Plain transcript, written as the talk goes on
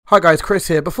Hi guys, Chris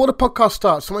here. Before the podcast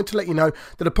starts, I wanted to let you know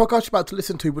that the podcast you're about to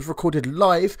listen to was recorded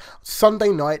live Sunday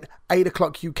night, 8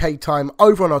 o'clock UK time,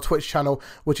 over on our Twitch channel,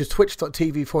 which is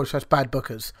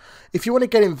twitch.tv/badbookers. If you want to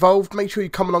get involved, make sure you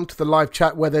come along to the live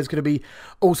chat where there's going to be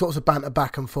all sorts of banter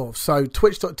back and forth. So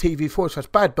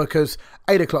twitch.tv/badbookers,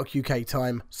 8 o'clock UK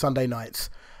time, Sunday nights.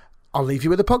 I'll leave you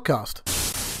with the podcast.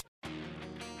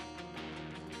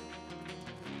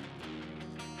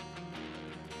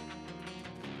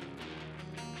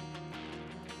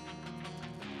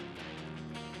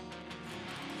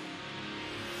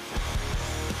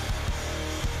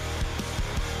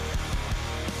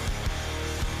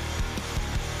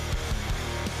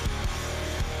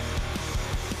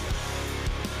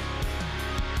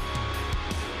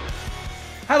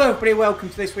 Hello everybody, welcome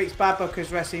to this week's Bad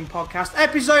Bookers Wrestling Podcast,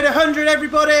 episode 100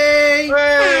 everybody!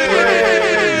 Where's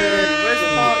the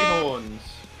party horns?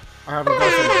 I haven't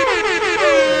got them.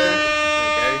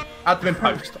 There you go.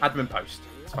 Admin post.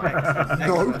 It's fine.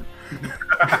 No.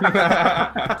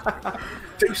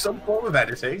 Do some form of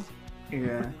editing.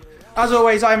 Yeah. As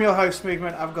always, I'm your host,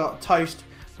 Movement. I've got Toast,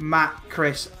 Matt,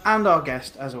 Chris, and our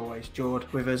guest, as always,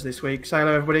 Jord, with us this week. Say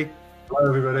hello everybody. Hello,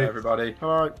 everybody. Hey, everybody.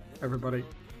 Alright, everybody.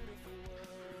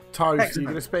 Toast, Excellent. are you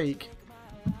going to speak?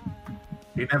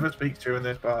 He never speaks during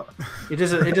this part. He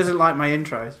doesn't like my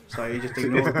intros, so he just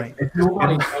ignored me.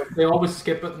 Nobody does. They always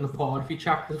skip it in the pod. If you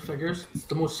check the figures, it's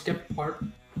the most skipped part.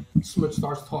 Smooth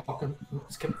starts talking,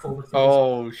 skip forward. Things.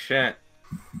 Oh, shit.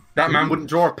 That man wouldn't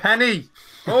draw a penny.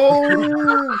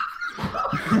 Oh!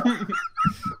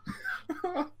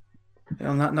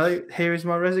 On that note, here is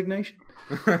my resignation.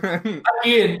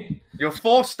 Ian, You're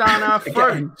forced down our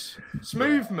throats.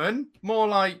 Smoothman, more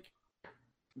like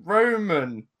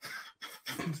Roman.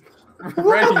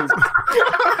 Reigns.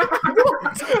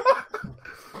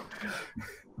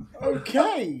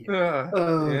 Okay.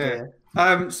 Oh, Yeah.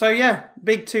 dear. So yeah,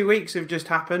 big 2 weeks have just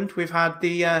happened. We've had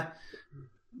the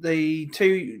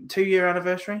two-year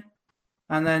anniversary,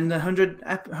 and then the 100th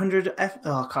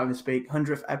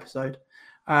episode.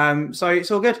 So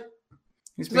it's all good.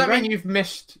 It's Does been that great. mean you've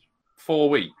missed 4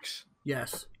 weeks?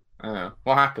 Yes.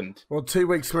 What happened? Well, 2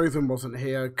 weeks Smoothen wasn't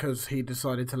here because he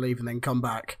decided to leave and then come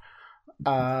back.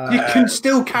 You can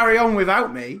still carry on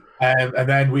without me. And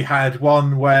then we had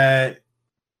one where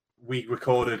we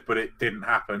recorded, but it didn't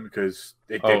happen because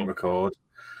it didn't record.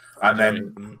 And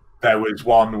then there was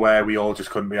one where we all just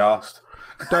couldn't be asked.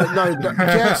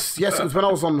 Yes, it was when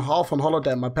I was on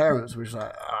holiday and my parents were just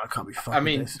like, I can't be fucking I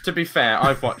mean, this. to be fair,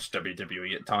 I've watched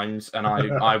WWE at times, and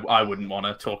I wouldn't want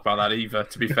to talk about that either,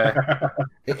 to be fair.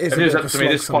 It is If a it was bit up of a to me,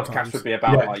 this slog podcast sometimes. would be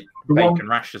about, Yeah, like, the bacon one-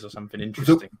 rashes or something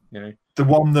interesting, you know? The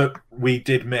one that we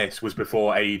did miss was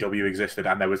before AEW existed,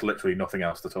 and there was literally nothing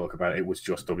else to talk about. It was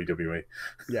just WWE.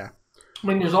 Yeah. I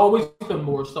mean, there's always been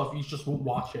more stuff. You just won't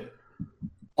watch it.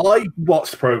 I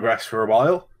watched Progress for a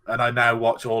while, and I now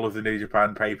watch all of the New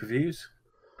Japan pay-per-views.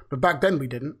 But back then we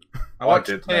didn't. I watched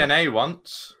did, TNA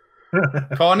once.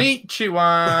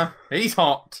 Konnichiwa! He's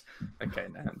hot! Okay,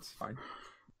 no, it's fine.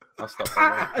 I'll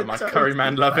stop with my curry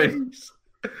man loving.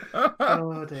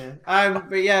 Oh dear.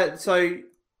 But yeah, so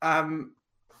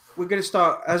we're going to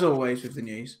start as always with the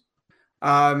news.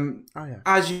 Oh, yeah.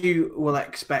 As you will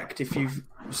expect, if you've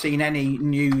seen any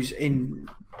news in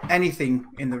anything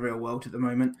in the real world at the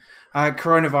moment,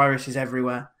 coronavirus is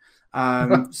everywhere.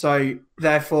 So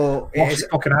therefore, Wash your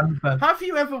fucking hands, then. Have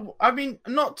you ever, I mean,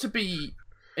 not to be,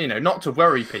 not to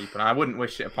worry people, and I wouldn't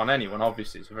wish it upon anyone,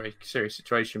 obviously, it's a very serious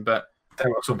situation, but There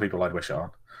are some people I'd wish on.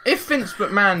 if Vince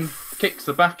McMahon kicks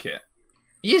the bucket,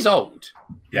 he is old.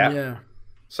 Yeah.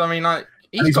 So, I mean, like,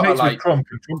 And he's got to, mates with like, Trump,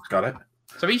 and Trump's got it.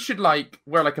 so he should, like,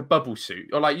 wear, like, a bubble suit,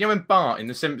 or, like, when Bart in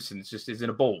The Simpsons just is in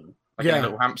a ball, like Yeah. a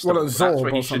little hamster Well, ball, a that's Zorb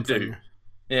what he or should do. something.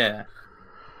 Yeah.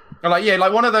 Or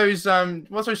like one of those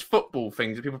what's those football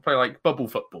things that people play, like bubble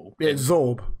football? Yeah, it's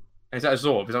Zorb. Is that a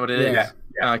Zorb? Is that what it is?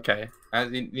 Yeah. Okay.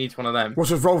 He needs one of them. What's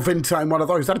just roll Vinta in one of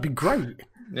those? That'd be great.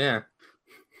 Yeah.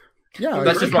 Yeah,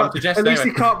 That's just what I'm at suggesting. least he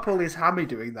Anyway. can't pull his hammy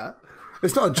doing that.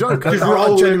 it's not a joke. I Just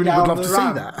rolling genuinely down would love the to see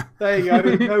ramp. that. There you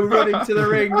go. No running to the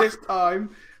ring this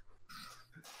time.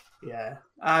 Yeah.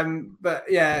 But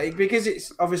yeah, because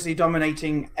it's obviously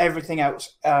dominating everything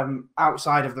else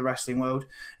outside of the wrestling world,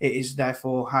 it is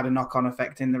therefore had a knock-on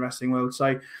effect in the wrestling world.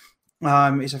 So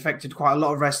it's affected quite a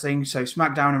lot of wrestling. So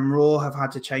SmackDown and Raw have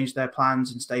had to change their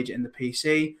plans and stage it in the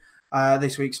PC.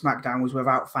 This week, SmackDown was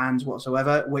without fans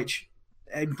whatsoever, which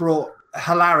brought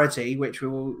hilarity, which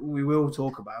we will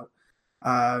talk about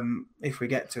if we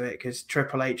get to it, because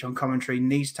Triple H on commentary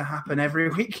needs to happen every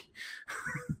week.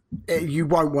 You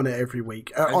won't want it every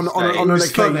week. On It an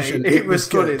was funny. occasion, It was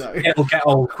funny good. though. It'll get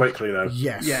old quickly, though.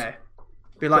 Yes. Yeah,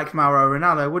 be like Mauro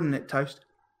Ronaldo, wouldn't it, Toast?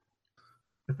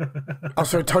 Oh,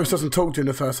 so Toast doesn't talk during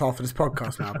the first half of this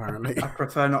podcast now, apparently. I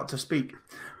prefer not to speak.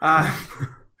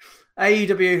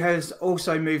 AEW has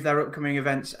also moved their upcoming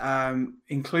events,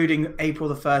 including April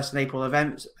the 1st and April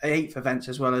 8th events,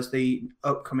 as well as the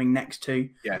upcoming next two.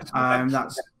 Yes.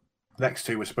 Next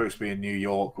two were supposed to be in New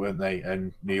York, weren't they?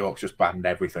 And New York's just banned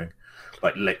everything.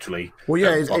 Like, literally. Well,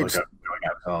 yeah, it's going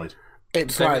outside.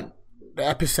 It's like the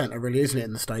epicenter, really, isn't it,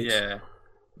 in the States? Yeah.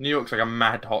 New York's like a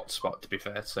mad hot spot, to be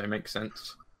fair, so it makes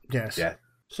sense. Yes. Yeah.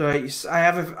 So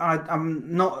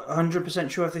I'm not 100%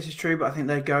 sure if this is true, but I think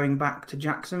they're going back to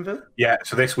Jacksonville. Yeah,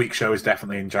 so this week's show is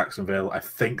definitely in Jacksonville. I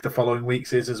think the following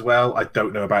week's is as well. I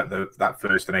don't know about that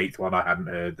 1st and 8th one. I hadn't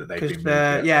heard that they've been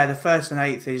moved yet. The 1st and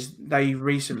 8th is they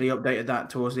recently updated that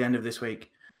towards the end of this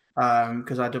week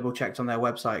because I double checked on their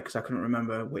website because I couldn't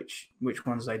remember which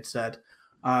ones they'd said.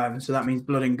 So that means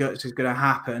Blood and Guts is going to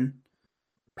happen.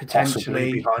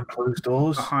 Potentially behind closed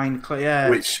doors.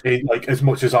 Which, like, as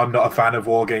much as I'm not a fan of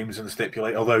War Games and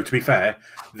Stipulate, although to be fair,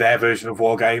 their version of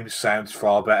War Games sounds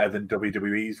far better than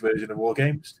WWE's version of War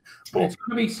Games. But it's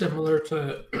going to be similar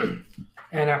to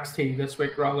NXT this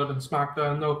week rather than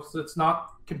SmackDown, though, because it's not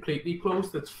completely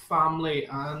closed. It's family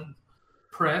and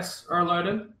press are allowed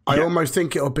in. I almost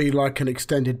think it'll be like an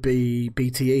extended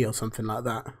BTE or something like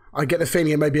that. I get the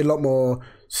feeling it may be a lot more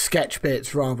sketch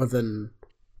bits rather than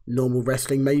normal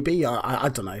wrestling, maybe. I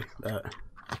don't know.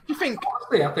 You think?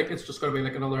 Honestly, I think it's just going to be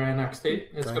like another NXT.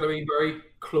 It's going to be very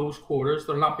close quarters.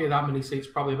 There'll not be that many seats,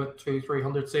 probably about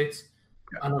 200-300 seats,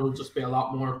 and it'll just be a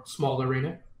lot more small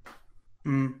arena.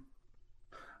 And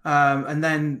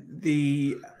then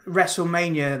the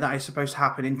WrestleMania that is supposed to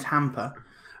happen in Tampa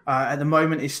at the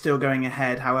moment is still going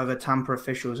ahead. However, Tampa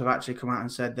officials have actually come out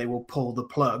and said they will pull the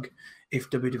plug if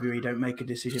WWE don't make a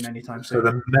decision anytime soon. So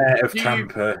the mayor of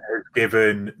Tampa has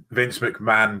given Vince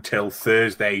McMahon till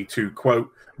Thursday to,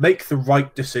 quote, make the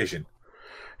right decision.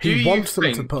 He wants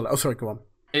them to pull it. Oh, sorry, go on.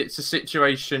 It's a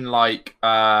situation like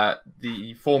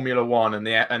the Formula One and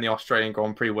the Australian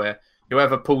Grand Prix where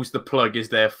whoever pulls the plug is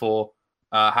therefore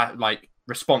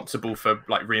responsible for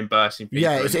like reimbursing people.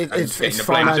 Yeah, it's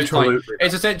financial.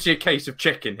 It's essentially a case of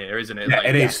chicken here, isn't it? Yeah, like,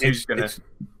 it is. Who's going to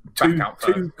back out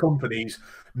first? Two companies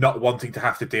not wanting to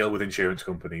have to deal with insurance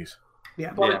companies.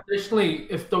 Yeah. But additionally,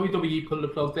 if WWE pull the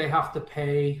plug, they have to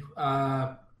pay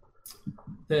the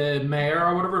mayor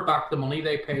or whatever back the money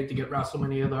they paid to get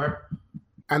WrestleMania there.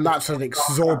 And that's an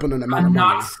exorbitant amount of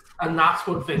money. And that's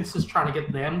what Vince is trying to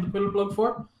get them to pull the plug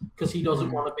for, because he doesn't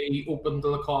want to be open to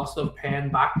the cost of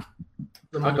paying back.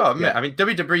 I've got to admit, I mean,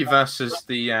 WWE versus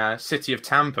the city of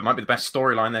Tampa might be the best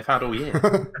storyline they've had all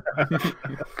year.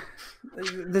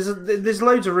 There's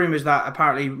loads of rumors that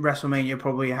apparently WrestleMania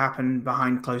probably happened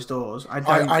behind closed doors.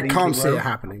 I can't see it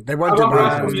happening. They won't do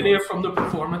WrestleMania from the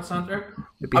Performance Center.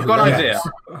 I've got an idea,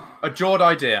 a Jord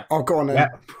idea. Oh, go on then.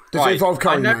 Does it involve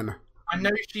Curry Man? I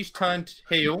know she's turned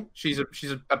heel. She's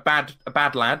a bad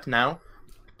lad now,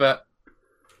 but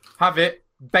have it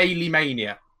Bailey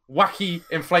Mania. Wacky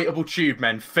inflatable tube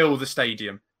men fill the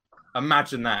stadium.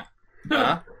 Imagine that.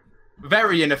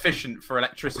 Very inefficient for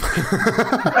electricity.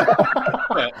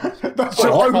 That's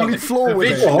your only flaw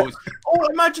with it. Oh,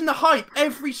 imagine the hype.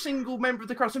 Every single member of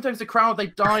the crowd. Sometimes the crowd, they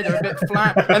die, they're a bit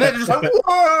flat, and then they're just like,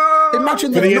 whoa!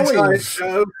 Imagine the noise.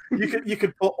 Show, you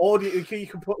could put audio. You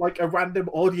can put like a random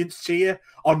audience cheer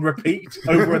on repeat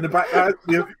over in the background.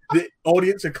 The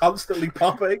audience are constantly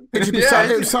popping. It would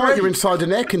sound like you're inside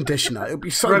an air conditioner. It would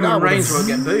be so loud. Roman Reigns won't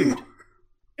get booed.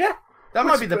 Yeah. That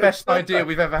might be the best idea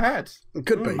we've ever had. It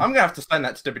could be. I'm going to have to send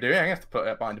that to WWE. I'm going to have to put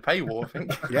it behind a paywall, I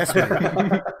think. Yes,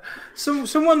 mate.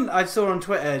 Someone I saw on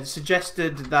Twitter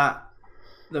suggested that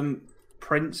the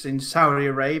prince in Saudi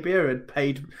Arabia had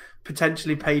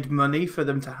potentially paid money for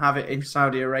them to have it in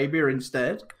Saudi Arabia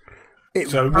instead. It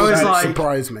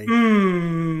surprised me.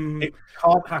 It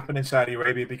can't happen in Saudi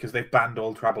Arabia because they've banned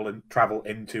all travel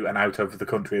into and out of the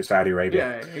country of Saudi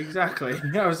Arabia. Yeah, exactly.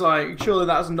 I was like, surely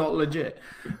that's not legit.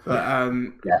 But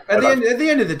at the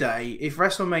end of the day, if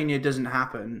WrestleMania doesn't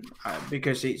happen,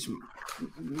 because it's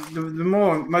the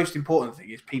most important thing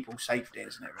is people's safety,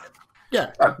 isn't it? Really?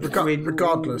 Yeah,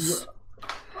 regardless.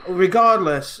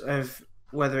 Regardless of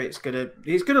whether it's gonna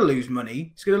lose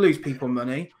money, it's gonna lose people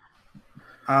money.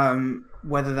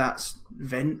 Whether that's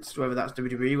Vince, whether that's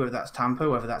WWE, whether that's Tampa,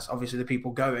 whether that's obviously the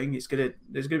people going, there's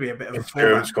gonna be a bit of a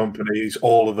insurance companies,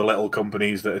 all of the little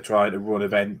companies that are trying to run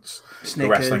events, Snickers, the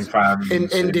wrestling fans.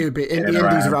 The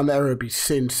indies around there would be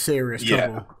in serious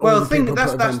trouble. Well,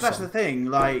 that's the thing.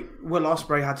 Like Will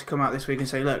Ospreay had to come out this week and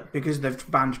say, look, because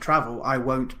they've banned travel, I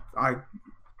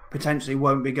potentially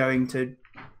won't be going to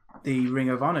the Ring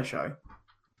of Honor show.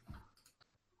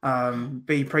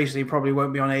 B. Priestley probably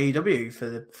won't be on AEW for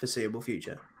the foreseeable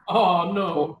future. Oh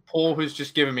no! Paul has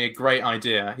just given me a great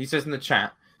idea. He says in the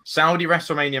chat, Saudi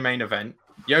WrestleMania main event,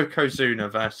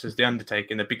 Yokozuna versus The Undertaker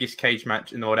in the biggest cage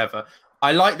match in the whatever.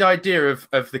 I like the idea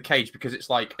of the cage because it's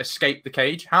like escape the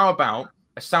cage. How about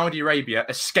a Saudi Arabia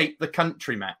escape the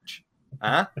country match?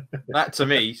 Huh? That to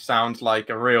me sounds like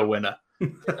a real winner.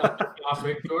 Last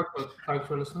week, George, but thanks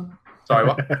for listening. Sorry,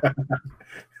 what?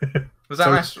 Was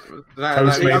that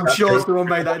I'm sure someone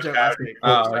made that joke last week.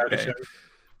 Oh, okay.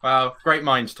 Well, great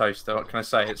minds, Toaster. What can I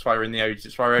say? It's why we're in the OGs.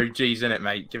 It's why we're OGs in it,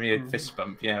 mate. Give me a fist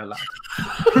bump, yeah,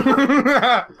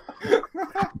 lad.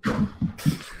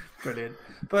 Brilliant.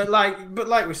 But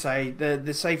like we say,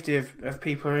 the safety of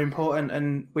people are important,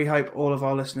 and we hope all of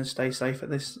our listeners stay safe at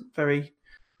this very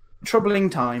troubling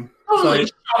time. So,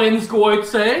 shut-ins go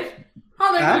outside.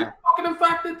 How they fucking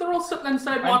infected? They're all sitting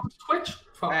inside watching Twitch.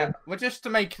 Well, just to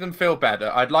make them feel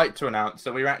better, I'd like to announce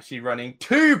that we're actually running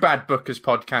 2 Bad Bookers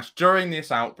podcasts during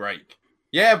this outbreak.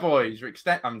 Yeah, boys,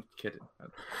 I'm kidding.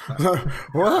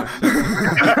 What?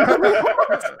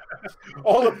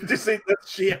 All of just the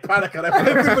sheer panic on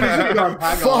everybody's going,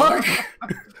 fuck.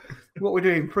 What we're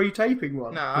doing, pre-taping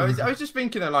one? No, I was just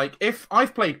thinking of like, if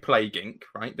I've played Plague Inc.,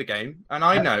 right, the game, and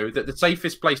I know that the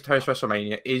safest place to host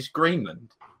WrestleMania is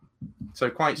Greenland. So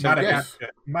quite simple.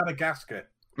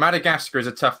 Madagascar is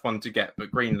a tough one to get, but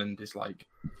Greenland is like,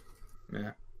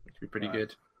 yeah, it could be pretty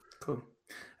good. Cool.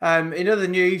 In other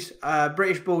news,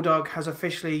 British Bulldog has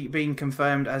officially been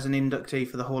confirmed as an inductee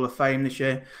for the Hall of Fame this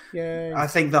year. Yeah. I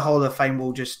think the Hall of Fame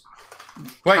will just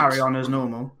carry on as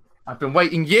normal. I've been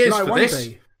waiting years for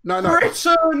this. No.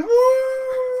 Britain! Woo!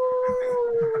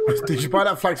 Did you buy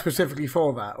that flag specifically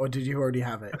for that, or did you already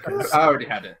have it? I already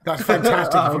had it. That's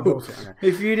fantastic. If you bought it.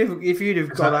 If you'd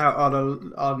have gone out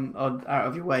on out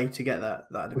of your way to get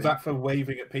that, was that for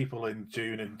waving at people in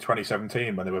June in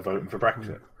 2017 when they were voting for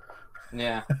Brexit?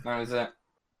 Yeah, that was it.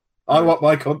 I want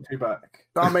my country back.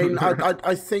 I mean,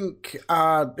 I think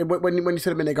when you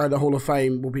said a minute ago the Hall of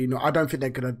Fame will be, I don't think they're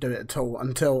going to do it at all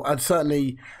until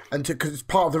because it's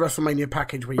part of the WrestleMania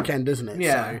package weekend, isn't it?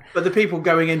 Yeah, so, but the people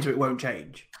going into it won't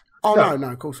change. Oh no,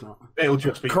 of course not. It'll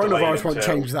just be coronavirus won't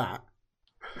change that.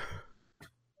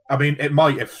 I mean, it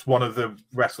might if one of the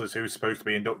wrestlers who was supposed to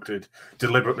be inducted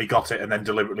deliberately got it and then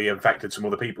deliberately infected some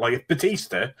other people. Like if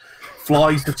Batista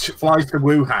flies to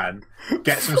Wuhan,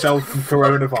 gets himself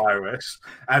coronavirus,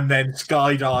 and then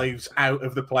skydives out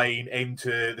of the plane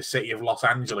into the city of Los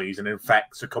Angeles and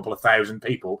infects a couple of thousand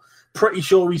people, pretty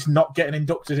sure he's not getting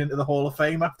inducted into the Hall of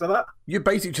Fame after that. You're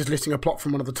basically just listing a plot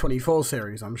from one of the 24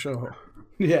 series, I'm sure.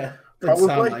 Yeah. Doesn't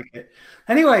sound like it.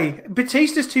 Anyway,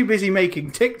 Batista's too busy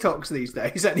making TikToks these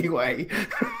days. Anyway,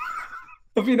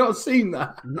 have you not seen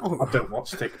that? No, I don't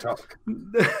watch TikTok.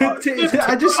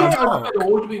 I just saw it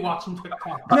on. Be watching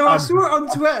TikTok. No, I saw it on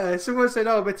Twitter. Someone said,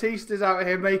 "Oh, Batista's out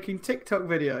here making TikTok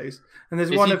videos," and there's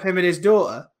one of him and his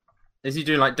daughter. Is he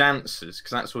doing like dances?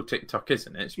 Because that's what TikTok is,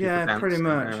 isn't it? Yeah, pretty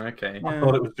much. Oh, okay. I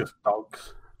thought it was just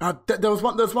dogs. There was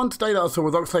one today that I saw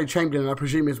with Oxlade Chamberlain, and I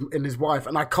presume his wife,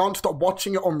 and I can't stop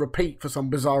watching it on repeat for some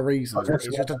bizarre reason. It's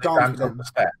just a dance with them.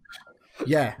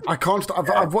 Yeah, I can't stop.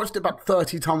 I've watched it about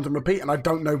 30 times on repeat, and I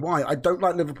don't know why. I don't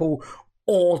like Liverpool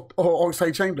or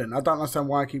Oxlade Chamberlain. I don't understand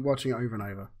why I keep watching it over and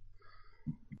over.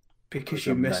 Because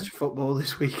you missed football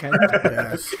this weekend.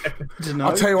 Yes.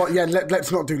 I'll tell you what, yeah,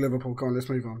 let's not do Liverpool. Go on, let's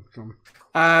move on.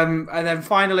 And then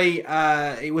finally,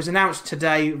 it was announced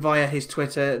today via his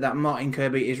Twitter that Martin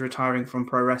Kirby is retiring from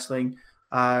pro wrestling.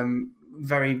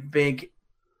 Very big.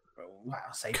 Well,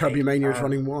 I'll say Kirby Mania is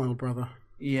running wild, brother.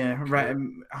 Yeah,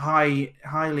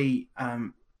 highly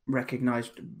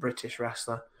recognised British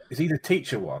wrestler. Is he the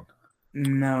teacher one?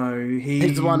 No,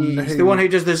 he's the one who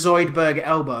does the Zoidberg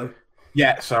elbow.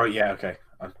 Yeah, sorry, yeah, okay.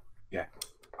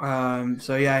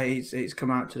 So yeah, it's come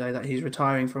out today that he's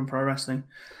retiring from pro wrestling.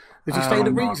 Is he staying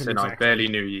the reason? Exactly? I barely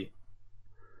knew you.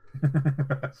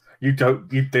 You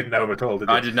didn't know him at all, did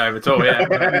you? I didn't know him at all.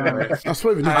 Yeah. I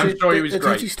swear, I'm sure he was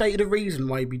great. Has he stated a reason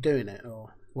why he'd be doing it,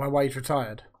 or why he's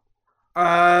retired?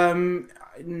 I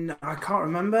can't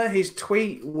remember. His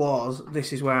tweet was,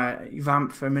 "This is where I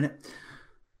vamp for a minute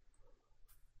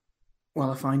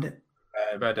while I find it."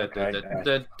 I'm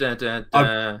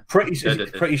pretty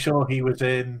sure he was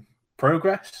in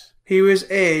Progress. He was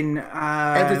in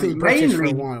everything British for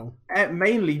a while.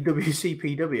 Mainly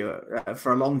WCPW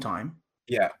for a long time.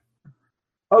 Yeah.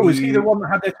 Oh, was he the one that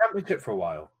had the championship for a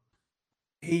while?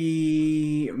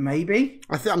 He maybe.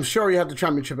 I'm sure he had the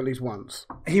championship at least once.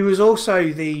 He was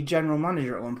also the general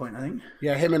manager at one point, I think.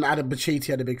 Yeah, him and Adam Pacitti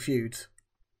had a big feud.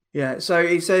 Yeah, so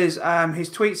he says, his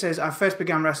tweet says, I first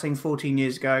began wrestling 14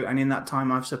 years ago, and in that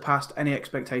time I've surpassed any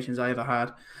expectations I ever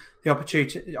had. The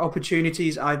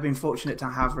opportunities I've been fortunate to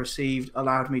have received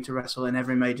allowed me to wrestle in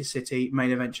every major city,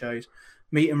 main event shows,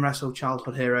 meet and wrestle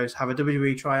childhood heroes, have a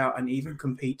WWE tryout, and even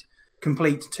complete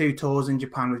 2 tours in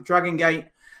Japan with Dragon Gate.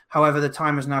 However, the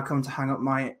time has now come to hang up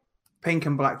my pink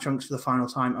and black trunks for the final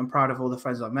time. I'm proud of all the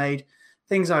friends I've made,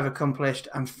 things I've accomplished,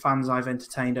 and fans I've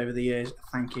entertained over the years.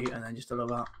 Thank you. And then just a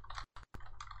love art.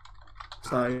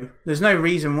 So there's no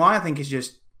reason why. I think it's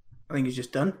just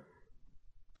done.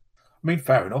 I mean,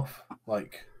 fair enough.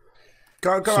 Like,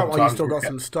 go out while you still got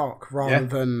some stock, rather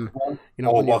than or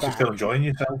whilst you're still enjoying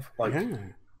yourself. Like,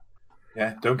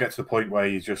 yeah, don't get to the point where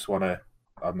you just want to.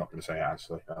 I'm not going to say it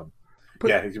actually.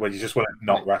 When you just want to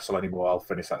not wrestle anymore, I'll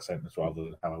finish that sentence rather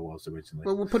than how I was originally.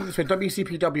 Well, we'll put it this way: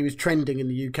 WCPW is trending in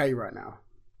the UK right now,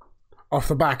 off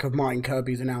the back of Martin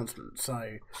Kirby's announcement.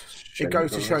 So it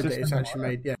goes to show that it's actually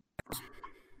made.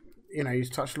 Yeah, he's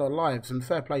touched a lot of lives, and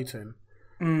fair play to him.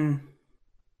 Mm.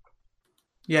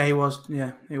 Yeah, he was.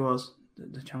 Yeah, he was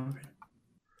the champion.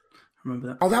 I remember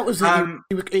that. Oh, that was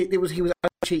he was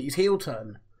Paci's heel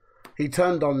turn. He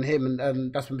turned on him,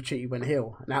 and that's when Paci went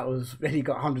heel, and that was he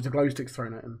got hundreds of glow sticks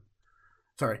thrown at him.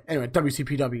 Sorry. Anyway,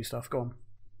 WCPW stuff. Go on.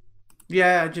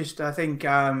 Yeah, I think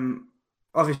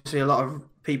obviously a lot of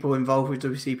people involved with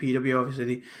WCPW.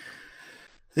 Obviously,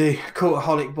 the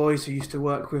Cultaholic boys who used to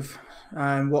work with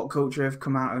What Culture have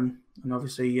come out and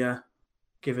obviously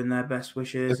given their best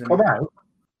wishes. Come out.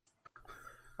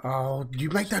 Oh,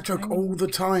 you make that joke all the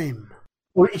time.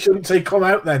 Well, he shouldn't say "come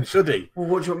out" then, should he? Well,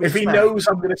 what do you want me if to he say? knows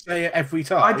I'm going to say it every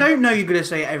time. I don't know you're going to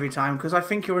say it every time because I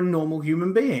think you're a normal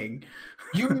human being.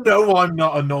 You know I'm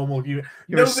not a normal human.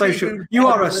 You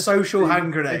are a social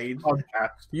hand grenade.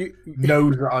 Podcast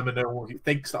knows that I'm a normal.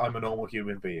 Thinks that I'm a normal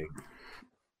human being.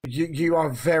 You are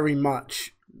very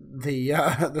much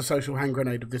the social hand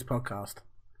grenade of this podcast.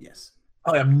 Yes.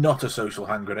 I am not a social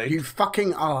hand grenade. You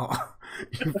fucking are.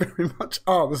 You very much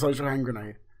are the social hand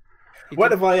grenade.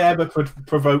 When have I ever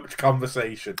provoked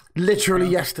conversation? Literally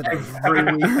yesterday.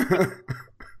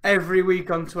 Every week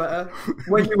on Twitter.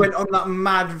 When you went on that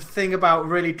mad thing about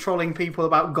really trolling people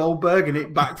about Goldberg and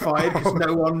it backfired because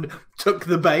no one took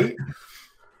the bait.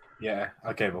 Yeah,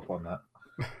 I gave up on that.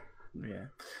 Yeah.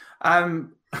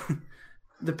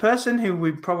 The person who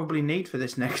we probably need for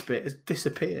this next bit has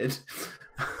disappeared.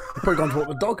 Probably gone to walk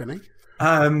the dog, hasn't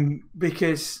he?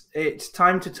 Because it's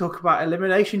time to talk about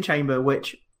Elimination Chamber,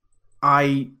 which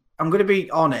I'm going to be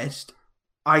honest,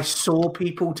 I saw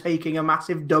people taking a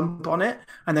massive dump on it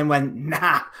and then went,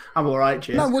 nah, I'm all right,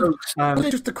 cheers. No, was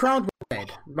it just the crowd were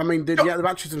dead? I mean, the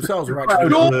matches themselves were actually...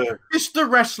 Mr.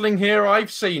 Wrestling here,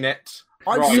 I've seen it.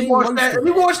 I've seen most of it.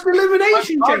 You watched the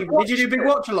Elimination Chamber? Did you do Big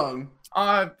Watch Along?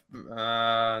 No.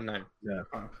 Yeah.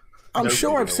 I'm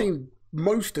sure I've seen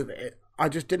most of it. I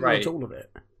just didn't watch all of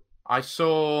it. I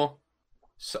saw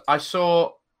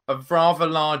a rather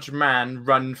large man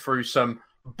run through some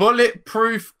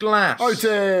bulletproof glass.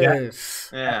 Otis!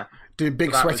 Yeah. Doing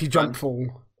big sweaty jump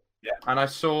fall. Yeah. And I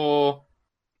saw...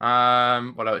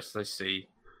 what else did I see?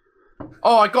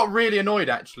 Oh, I got really annoyed,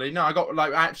 actually. No, I got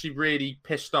actually really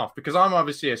pissed off because I'm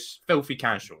obviously a filthy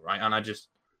casual, right?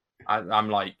 And I'm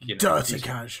like, dirty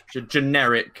cash. A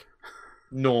generic,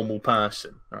 normal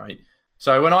person, right?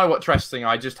 So when I watch wrestling,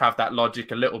 I just have that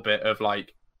logic a little bit of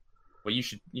like, well,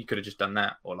 you could have just done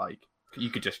that, or like, you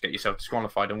could just get yourself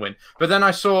disqualified and win. But then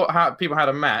I saw how people had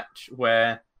a match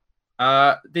where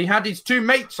they had these two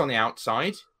mates on the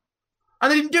outside,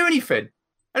 and they didn't do anything.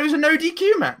 And it was a no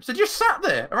DQ match. They just sat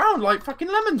there around like fucking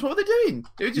lemons. What were they doing?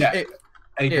 It was just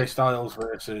AJ Styles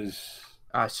versus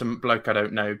some bloke I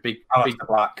don't know, big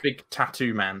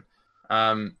tattoo man,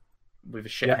 with a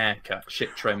shit haircut,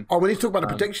 shit trim. Oh, we need to talk about the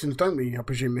predictions, don't we? I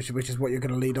presume, which is what you're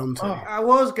going to lead on to. I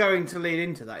was going to lead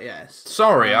into that. Yes.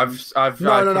 Sorry, I've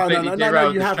completely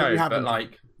derailed the show, you haven't. But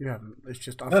like, you haven't. It's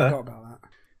just I forgot about that.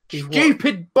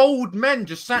 Stupid bald men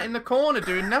just sat in the corner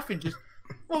doing nothing. Just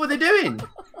what were they doing?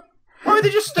 Why were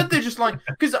they just stood there, just like?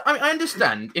 Because I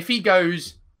understand if he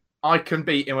goes, I can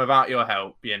beat him without your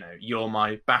help. You're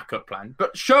my backup plan.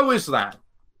 But show us that.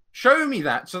 Show me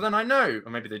that, so then I know.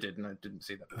 Or maybe they didn't. I didn't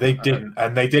see that. They didn't,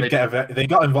 and they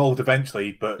got involved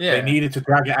eventually, but they needed to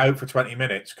drag it out for 20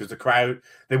 minutes because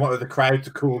they wanted the crowd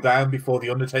to cool down before the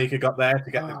Undertaker got there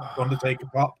to get the Undertaker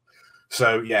pop.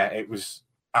 So yeah, it was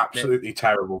absolutely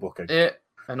terrible booking. It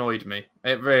annoyed me.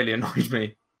 It really annoyed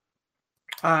me.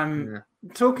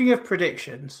 Talking of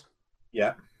predictions.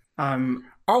 Yeah.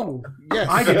 Oh yes,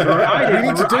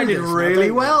 I did really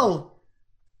well.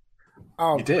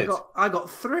 Oh, you did. I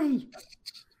got 3.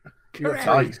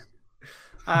 Correct.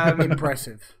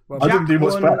 Impressive. Well, I didn't do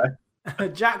much won- better.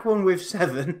 Jack won with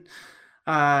 7.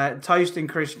 Toast and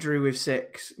Chris drew with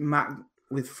 6. Matt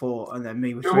with 4, and then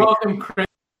me with You're 3. welcome, Chris.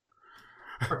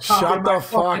 for shut copying the my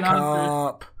fuck fucking answers.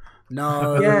 up.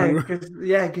 No.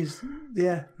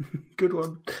 Yeah, good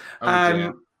one. Oh,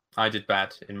 dear. I did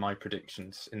bad in my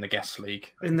predictions in the guest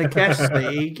league. In the guest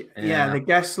league, Yeah. the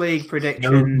guest league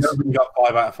predictions. Nobody got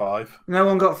 5 out of 5. No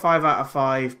one got 5 out of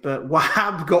 5, but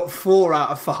Wahab got 4 out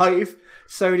of 5.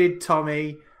 So did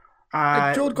Tommy.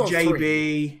 Jord got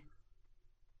JB.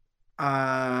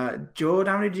 Jord,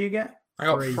 how many did you get? I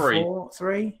got 3.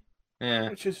 3? Yeah,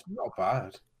 Which is not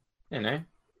bad. you know.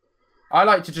 I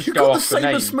like to just You go got the off the same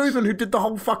names. as Smoothen who did the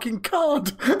whole fucking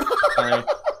card.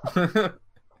 So-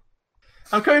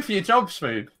 I'm coming for your job,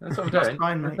 Smooth. That's what I'm doing. That's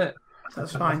fine, mate. That's it.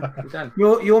 That's fine. We're done.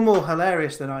 You're more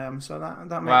hilarious than I am, so that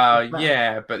makes Well, it better.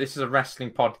 yeah, but this is a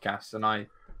wrestling podcast, and I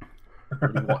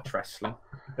really watch wrestling.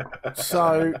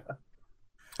 So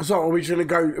are we just gonna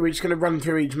go? Are we just gonna run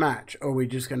through each match, or are we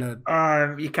just gonna?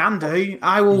 You can do.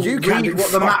 I will You can read do.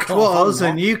 what the Fuck match off, was, I'm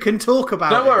and not. you can talk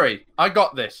about Don't it. worry, I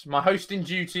got this. My hosting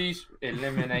duties,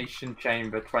 Elimination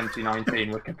Chamber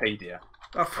 2019 Wikipedia.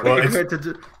 Well, it's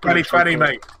 2020,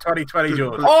 mate. 2020,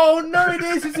 George. Oh no, it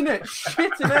is, isn't it? Shit,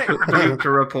 isn't it?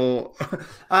 Future report.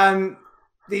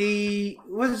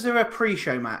 Was there a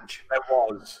pre-show match? There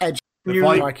was. Edge The You-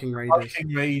 Viking Raiders.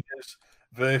 Viking Raiders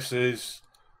versus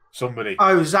somebody.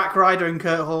 Oh, Zack Ryder and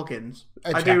Kurt Hawkins.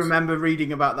 Edge I do House. remember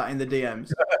reading about that in the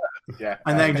DMs, Yeah.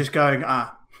 and then just going,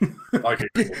 Viking.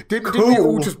 Didn't Cool. you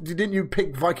all didn't you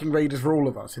pick Viking Raiders for all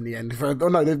of us in the end? Oh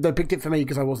no, they picked it for me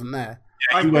because I wasn't there.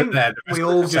 I You went think there. we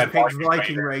all Said just picked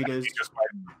Viking Raiders. He just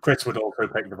went, Chris would also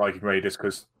pick the Viking Raiders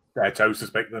because Toast has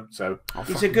picked them. So Oh,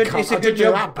 It's a fucking good, cunt. it's a I good didn't do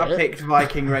job that I bit. picked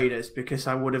Viking Raiders because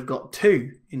I would have got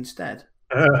 2 instead.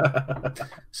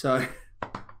 So,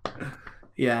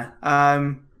 yeah.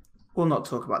 We'll not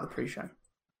talk about the pre-show.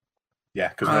 yeah,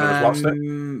 because none of us watched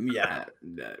it. Yeah.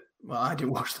 No. Well, I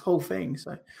didn't watch the whole thing.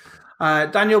 So,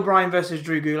 Daniel Bryan versus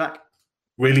Drew Gulak.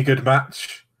 Really good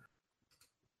match.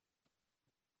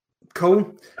 Cool.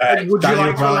 Would you Daniel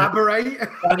like to Bryan- elaborate?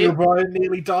 Daniel Bryan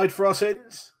nearly died for our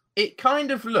sins. It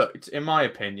kind of looked, in my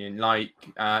opinion, like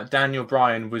Daniel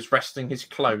Bryan was wrestling his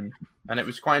clone, and it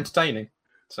was quite entertaining.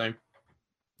 So it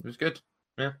was good.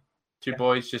 Yeah, two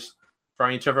boys just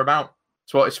throwing each other about.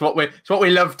 It's what we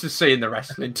love to see in the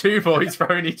wrestling. 2 boys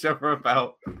throwing each other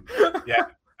about.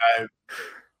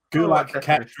 Gulak Oh,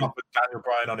 kept dropping Daniel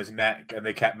Bryan on his neck, and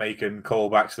they kept making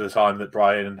callbacks to the time that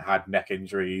Bryan had neck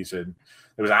injuries, and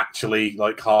there was actually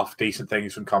like half decent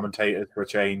things from commentators for a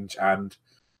change and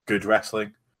good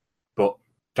wrestling. But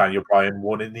Daniel Bryan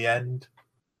won in the end.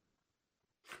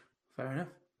 Fair enough.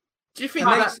 Do you think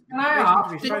And that? Can I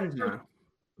ask, be friends now.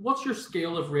 what's your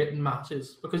scale of rating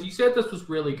matches? Because you said this was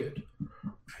really good.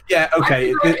 Yeah,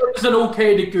 okay. I think it was an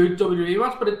okay to good WWE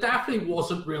match, but it definitely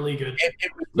wasn't really good.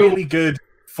 It was really good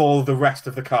for the rest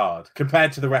of the card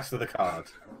compared to the rest of the card.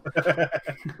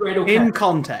 Right, okay. In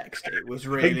context, it was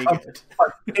really In con- good.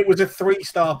 It was a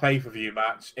 3-star pay-per-view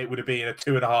match. It would have been a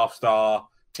 2.5-star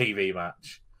TV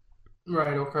match.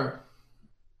 Right, okay.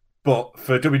 But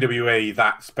for WWE,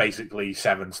 that's basically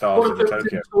 7 stars in the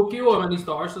Tokyo. Tokyo, how many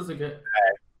stars does it get?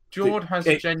 Jord has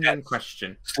a It- genuine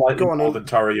question, Slightly Go on, more Ian. than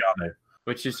Toriano.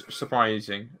 which is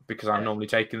surprising because I'm normally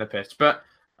taking the piss. But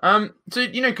so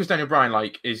because Daniel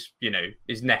Bryan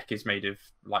his neck is made of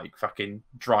like fucking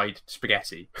dried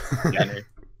spaghetti,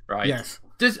 right? Yes.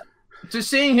 Does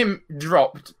seeing him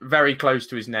dropped very close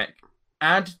to his neck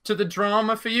add to the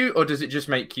drama for you, or does it just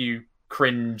make you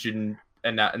cringe and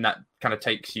that kind of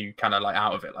takes you kind of like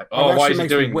out of it? Like, It oh, why actually is he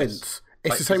makes me doing wince. this? It's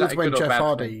Like, the same is as that a when good or Jeff bad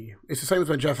Hardy. It's the same as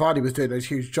when Jeff Hardy was doing those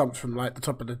huge jumps from like the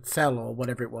top of the cell or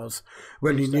whatever it was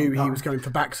when he knew he was going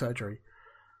for back surgery.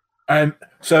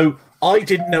 So I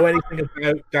didn't know anything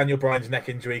about Daniel Bryan's neck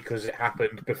injury because it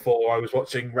happened before I was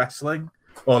watching wrestling,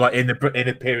 or like in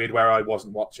a period where I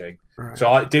wasn't watching. Right.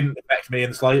 So it didn't affect me in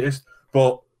the slightest.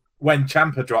 But when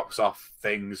Ciampa drops off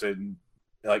things and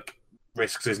like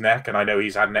risks his neck, and I know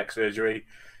he's had neck surgery,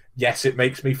 yes, it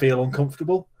makes me feel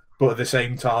uncomfortable. But at the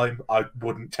same time, I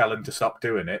wouldn't tell him to stop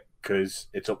doing it because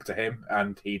it's up to him,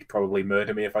 and he'd probably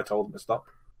murder me if I told him to stop.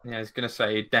 Yeah, I was gonna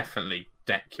say he'd definitely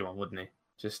deck you on, wouldn't he?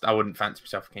 Just I wouldn't fancy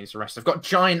myself against the rest. I've got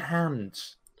giant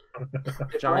hands.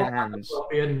 Giant hands.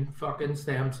 In fucking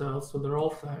stem cells, so they're all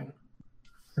fine.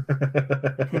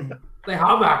 They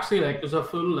have actually, there's a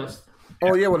full list.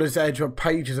 Oh yeah, well, there's Edge.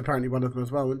 Paige is apparently one of them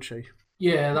as well, isn't she?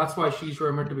 Yeah, that's why she's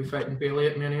rumored to be fighting Bailey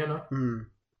at Mania now. Hmm.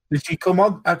 Did she come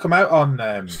out on?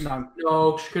 No.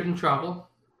 No, she couldn't travel.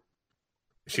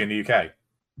 Is she in the UK?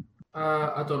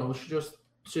 I don't know.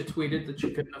 She tweeted that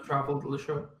she couldn't have traveled to the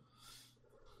show.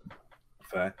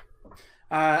 fair.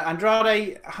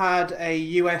 Andrade had a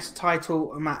US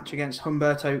title match against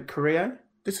Humberto Carrillo.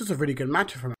 This was a really good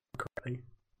match, if I remember correctly.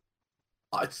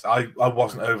 I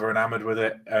wasn't over enamored with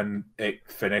it, and it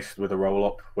finished with a roll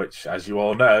up, which, as you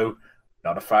all know,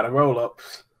 not a fan of roll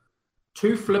ups.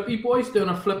 Two flippy boys doing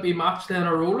a flippy match, then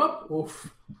a roll up.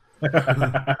 Oof.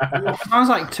 Sounds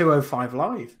like 205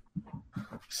 Live.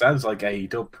 Sounds like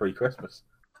AEW pre-Christmas.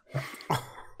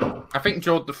 I think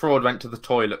George the Fraud went to the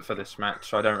toilet for this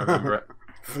match. I don't remember it.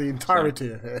 For the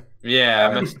entirety of it.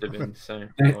 Yeah, it must have been. So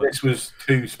This was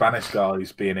two Spanish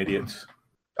guys being idiots.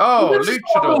 Oh, This is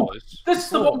luchadors. This is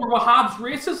the one where Wahab's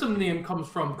racism name comes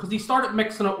from, because he started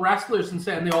mixing up wrestlers and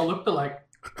saying they all looked alike.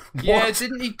 Yeah,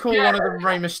 didn't he call one of them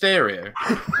Rey Mysterio?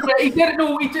 Yeah, he didn't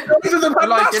know. He didn't.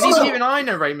 Like, at least even I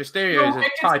know Rey Mysterio is No,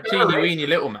 a it's teeny Rey. weeny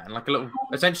little man, like a little,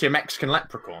 essentially a Mexican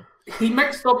leprechaun. He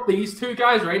mixed up these two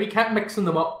guys, right? He kept mixing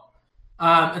them up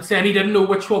and saying he didn't know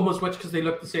which one was which because they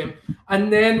looked the same.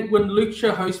 And then when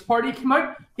Lucha House Party came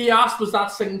out, he asked, was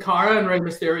that Sin Cara and Rey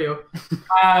Mysterio?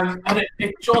 And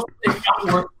it got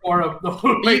work for him. The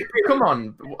whole Come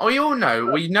on, we all know.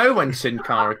 We know when Sin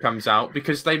Cara comes out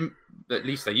because at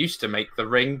least they used to make the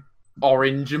ring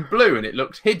orange and blue, and it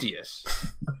looked hideous.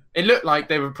 It looked like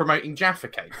they were promoting Jaffa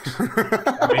cakes.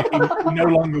 I mean, he no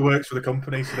longer works for the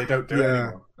company, so they don't do it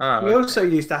anymore. Oh, We also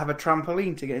used to have a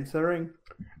trampoline to get into the ring.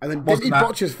 And then Wasn't didn't he that-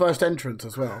 botch his first entrance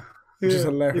as well? Which is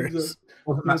hilarious.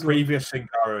 Wasn't that previous Sin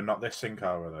Cara and not this Sin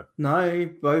Cara, though? No,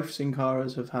 both Sin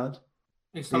Caras have had.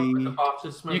 He stuck with the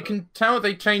botches. you can tell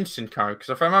they changed Sin Cara because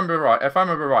if I remember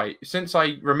right, since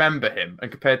I remember him and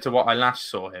compared to what I last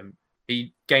saw him,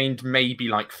 he gained maybe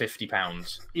like 50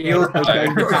 pounds. He also Yeah.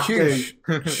 gained He's got a tattoo.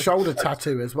 huge shoulder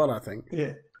tattoo as well, I think.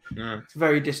 Yeah, Yeah. it's a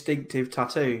very distinctive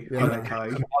tattoo. Yeah. on the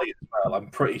coat. And height as well. I'm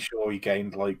pretty sure he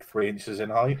gained like 3 inches in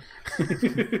height.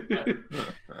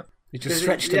 He just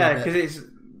stretched it Yeah, a because bit. it's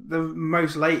the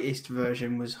most latest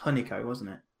version was Honeyco, wasn't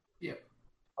it?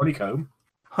 Honeycomb.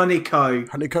 Honeyco,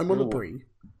 Honeycomb on the brie.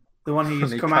 the one who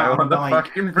used to come Honeycomb out on on the the bike.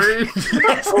 fucking bridge.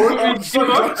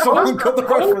 Someone got the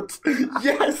reference.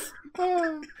 Yes.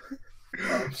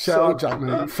 Shout out Jack,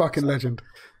 man. Fucking legend.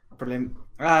 Brilliant.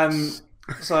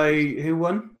 So who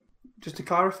won? Just to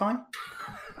clarify.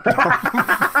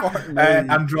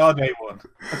 Andrade won.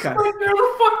 Okay. They're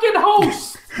the fucking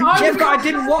host. Jeff, but I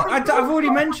didn't watch. I've already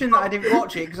mentioned that I didn't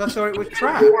watch it because I saw it was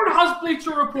trash. Ford has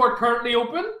Bleacher Report currently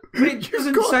open. But it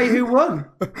doesn't say who won.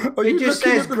 Are you It just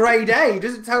looking says at the- grade A. It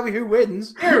doesn't tell me who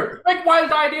wins. Here, big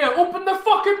wild idea. Open the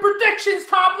fucking predictions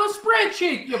tab of the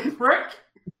spreadsheet, you prick.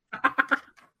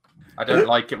 I don't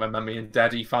like it when mummy and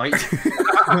daddy fight.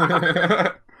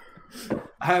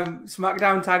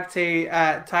 SmackDown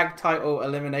tag title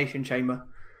elimination chamber.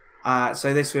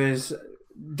 So this was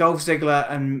Dolph Ziggler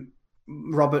and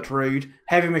Robert Roode,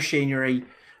 Heavy Machinery,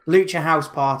 Lucha House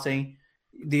Party,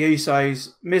 the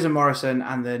Usos, Miz and Morrison,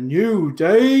 and the New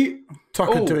Day.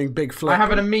 Tucker Oh, doing big flip. I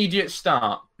have an immediate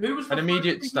start. Who was the An first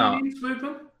immediate team start. in this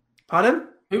movement? Pardon?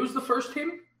 Who was the first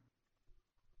team?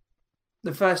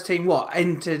 The first team what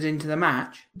entered into the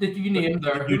match? Did you name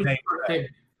there? You Who was the named first team?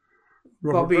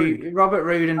 Robert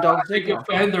Roode and Dolph I think Ziggler.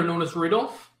 offend, they're known as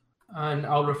Rudolph, and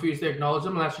I'll refuse to acknowledge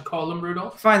them unless you call them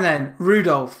Rudolph. Fine then,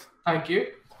 Rudolph. Thank you.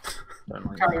 Don't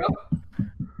like Carry on.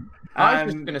 I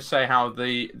was just Um, going to say how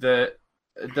the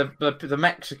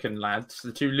Mexican lads,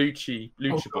 the two Lucha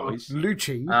Oh, boys,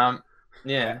 Lucci.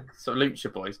 yeah, so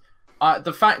Lucha boys.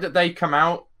 The fact that they come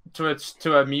out to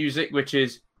a music which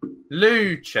is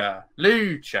Lucha,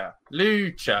 Lucha,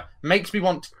 Lucha makes me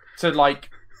want to like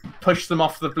push them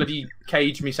off the bloody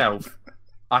cage myself.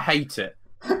 I hate it.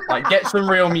 Like, get some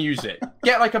real music.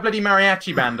 Get like a bloody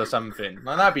mariachi band or something.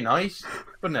 Like, that'd be nice,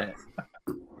 wouldn't it?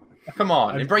 Come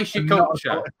on, embrace your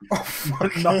culture.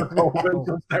 Not at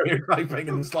all stereotyping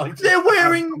in the slightest. They're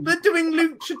doing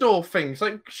luchador things.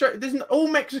 Like, there's all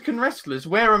Mexican wrestlers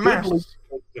wear a mask.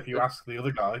 If you ask the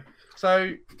other guy.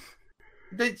 So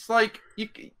it's like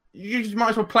you just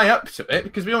might as well play up to it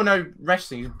because we all know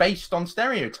wrestling is based on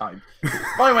stereotype.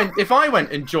 If I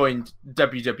went and joined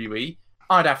WWE,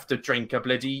 I'd have to drink a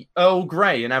bloody Earl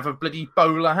Grey and have a bloody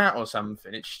bowler hat or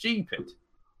something. It's stupid.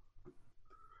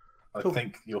 I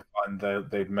think you'll find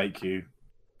they'd make you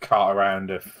cart around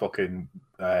a fucking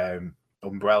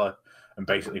umbrella and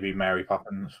basically be Mary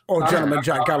Poppins. Or Gentleman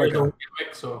Jack I Gallagher. don't get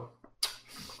it, so.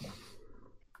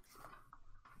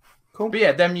 But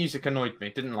yeah, their music annoyed me.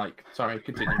 Didn't like. Sorry,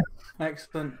 continue.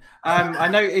 Excellent. I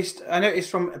noticed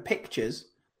from pictures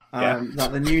that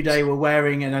the New Day were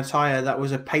wearing an attire that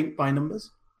was a paint by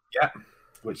numbers. Yeah,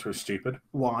 which was stupid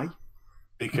Why?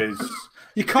 because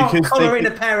You can't Because colour they- in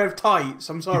a pair of tights.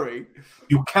 I'm sorry.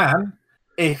 you can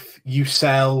if you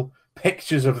sell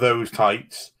pictures of those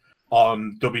tights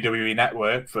on WWE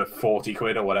Network for 40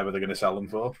 quid or whatever they're going to sell them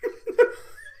for.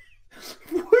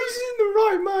 Who's in the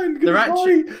right mind They're going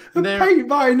actually- to buy a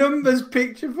paint-by-numbers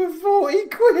picture for 40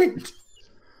 quid?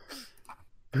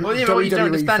 Well, yeah, but what you don't WWE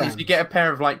understand is fans. you get a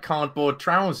pair of like cardboard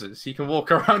trousers. You can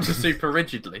walk around just super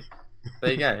rigidly.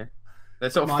 There you go. They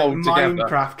sort of fold together.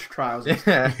 Minecraft trousers.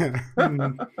 Yeah.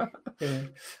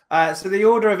 Yeah. So the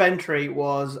order of entry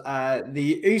was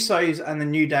the Usos and the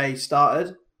New Day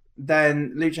started.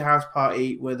 Then Lucha House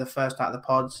Party were the first out of the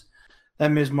pods.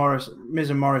 Then Miz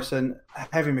and Morrison,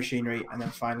 Heavy Machinery, and then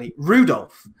finally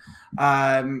Rudolph.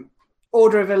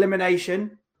 Order of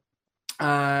elimination.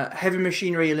 Heavy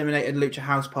Machinery eliminated Lucha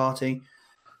House Party.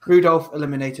 Rudolph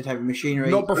eliminated Heavy Machinery.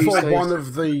 Not before Usos- one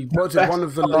of the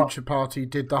Lucha Party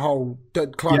did the whole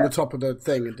climb the top of the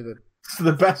thing and did it. So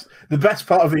the best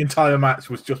part of the entire match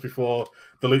was just before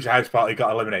the Lucha House Party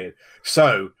got eliminated.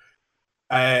 So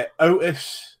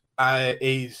Otis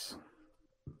is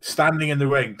standing in the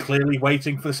ring, clearly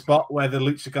waiting for the spot where the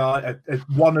Lucha guy,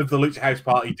 one of the Lucha House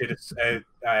Party, did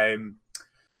a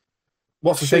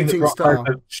what's the thing that Shooting star.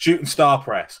 a shooting star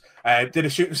press? Did a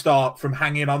shooting star from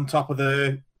hanging on top of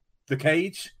the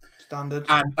cage, Standard.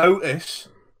 and Otis.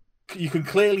 You can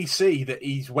clearly see that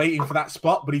he's waiting for that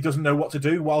spot, but he doesn't know what to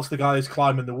do whilst the guy is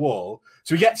climbing the wall.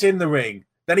 So he gets in the ring,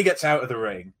 then he gets out of the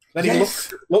ring, then he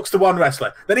looks to one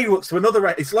wrestler, then he looks to another.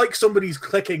 It's like somebody's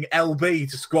clicking LB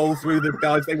to scroll through the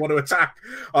guys they want to attack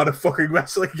on a fucking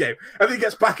wrestling game. And then he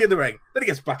gets back in the ring, then he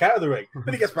gets back out of the ring,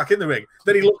 then he gets back in the ring,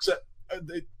 then he looks at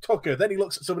Tucker, then he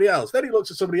looks at somebody else, then he looks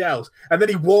at somebody else, and then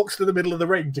he walks to the middle of the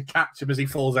ring to catch him as he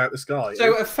falls out the sky.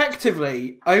 So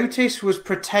effectively, Otis was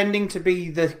pretending to be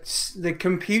the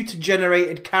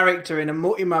computer-generated character in a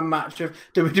multi-man match of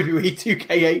WWE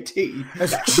 2K18.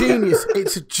 It's genius.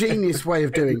 It's a genius way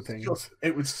of doing things.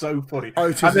 It was so funny.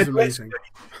 Otis And is then amazing.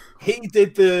 He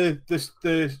did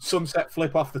the sunset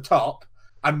flip off the top,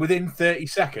 and within 30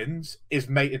 seconds, his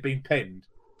mate had been pinned.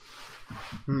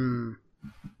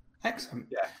 Excellent.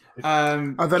 Yeah.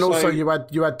 And then also you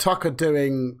had Tucker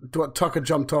doing what Tucker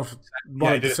jumped off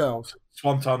by he did themselves.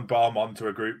 Swanton bomb onto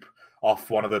a group off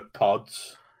one of the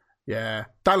pods. Yeah,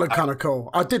 that looked kind of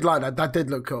cool. I did like that. That did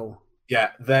look cool.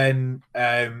 Yeah. Then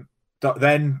Otis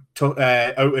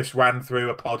ran through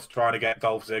a pod trying to get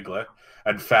Dolph Ziggler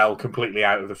and fell completely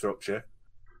out of the structure.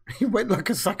 He went like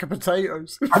a sack of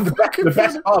potatoes. And the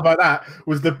best part about that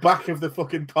was the back of the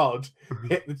fucking pod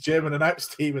hit the German announce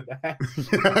team in the head.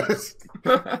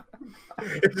 Yes.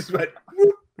 It just went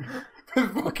They're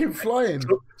fucking flying.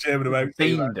 took the German announce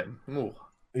team out. Beamed him. Ooh.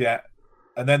 Yeah.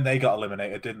 And then they got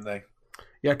eliminated, didn't they?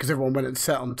 Yeah, because everyone went and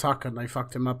set on Tucker and they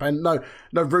fucked him up. And no,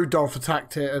 Rudolph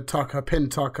attacked it. Tucker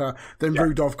pinned Tucker. Then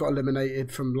Rudolph got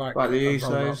eliminated from like Like the a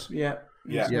roll-up. Usos. Yeah.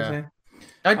 Yeah.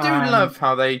 I do love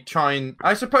how they try and.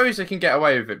 I suppose they can get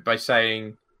away with it by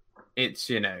saying it's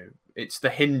it's the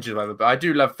hinge or whatever. But I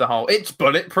do love the whole it's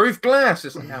bulletproof glass.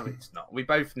 It's like no, it's not. We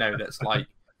both know that's like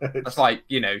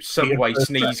Subway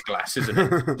sneeze glass, isn't it?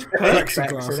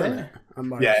 Plexiglass, isn't it? I'm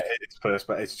like, Yeah, it's first,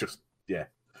 but it's just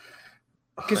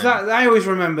Because I always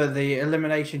remember the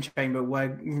Elimination Chamber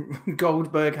where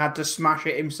Goldberg had to smash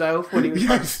it himself when he was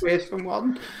trying to spears from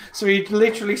one. So he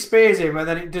literally spears him and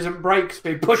then it doesn't break, so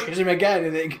he pushes him again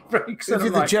and it breaks. Is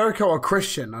it the Jericho or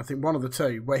Christian? I think one of the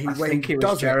two. Where he think it was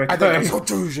does Jericho. it, and then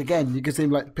goes again. You can see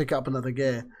him like pick up another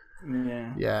gear.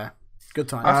 Yeah. Yeah, good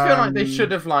time. I feel like they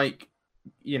should have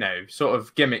sort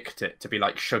of gimmicked it to be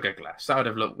like sugar glass. That would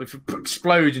have looked if it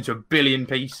explodes into a billion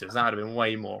pieces. That would have been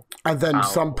way more. And then Ow.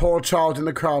 some poor child in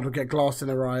the crowd would get glass in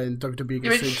their eye, and WWE Yeah,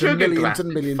 gets it's sued for sugar millions glass, and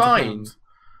it's millions fine. of pounds.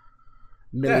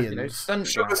 Millions. Stunt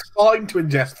glass. sugar's fine to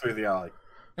ingest through the eye.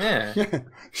 Yeah. Yeah,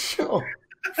 sure.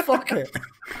 Fuck it.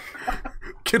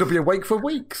 Kid'll be awake for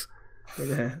weeks.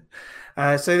 Yeah.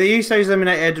 So the Usos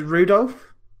eliminated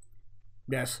Rudolph.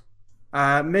 Yes,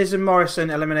 Miz and Morrison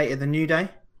eliminated the New Day.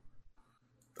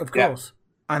 of Yeah. course.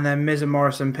 And then Miz and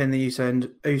Morrison pinned the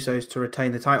Usos to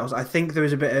retain the titles. I think there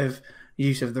was a bit of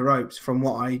use of the ropes from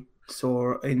what I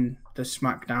saw in the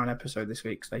SmackDown episode this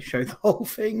week. So they showed the whole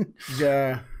thing.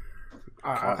 Yeah. But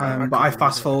I can't fast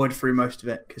remember. forward through most of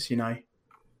it because,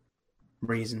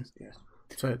 reasons.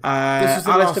 So this is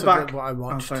the last Alistair of what I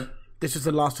watched. sorry. This is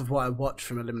the last of what I watched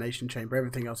from Elimination Chamber.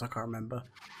 Everything else I can't remember.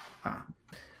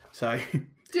 So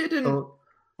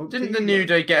Didn't the New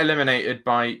Day get eliminated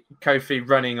by Kofi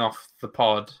running off the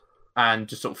pod and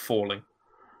just sort of falling?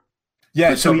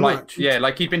 Yeah, so Pretty he, much.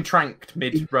 Like he'd been tranked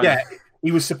mid-run. yeah,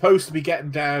 he was supposed to be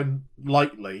getting down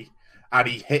lightly, and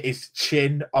he hit his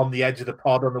chin on the edge of the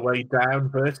pod on the way down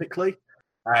vertically.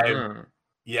 Hmm.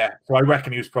 Yeah, so I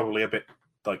reckon he was probably a bit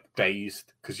like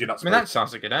dazed because you're not. I mean, that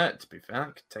sounds like it hurt. To be fair, I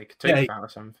could take a tooth out or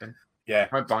something. Yeah,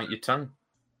 might bite your tongue.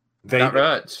 That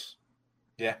hurts.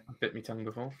 Yeah, I bit my tongue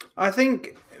before. I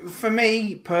think for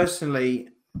me personally,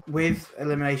 with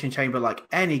Elimination Chamber, like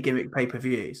any gimmick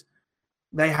pay-per-views,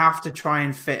 they have to try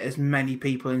and fit as many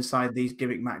people inside these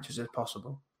gimmick matches as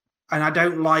possible. And I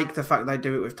don't like the fact they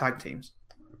do it with tag teams.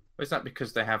 Is that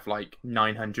because they have like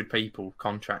 900 people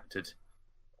contracted?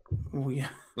 Oh yeah.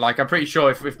 Like, I'm pretty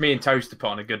sure if me and Toaster put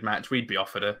on a good match, we'd be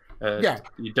offered a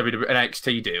WWE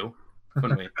NXT deal,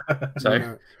 wouldn't we?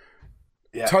 So,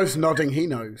 yeah. Toast nodding. He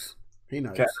knows. I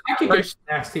could get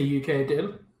NXT UK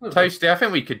deal. Toasty, I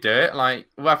think we could do it. Like,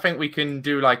 I think we can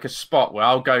do like a spot where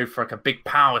I'll go for like a big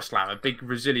power slam, a big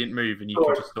resilient move, and you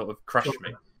can just sort of crush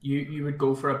me. You would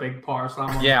go for a big power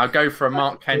slam. Yeah, I'll go for a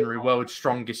Mark Henry World's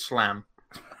Strongest Slam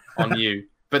on you,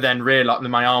 but then realize that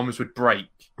my arms would break.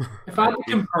 If I had to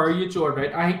compare you, George,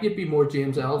 right, I think you'd be more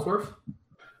James Ellsworth.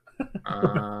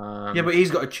 Yeah, but he's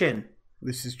got a chin.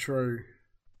 This is true.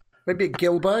 Maybe a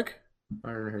Gilbert. I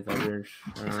don't know who that is.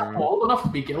 He's not old enough to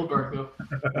be Gilbert, though.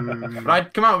 But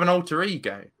I'd come out with an alter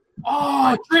ego.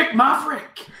 Oh, Drake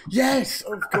Maverick! Yes,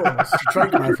 of course.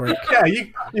 Drake Maverick. Yeah,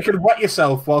 you can wet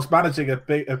yourself whilst managing a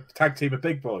tag team of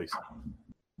big boys.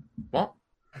 What?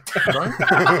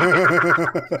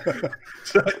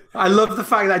 I love the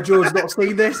fact that George's not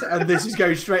seen this, and this is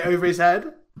going straight over his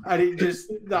head, and it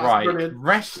just—that's brilliant.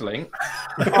 Wrestling.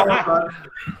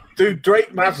 Dude,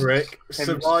 Drake Maverick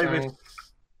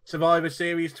Survivor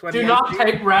Series 20. Do not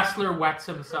take wrestler wets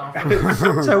himself.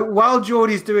 So while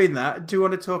Geordie's doing that, do you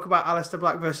want to talk about Aleister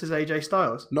Black versus AJ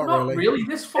Styles? Not really.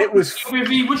 This fucking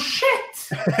movie was shit.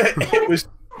 It was.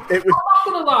 I'm not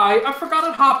gonna lie, I forgot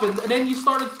it happened, and then you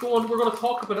started going, we're gonna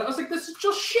talk about it. I was like, this is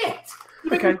just shit.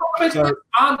 Okay. And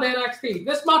NXT.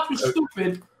 This match was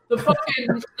stupid.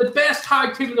 The best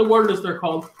tag team in the world, as they're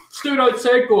called, stood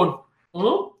outside going,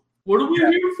 oh, what are we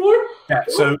here for? Yeah,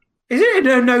 so is it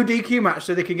a no DQ match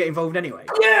so they can get involved anyway?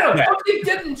 Yeah, but they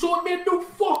didn't, so it made no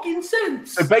fucking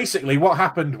sense. So basically, what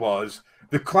happened was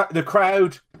the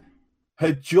crowd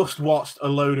had just watched a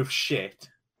load of shit.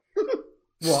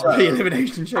 What, the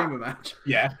Elimination Chamber match?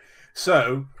 Yeah.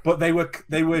 So, but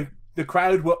the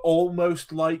crowd were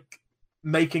almost like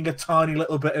making a tiny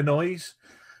little bit of noise,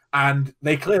 and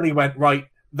they clearly went, right,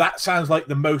 that sounds like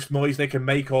the most noise they can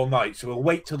make all night, so we'll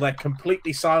wait till they're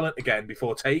completely silent again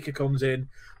before Taker comes in,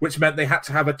 which meant they had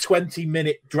to have a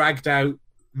 20-minute dragged out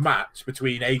match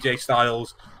between AJ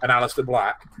Styles and Aleister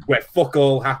Black, where fuck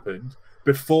all happened.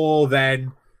 Before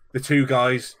then, the two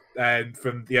guys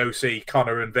from the OC,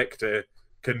 Connor and Victor,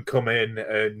 can come in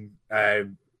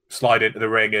and slide into the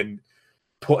ring and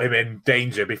put him in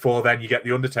danger. Before then, you get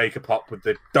the Undertaker pop with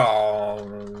the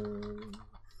dong.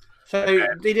 So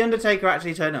did the Undertaker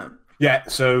actually turn up? Yeah.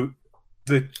 So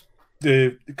the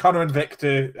Connor and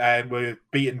Victor were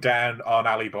beaten down on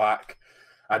Ali Black,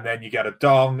 and then you get a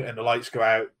dong and the lights go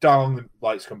out. Dong, the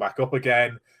lights come back up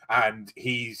again, and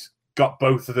he's got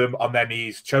both of them on their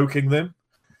knees, choking them.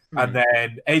 And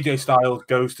then AJ Styles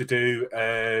goes to do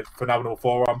a phenomenal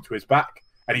forearm to his back,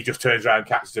 and he just turns around,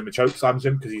 catches him, and chokeslams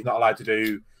him because he's not allowed to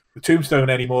do the tombstone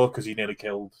anymore because he nearly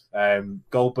killed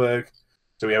Goldberg.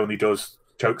 So he only does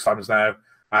chokeslams now,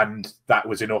 and that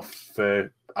was enough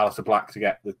for Aleister Black to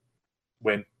get the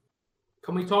win.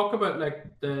 Can we talk about like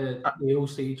the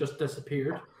OC just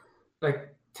disappeared?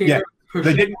 Like they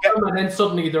didn't get them and then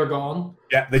suddenly they're gone.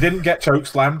 Yeah, they didn't get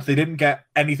chokeslammed. They didn't get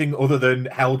anything other than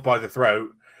held by the throat.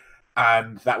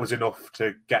 And that was enough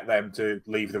to get them to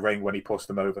leave the ring when he pushed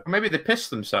them over. Maybe they pissed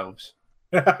themselves.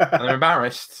 And they're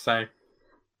embarrassed, so...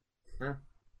 Yeah.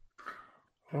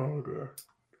 Oh,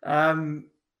 God.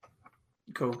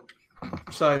 Cool.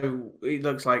 So, it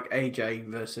looks like AJ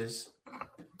versus...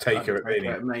 Taker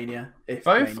at Mania.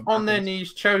 Both on their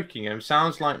knees choking him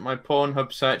sounds like my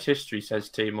Pornhub search history, says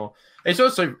Timor. It's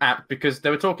also apt because they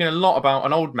were talking a lot about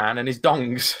an old man and his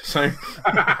dongs, so...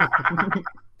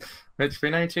 Which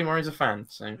we know Timor is a fan,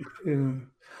 so...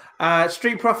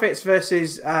 Street Profits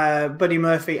versus Buddy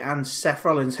Murphy and Seth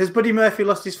Rollins. Has Buddy Murphy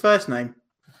lost his first name?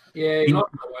 Yeah, he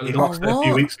lost it a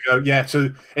few weeks ago. Yeah, so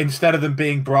instead of them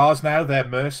being bras now, they're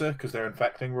Mercer because they're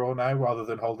infecting Raw now rather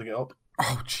than holding it up.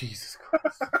 Oh, Jesus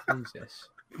Christ. Jesus.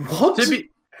 What?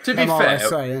 To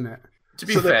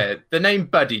be fair, the name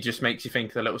Buddy just makes you think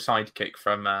of the little sidekick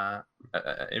from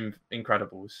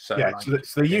Incredibles. So, yeah, so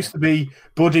there used to be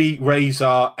Buddy,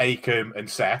 Razor, Akam, and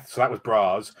Seth. So that was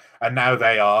bras. And now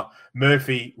they are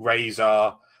Murphy,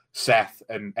 Razor, Seth,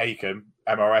 and Akam,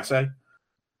 MRSA.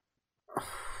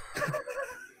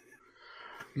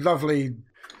 Lovely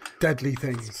Deadly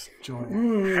things, Joy.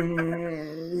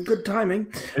 Good timing.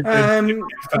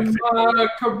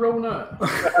 Corona.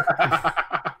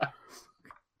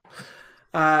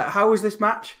 How was this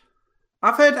match?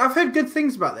 I've heard good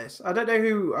things about this. I don't know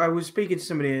who I was speaking to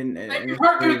somebody in You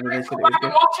heard good things, go back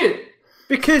and watch it.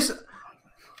 because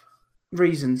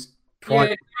reasons.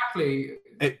 Yeah, exactly.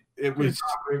 It was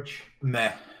Average.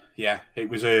 meh. Yeah, it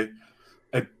was a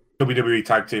WWE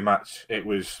tag team match. It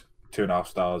was 2.5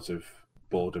 stars of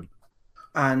boredom.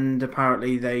 And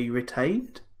apparently they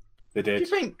retained. They Do you did.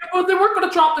 think? Well, they weren't going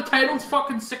to drop the titles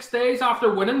fucking 6 days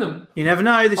after winning them. You never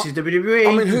know. This is WWE.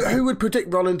 I mean, who would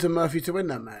predict Rollins and Murphy to win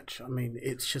that match? I mean,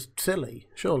 it's just silly,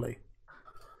 surely.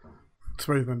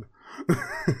 Smoothman.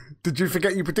 Did you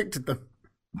forget you predicted them?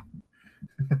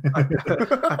 I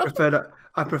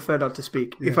prefer not to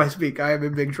speak. If I speak, I am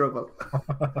in big trouble.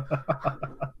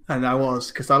 And I was,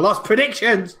 because I lost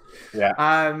predictions. Yeah.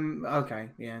 Okay.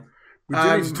 Yeah. We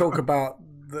do need to talk about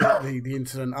the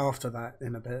incident after that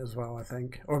in a bit as well, I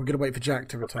think. Or we're going to wait for Jack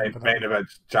to return for that. Main event.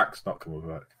 Jack's not coming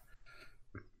back.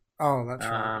 Oh, that's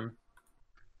right.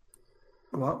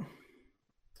 What?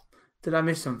 Did I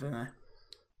miss something there?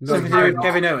 No, Something to do with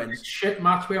Kevin Owens. Shit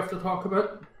match we have to talk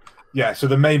about. Yeah. So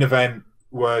the main event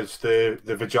was the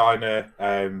vagina.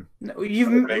 No,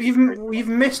 you've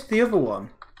missed the other one.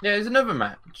 Yeah, there's another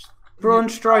match. Braun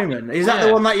Strowman. Is that Yeah.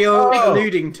 the one that you're Oh.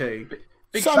 alluding to?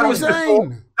 Sami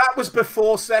Zayn! That was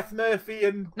before Seth Murphy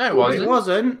and. No, it wasn't. It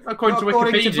wasn't. According to to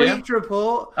Wikipedia. Bleacher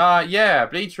Report. Yeah,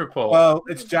 Bleacher Report. Well,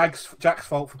 it's Jack's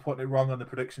fault for putting it wrong on the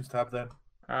predictions tab then.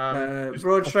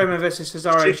 Braun Strowman versus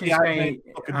Cesaro Shitty Shinsuke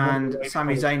fucking and won.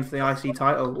 Sami Zayn for the IC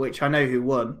title, which I know who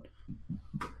won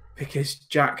because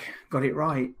Jack got it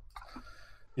right.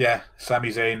 Yeah, Sami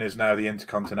Zayn is now the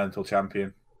Intercontinental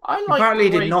Champion. Apparently, he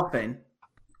did nothing.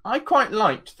 I quite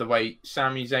liked the way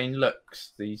Sami Zayn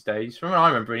looks these days. From what I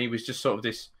remember, he was just sort of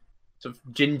this sort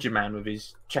of ginger man with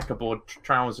his checkerboard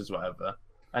trousers, whatever.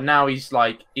 And now he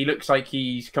looks like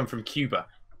he's come from Cuba.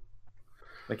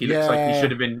 Like he looks like he should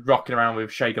have been rocking around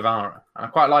with Che Guevara. And I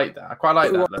quite like that. I quite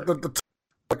like that look.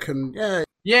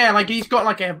 Yeah, like he's got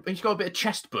a bit of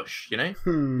chest bush, you know,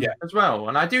 Yeah. as well.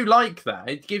 And I do like that.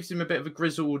 It gives him a bit of a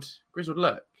grizzled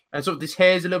look. And sort of this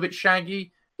hair's a little bit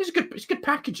shaggy. It's good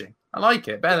packaging. I like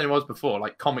it better than it was before,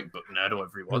 like comic book nerd or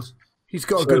whatever he was. He's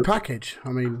got a good package. I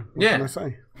mean, what can I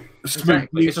say?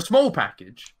 Exactly. It's a small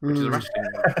package, which is a wrestling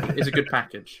move. It's a good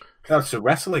package. That's a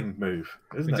wrestling move,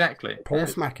 isn't Exactly. Paul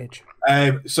Smackage.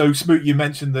 it? So, Smoot, you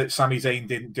mentioned that Sami Zayn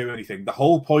didn't do anything. The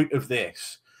whole point of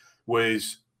this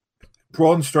was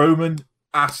Braun Strowman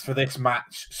asked for this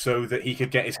match so that he could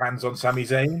get his hands on Sami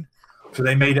Zayn. So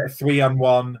they made it a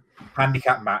 3-on-1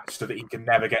 handicap match so that he can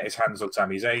never get his hands on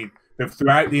Sami Zayn. But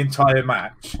throughout the entire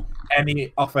match,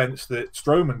 any offense that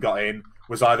Strowman got in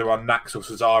was either on Nax or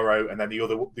Cesaro, and then the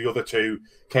other two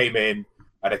came in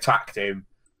and attacked him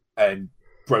and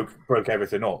broke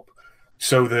everything up.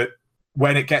 So that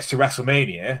when it gets to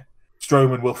WrestleMania,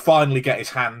 Strowman will finally get his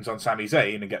hands on Sami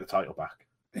Zayn and get the title back.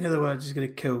 In other words, he's going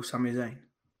to kill Sami Zayn.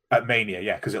 At Mania,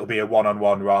 yeah, because it'll be a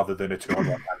 1-on-1 rather than a 2-on-1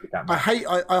 handicap match.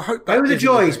 I hope that. Go with the isn't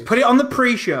joys. case. Put it on the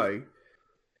pre-show.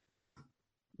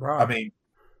 Right. I mean,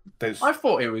 there's I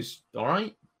thought it was all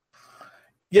right.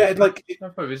 yeah, like I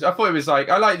thought it was like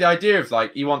I like the idea of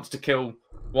like he wants to kill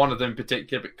one of them in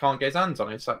particular, but can't get his hands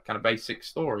on it. It's like kind of basic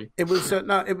story. It was it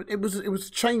was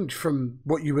a change from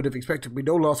what you would have expected. We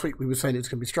know last week we were saying it's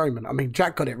going to be Strowman. I mean,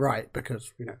 Jack got it right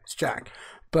because it's Jack,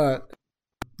 but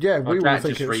yeah, we were Jack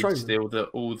thinking just it was reads Strowman.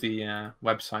 all the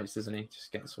websites, doesn't he?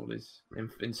 Just gets all his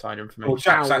insider information. well,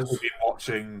 Jack's Hours. actually been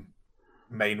watching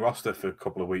main roster for a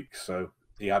couple of weeks, so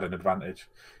he had an advantage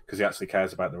because he actually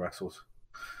cares about the wrestlers.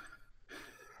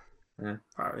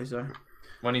 Apparently so.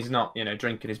 When he's not,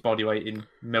 drinking his body weight in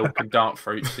milk and dark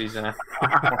fruits, he's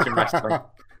watching wrestling.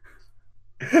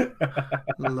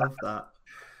 Love that.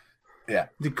 Yeah.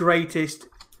 The greatest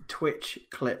Twitch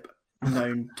clip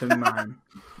known to man.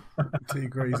 2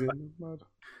 degrees in.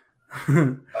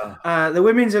 The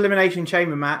women's elimination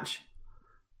chamber match.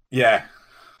 Yeah,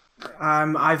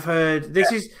 I've heard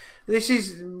this is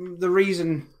the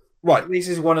reason. right. This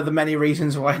is one of the many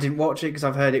reasons why I didn't watch it, because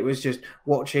I've heard it was just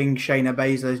watching Shayna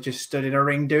Baszler just stood in a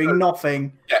ring doing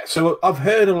nothing. Yeah, so I've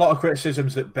heard a lot of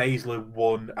criticisms that Baszler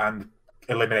won and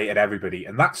eliminated everybody,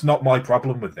 and that's not my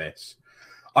problem with this.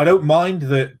 I don't mind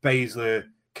that Baszler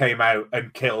came out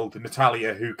and killed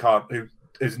Natalia, who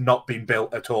has not been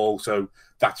built at all, so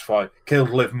that's fine.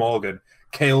 Killed Liv Morgan,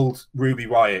 killed Ruby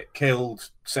Riott, killed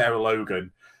Sarah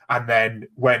Logan, and then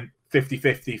went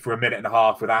 50-50 for a minute and a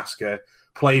half with Asuka,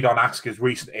 played on Asuka's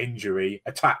recent injury,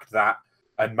 attacked that,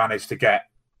 and managed to get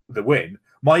the win.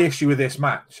 My issue with this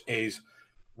match is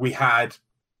we had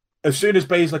as soon as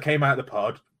Baszler came out of the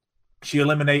pod, she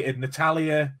eliminated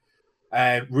Natalya,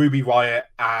 Ruby Riott,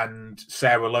 and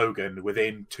Sarah Logan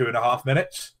within 2.5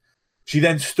 minutes. She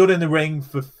then stood in the ring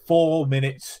for 4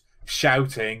 minutes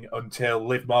shouting until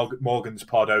Liv Morgan's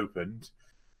pod opened.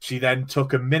 She then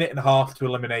took 1.5 minutes to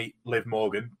eliminate Liv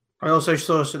Morgan. I also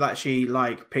saw that she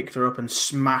picked her up and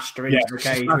smashed her into the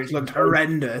cage, which looked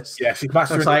horrendous. Yeah, she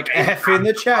smashed her. It's like F in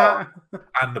the chat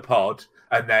and the pod,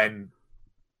 and then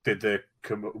did the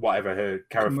whatever her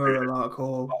Kimura lock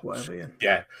or whatever.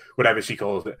 Yeah, whatever she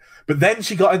calls it. But then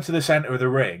she got into the center of the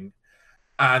ring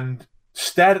and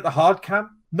stared at the hard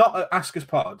cam, not at Asuka's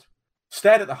pod,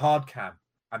 stared at the hard cam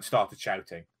and started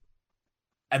shouting.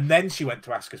 And then she went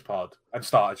to Asuka's pod and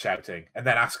started shouting. And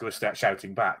then Asuka was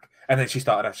shouting back. And then she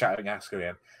started shouting Asuka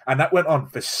again. And that went on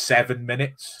for 7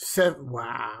 minutes.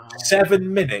 Wow.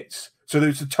 7 minutes. So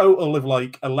there's a total of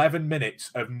 11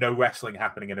 minutes of no wrestling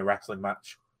happening in a wrestling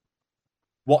match.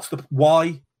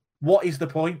 Why? What is the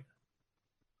point?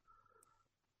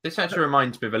 This actually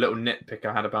reminds me of a little nitpick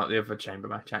I had about the other chamber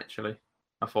match, actually.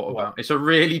 I thought about. It's a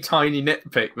really tiny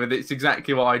nitpick, but it's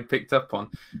exactly what I'd picked up on.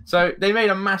 So they made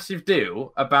a massive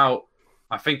deal about,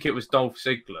 I think it was Dolph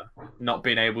Ziggler not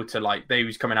being able to, they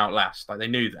was coming out last. They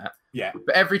knew that. Yeah.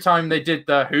 But every time they did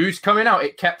the who's coming out,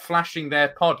 it kept flashing their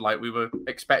pod like we were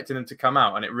expecting them to come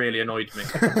out, and it really annoyed me.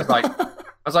 I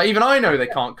was like, even I know they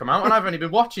can't come out, and I've only been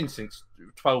watching since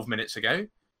 12 minutes ago.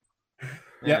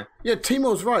 Yeah.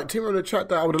 Timur's right. Timur in the chat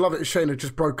that I would have loved it if Shane had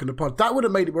just broken the pod. That would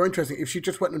have made it more interesting if she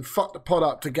just went and fucked the pod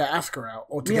up to get Asuka out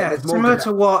or to get Liv Morgan similar out.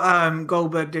 to what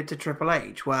Goldberg did to Triple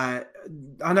H, where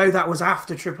I know that was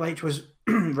after Triple H was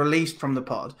released from the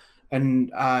pod,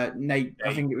 and Nate,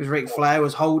 I think it was Ric Flair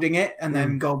was holding it, and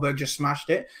then Goldberg just smashed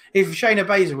it. If Shayna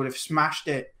Baszler would have smashed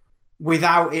it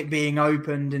without it being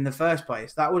opened in the first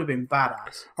place, that would have been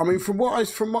badass. I mean, from what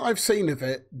I've seen of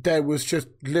it, there was just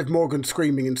Liv Morgan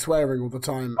screaming and swearing all the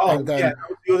time. Oh, and then that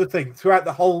was the other thing. Throughout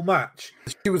the whole match,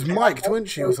 she was mic'd, wasn't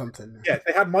she, or something? Yeah,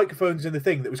 they had microphones in the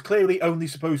thing that was clearly only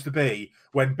supposed to be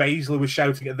when Baszler was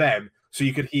shouting at them, so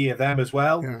you could hear them as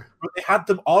well. Yeah. But they had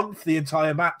them on for the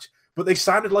entire match, but they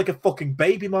sounded like a fucking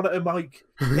baby monitor mic.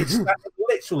 It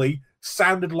literally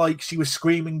sounded like she was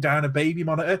screaming down a baby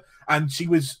monitor, and she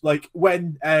was like,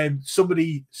 when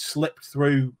somebody slipped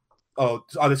through, or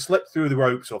either slipped through the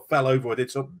ropes or fell over or did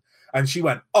something, and she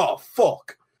went, "Oh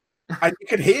fuck," and you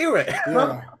could hear it.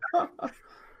 Yeah.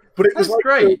 But it was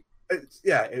great.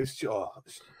 It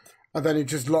was. And then it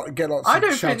just get lots I of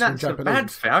don't shouting think that's in a Japanese.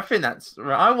 bad thing. I think that's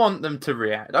right. I want them to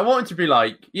react. I want them to be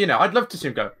like, I'd love to see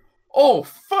them go, "Oh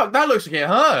fuck, that looks like it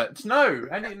hurts." No,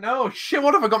 no shit.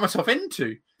 What have I got myself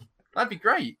into? That'd be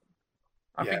great.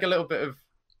 I think a little bit of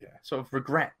sort of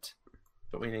regret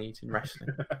that we need in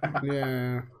wrestling.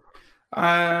 Yeah.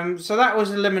 So that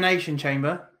was Elimination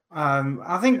Chamber.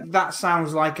 I think that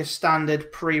sounds like a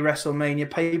standard pre-WrestleMania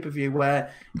pay-per-view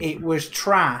where it was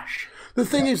trash. The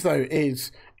thing is, though,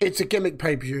 it's a gimmick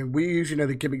pay-per-view. We usually know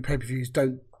the gimmick pay-per-views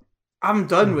don't. I'm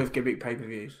done with gimmick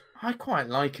pay-per-views. I quite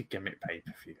like a gimmick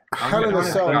pay-per-view. I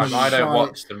don't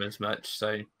watch them as much,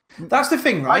 so that's the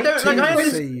thing, right?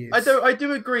 I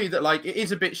do agree that it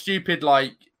is a bit stupid.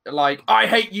 I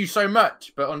hate you so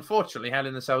much, but unfortunately, Hell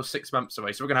in a Cell's 6 months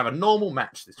away, so we're gonna have a normal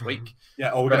match this week.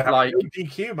 Yeah, or we're gonna have a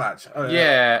DQ match.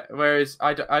 Whereas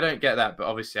I don't get that, but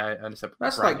obviously I understand.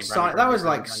 That's that was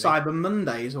like Cyber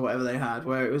Mondays or whatever they had,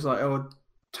 where it was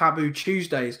Taboo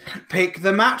Tuesdays. Pick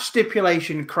the match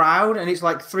stipulation crowd, and it's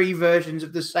like 3 versions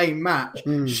of the same match: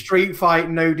 street fight,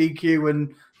 no DQ,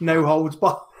 and no holds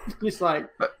barred. It's like,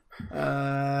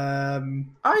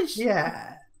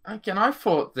 Again, I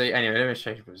thought the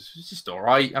Elimination was just all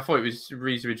right. I thought it was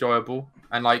reasonably enjoyable,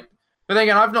 and but then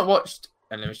again, I've not watched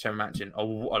an Elimination match in a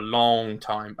long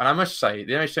time, and I must say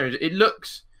the Elimination it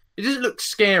doesn't look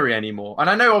scary anymore. And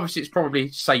I know obviously it's probably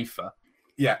safer,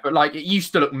 but it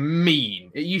used to look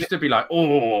mean. It used to be like,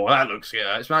 oh, that looks good.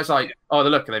 It's like, oh,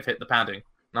 look, they've hit the padding.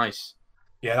 Nice.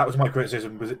 Yeah, that was my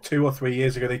criticism. Was it 2 or 3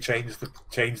 years ago they changed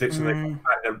it so they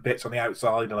had bits on the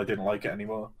outside, and I didn't like it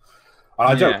anymore. And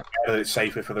I don't care that it's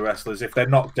safer for the wrestlers. If they're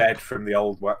not dead from the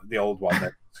old one,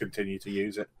 then continue to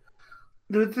use it.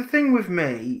 The thing with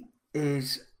me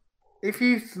is, if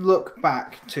you look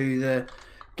back to the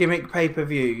gimmick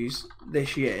pay-per-views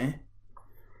this year,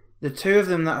 the 2 of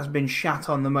them that has been shat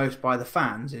on the most by the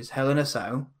fans is Hell in a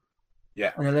Cell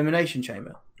and Elimination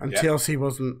Chamber. And TLC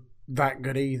wasn't that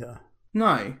good either.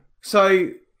 No. So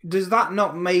does that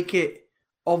not make it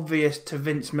obvious to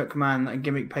Vince McMahon that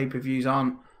gimmick pay-per-views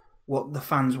aren't what the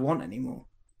fans want anymore?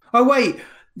 Oh, wait.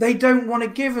 They don't want to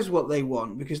give us what they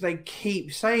want because they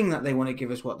keep saying that they want to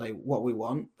give us what we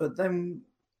want, but then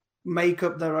make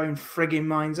up their own frigging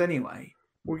minds anyway.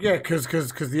 Well, yeah, because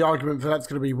the argument for that's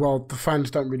going to be, well, the fans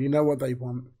don't really know what they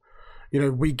want. You know,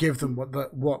 we give them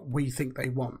what we think they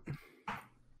want,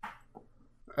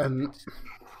 and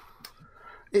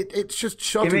it's just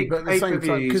shoddy. But at the same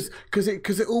time,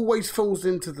 because it always falls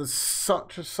into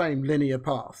such a same linear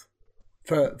path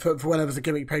for whenever there's a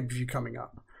gimmick pay-per-view coming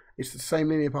up. It's the same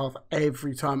linear path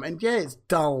every time, and yeah, it's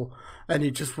dull, and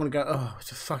you just want to go, oh,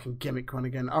 it's a fucking gimmick one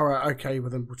again. All right, okay, well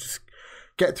then we'll just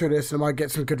get through this, and I might get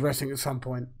some good wrestling at some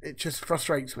point. It just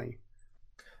frustrates me.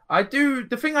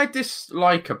 The thing I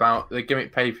dislike about the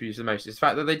gimmick pay-per-views the most is the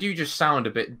fact that they do just sound a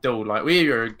bit dull. Like, we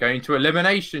are going to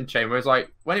Elimination Chamber. It's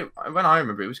like, when I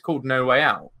remember, it was called No Way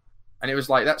Out. And it was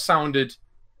like, that sounded,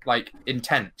 like,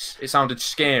 intense. It sounded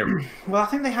scary. Well, I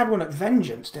think they had one at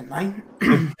Vengeance, didn't they?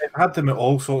 They've had them at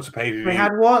all sorts of pay-per-views. They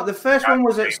had one. The first one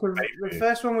was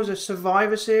a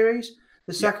Survivor Series.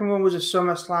 The second one was a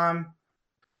SummerSlam.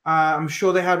 I'm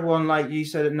sure they had one, like you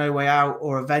said, at No Way Out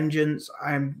or a Vengeance.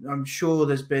 I'm sure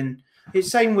there's been. It's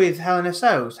same with Hell in a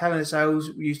Cells. Hell in a Cells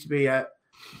used to be at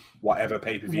whatever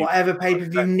pay-per-view. Whatever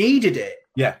pay-per-view needed it.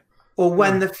 Yeah. Or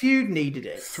when the feud needed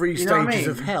it. 3 stages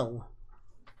of hell.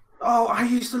 Oh, I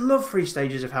used to love 3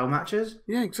 stages of hell matches.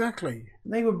 Yeah, exactly.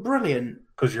 They were brilliant.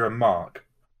 Because you're a mark.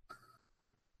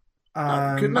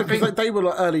 Because they were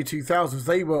like early 2000s.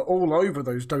 They were all over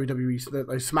those WWE,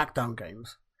 those SmackDown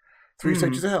games. 3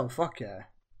 stages of hell, fuck yeah.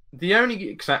 The only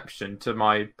exception to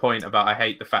my point about I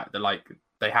hate the fact that like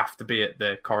they have to be at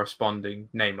the corresponding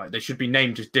name, like they should be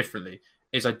named just differently,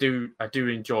 is I do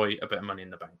enjoy a bit of Money in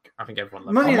the Bank. I think everyone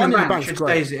loves Money in the Bank should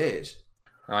stay as it is.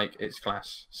 Like, it's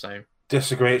class. So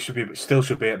disagree. It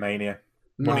should be at Mania.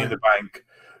 No. Money in the Bank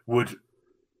would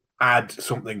add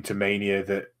something to Mania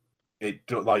that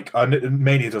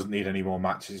Mania doesn't need any more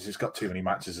matches. It's got too many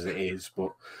matches as it is.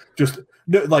 But just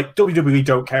like WWE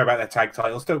don't care about their tag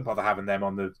titles. Don't bother having them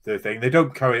on the thing. They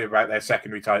don't care about their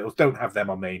secondary titles. Don't have them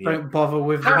on Mania. Don't bother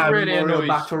with the really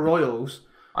Battle Royals.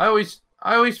 I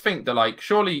always think that like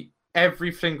surely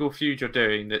every single feud you're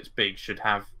doing that's big should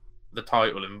have the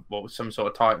title and some sort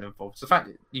of title involved. So the fact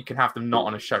that you can have them not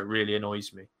on a show really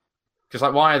annoys me. Because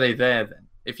like, why are they there then?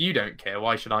 If you don't care,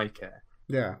 why should I care?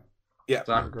 Yeah. Yeah,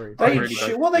 I agree.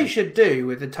 What they should do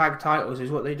with the tag titles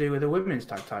is what they do with the women's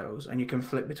tag titles, and you can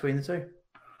flip between the two.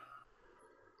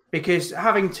 Because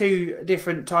having 2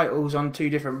 different titles on 2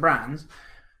 different brands,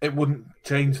 it wouldn't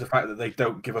change the fact that they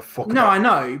don't give a fuck. No, I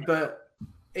know, but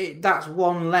that's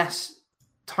one less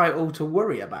title to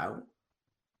worry about.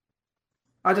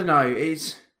 I don't know.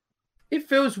 It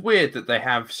feels weird that they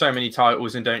have so many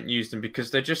titles and don't use them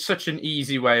because they're just such an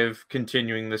easy way of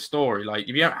continuing the story. Like,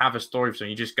 if you don't have a story for something,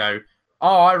 you just go,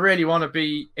 oh, I really want to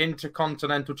be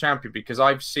Intercontinental Champion because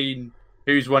I've seen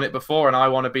who's won it before and I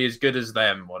want to be as good as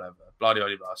them, whatever. Blah, blah,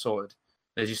 blah, sorted.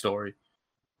 There's your story.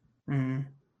 I don't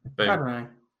know.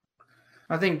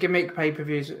 I think gimmick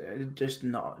pay-per-views just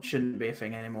shouldn't be a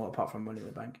thing anymore apart from Money in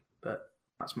the Bank. But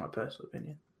that's my personal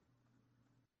opinion.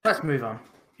 Let's move on.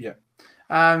 Yeah.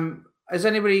 Has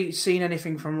anybody seen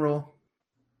anything from Raw?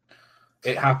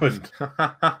 It happened.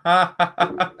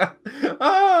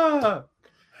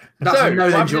 That's so,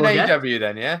 what happened in AEW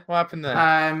then, yeah? What happened there?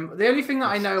 The only thing that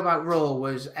I know about Raw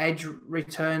was Edge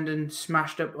returned and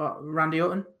smashed up Randy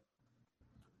Orton.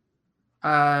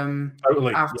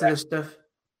 Totally. After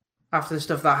the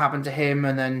stuff that happened to him,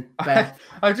 and then Beth.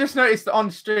 I've just noticed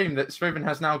on stream that Scriven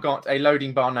has now got a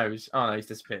loading bar nose. Oh no, he's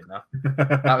disappeared now.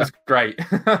 That was great.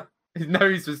 His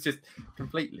nose was just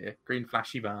completely a green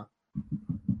flashy bar.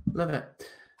 Love it.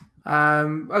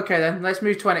 Okay then, let's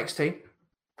move to NXT.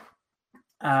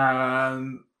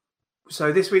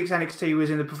 So this week's NXT was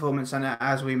in the Performance Center,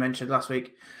 as we mentioned last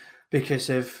week, because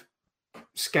of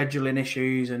scheduling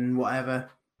issues and whatever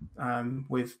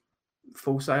with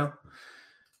Full Sail.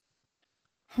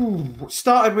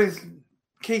 Started with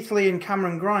Keith Lee and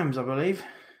Cameron Grimes, I believe.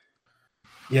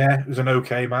 Yeah, it was an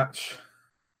okay match.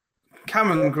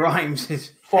 Cameron Grimes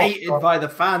is hated by the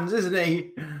fans, isn't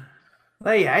he?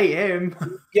 They hate him.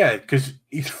 Yeah, because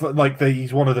he's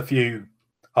one of the few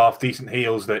half-decent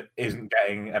heels that isn't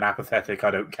getting an apathetic,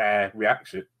 I don't care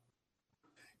reaction.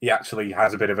 He actually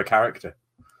has a bit of a character.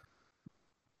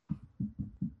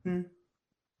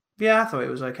 Yeah, I thought it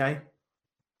was okay.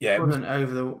 Yeah, it wasn't a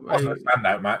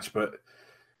standout match, but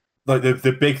like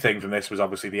the big thing from this was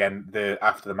obviously the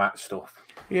after the match stuff.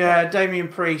 Yeah, Damian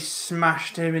Priest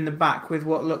smashed him in the back with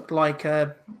what looked like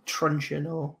a truncheon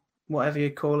or whatever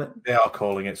you call it. They are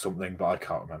calling it something, but I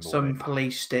can't remember. Some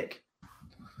police stick.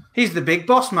 He's the big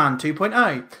boss man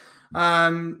 2.0.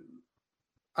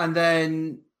 And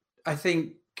then I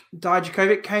think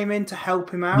Dijakovic came in to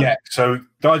help him out. Yeah, so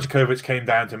Dijakovic came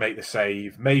down to make the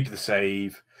save, made the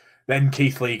save. Then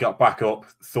Keith Lee got back up,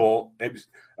 thought it was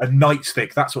a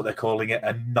nightstick. That's what they're calling it,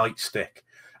 a nightstick.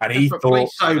 And he thought...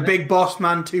 So Big Boss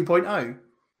Man 2.0.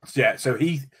 Yeah, so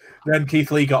then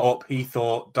Keith Lee got up. He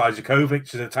thought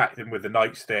Dijakovic had attacked him with the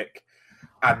nightstick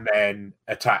and then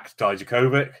attacked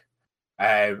Dijakovic.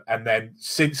 And then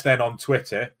since then on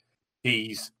Twitter,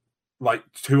 he's like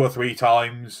 2 or 3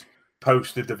 times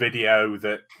posted the video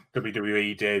that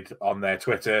WWE did on their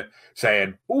Twitter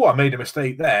saying, "Oh, I made a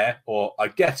mistake there," or "I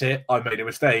get it, I made a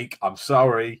mistake, I'm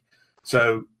sorry."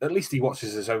 So at least he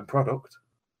watches his own product.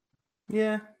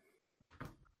 Yeah,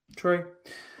 true.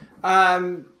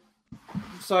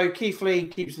 So Keith Lee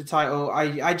keeps the title.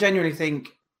 I genuinely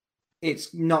think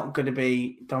it's not going to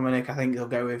be Dominic. I think they'll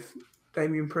go with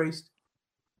Damian Priest.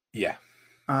 Yeah,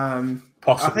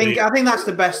 possibly. I think that's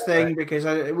the best thing because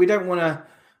we don't want to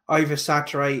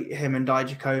oversaturate him and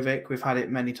Dijakovic. We've had it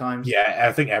many times. Yeah,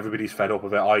 I think everybody's fed up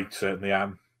of it. I certainly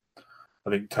am. I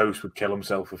think Toast would kill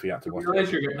himself if he had to watch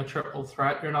it. You're getting a triple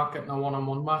threat. You're not getting a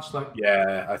one-on-one match. Like,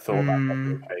 yeah, I thought that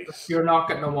was the case. You're not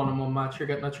getting a one-on-one match. You're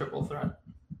getting a triple threat.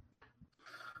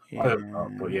 Yeah. I don't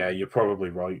know, but yeah, you're probably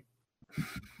right.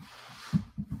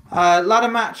 Ladder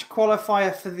match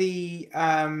qualifier for the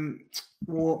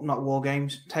not War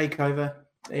Games takeover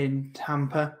in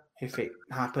Tampa if it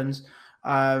happens.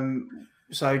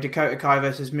 So Dakota Kai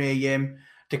versus Mia Yim.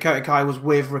 Dakota Kai was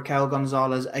with Raquel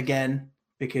Gonzalez again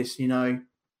because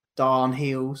darn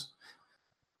heels.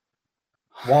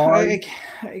 Why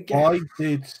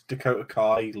did Dakota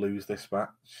Kai lose this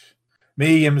match?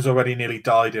 Mia Yim's already nearly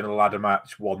died in a ladder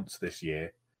match once this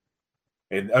year.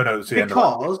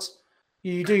 Because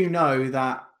you do know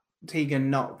that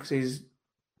Tegan Knox is.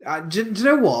 Do you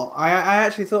know what? I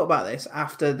actually thought about this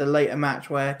after the later match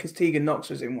because Tegan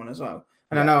Knox was in one as well.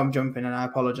 And I know I'm jumping and I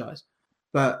apologise.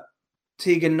 But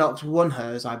Tegan Knox won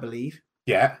hers, I believe.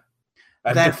 Yeah.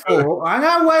 And therefore,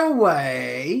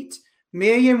 wait.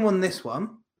 Mia Yim won this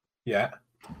one. Yeah.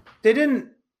 Didn't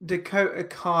Dakota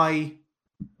Kai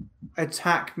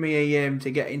attack Mia Yim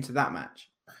to get into that match?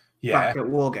 Yeah. Back at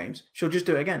War Games. She'll just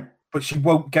do it again. But she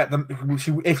won't get them.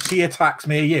 If she attacks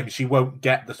Mia Yim, she won't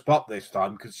get the spot this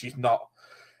time because she's not.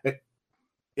 It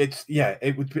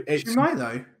would be. She might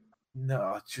though.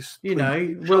 No, just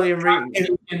William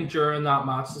Reed during that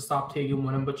match to stop Tegan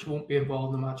winning, but she won't be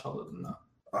involved in the match other than that.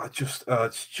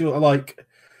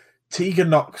 Tegan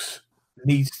Knox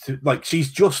needs to she's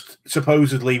just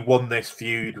supposedly won this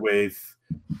feud with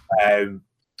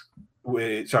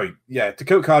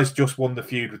Dakota Kai's just won the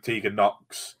feud with Tegan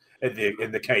Knox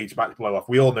in the cage match blow off.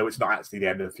 We all know it's not actually the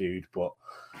end of the feud, but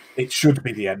it should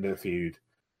be the end of the feud.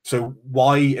 So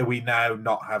why are we now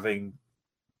not having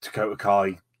Dakota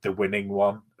Kai the winning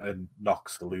one and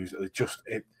Knox the loser?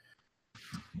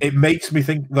 It makes me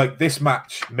think this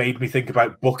match made me think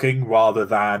about booking rather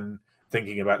than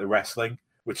thinking about the wrestling,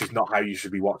 which is not how you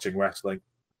should be watching wrestling.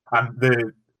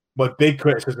 And my big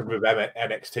criticism of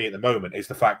NXT at the moment is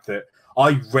the fact that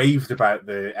I raved about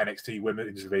the NXT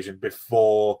Women's Division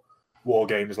before War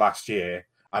Games last year,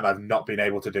 and I've not been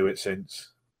able to do it since.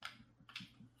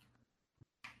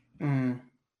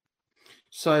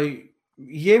 So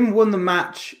Yim won the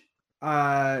match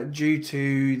due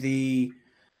to the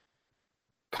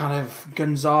kind of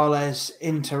Gonzalez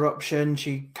interruption.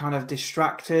 She kind of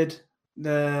distracted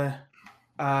the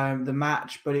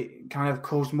match, but it kind of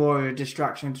caused more of a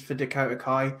distraction for Dakota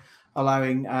Kai,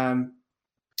 allowing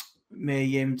Mia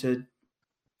Yim to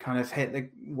kind of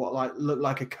hit looked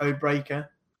like a code breaker,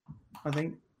 I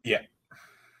think. Yeah.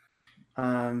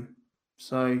 And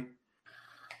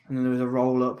then there was a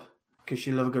roll up because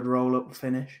she loved a good roll up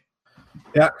finish.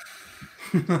 Yeah.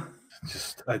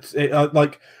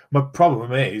 My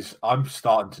problem is I'm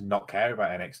starting to not care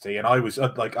about NXT, and I was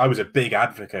a big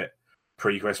advocate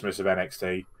pre-Christmas of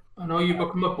NXT. I know you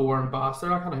become a boring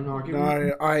bastard. I can't even argue.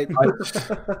 No, I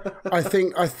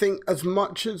think as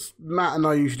much as Matt and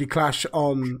I usually clash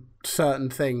on certain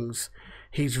things,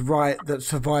 he's right that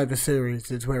Survivor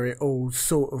Series is where it all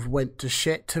sort of went to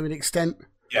shit to an extent.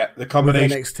 Yeah, the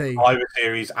combination of NXT. Survivor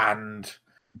Series and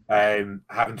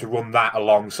having to run that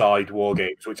alongside War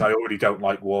Games, which I already don't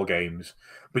like War Games,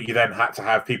 but you then had to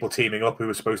have people teaming up who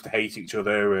were supposed to hate each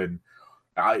other, and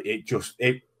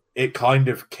it kind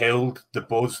of killed the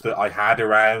buzz that I had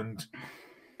around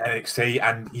NXT.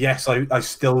 And yes, I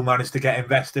still managed to get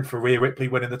invested for Rhea Ripley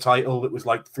winning the title. It was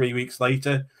 3 weeks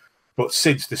later, but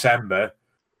since December,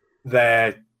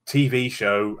 their TV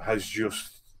show has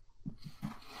just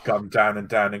gone down and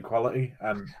down in quality.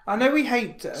 And I know we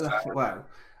hate.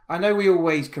 I know we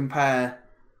always compare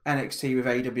NXT with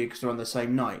AEW because they're on the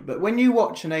same night. But when you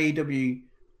watch an AEW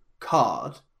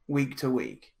card week to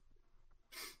week,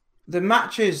 the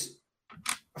matches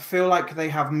feel like they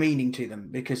have meaning to them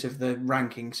because of the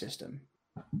ranking system.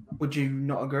 Would you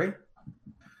not agree?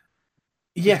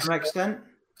 Yes. To an extent.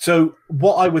 So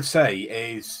what I would say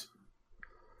is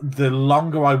the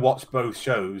longer I watch both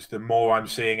shows, the more I'm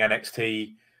seeing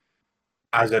NXT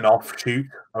as an offshoot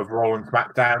of Raw and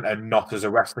SmackDown and not as a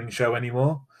wrestling show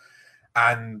anymore.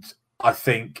 And I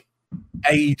think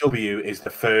AEW is the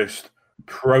first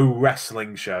pro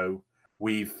wrestling show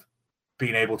we've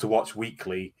been able to watch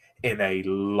weekly in a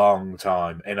long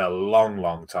time,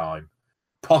 long time,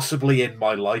 possibly in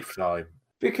my lifetime.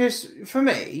 Because for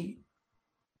me,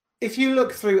 if you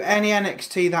look through any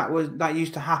NXT that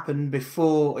used to happen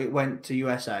before it went to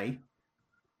USA,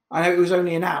 I know it was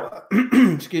only an hour.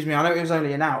 Excuse me, I know it was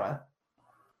only an hour,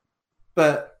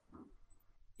 but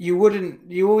you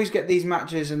always get these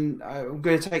matches, and I'm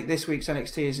going to take this week's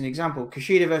NXT as an example.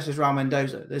 Kushida versus Raul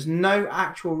Mendoza. There's no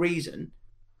actual reason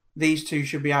these two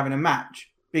should be having a match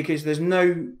because there's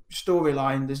no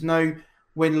storyline, there's no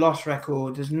win-loss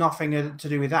record, there's nothing to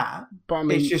do with that. But I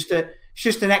mean, it's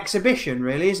just an exhibition,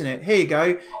 really, isn't it? Here you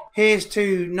go. Here's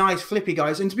two nice flippy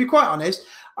guys. And to be quite honest,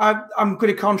 I'm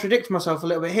going to contradict myself a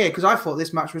little bit here because I thought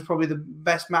this match was probably the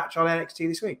best match on NXT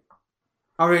this week.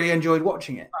 I really enjoyed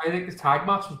watching it. I think the tag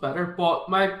match was better, but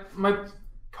my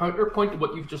counterpoint to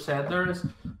what you've just said there is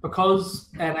because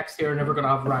NXT are never going to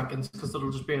have rankings because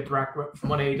it'll just be a direct rip from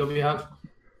what AEW has.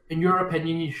 In your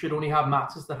opinion, you should only have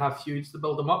matches that have feuds to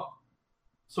build them up.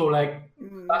 So, like,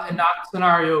 in that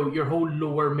scenario, your whole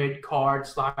lower mid card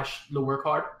 / lower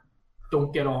card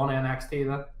don't get on NXT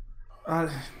then. I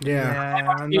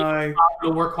know.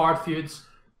 Lower card feuds.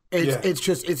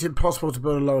 It's impossible to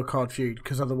build a lower card feud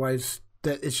because otherwise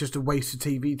it's just a waste of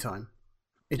TV time.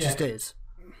 It just is.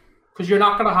 Because you're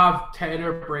not going to have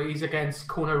Taylor Breeze against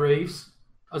Kona Reeves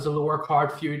as a lower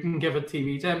card feud and give it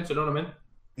TV time. Do you know what I mean?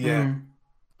 Yeah.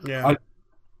 Yeah.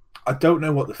 I don't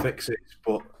know what the fix is,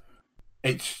 but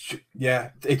it's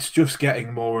just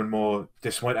getting more and more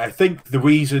disappointing. I think the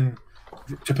reason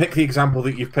to pick the example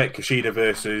that you've picked, Kushida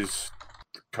versus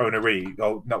Kona Reeves,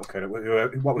 not Kona, what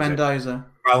was Mendoza.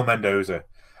 it? Raul Mendoza.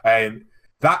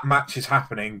 That match is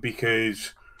happening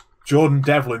because Jordan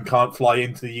Devlin can't fly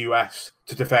into the US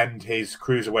to defend his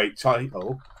cruiserweight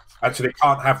title, and so they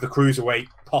can't have the cruiserweight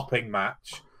popping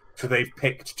match. So they've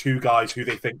picked two guys who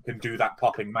they think can do that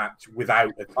popping match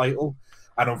without a title.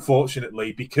 And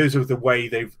unfortunately, because of the way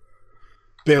they've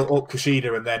built up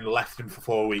Kushida and then left him for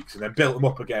 4 weeks, and then built him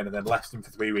up again, and then left him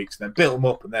for 3 weeks, and then built him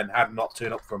up, and then had him not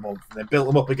turn up for a month, and then built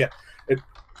him up again,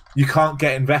 you can't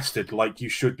get invested like you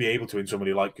should be able to in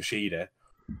somebody like Kushida.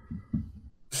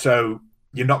 So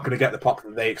you're not going to get the pop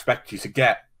that they expect you to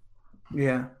get.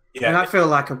 Yeah. And I feel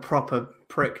like a proper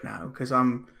prick now because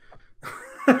I'm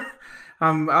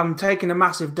taking a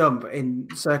massive dump in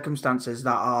circumstances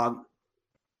that are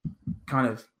kind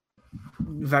of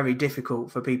very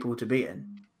difficult for people to be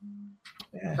in.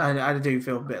 Yeah. I do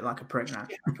feel a bit like a prick now.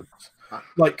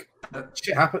 Like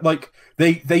shit happen. Like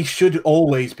they should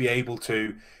always be able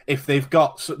to, if they've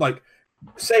got like,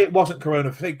 say it wasn't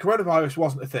coronavirus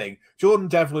wasn't a thing. Jordan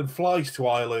Devlin flies to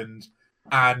Ireland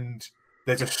and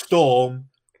there's a storm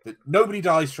that nobody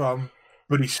dies from,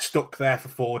 but he's stuck there for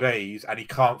 4 days and he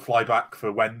can't fly back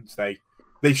for Wednesday.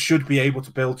 They should be able to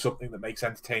build something that makes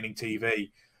entertaining TV.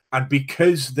 And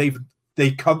because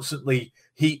they constantly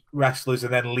heat wrestlers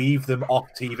and then leave them off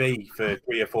TV for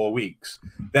 3 or 4 weeks,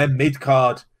 their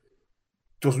mid-card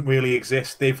doesn't really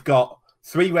exist. They've got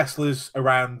 3 wrestlers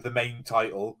around the main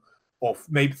title, or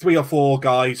maybe 3 or 4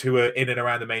 guys who are in and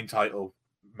around the main title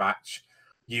match.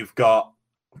 You've got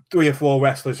 3 or 4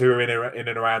 wrestlers who are in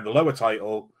and around the lower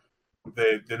title,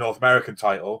 the North American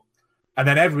title, and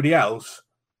then everybody else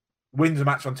wins a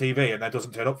match on TV and then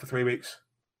doesn't turn up for 3 weeks.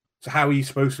 So how are you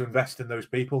supposed to invest in those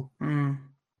people?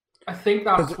 I think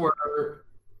that's where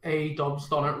AEW's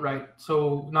done it right.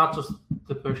 So not just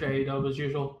to push AEW as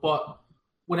usual, but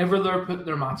whenever they're putting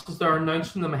their matches, they're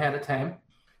announcing them ahead of time.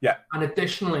 Yeah. And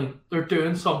additionally, they're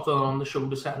doing something on the show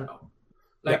to set it up.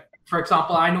 Like, for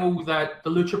example, I know that the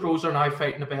Lucha Bros are now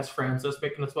fighting the Best Friends this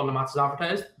week, and it's one of the matches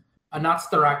advertised. And that's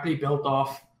directly built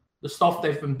off the stuff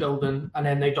they've been building, and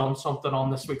then they've done something on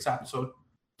this week's episode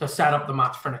to set up the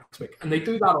match for next week. And they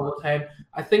do that all the time.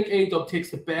 I think AEW takes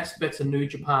the best bits of New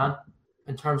Japan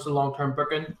in terms of long-term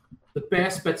booking, the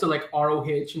best bits of like ROH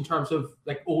in terms of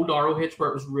like old ROH where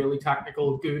it was really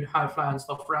technical, good, high-flying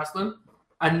stuff for wrestling.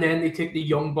 And then they take the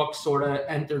Young Bucks sort of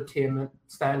entertainment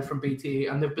style from BT,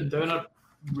 and they've been doing it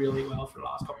really well for the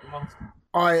last couple of months.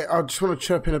 I just want to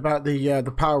chirp in about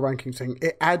the power ranking thing.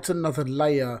 It adds another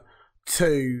layer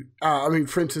to, I mean,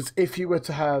 for instance, if you were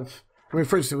to have I mean,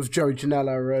 for instance, it was Joey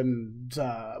Janela and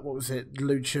what was it?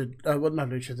 Lucha. Well, not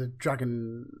Lucha. The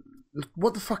Dragon.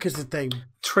 What the fuck is the thing?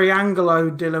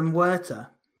 Triangolo de la Muerta.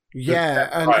 Yeah,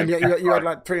 and you had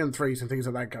like 3-on-3s and things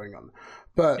like that going on.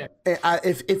 But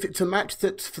if it's a match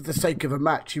that's for the sake of a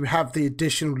match, you have the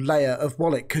additional layer of,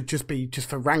 well, it could just be just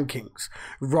for rankings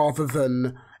rather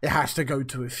than it has to go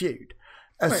to a feud.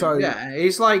 So yeah,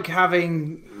 it's like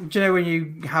having. Do you know when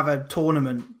you have a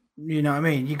tournament? You know what I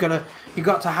mean? You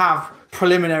got to have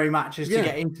preliminary matches to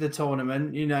get into the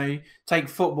tournament. You know, take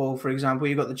football for example.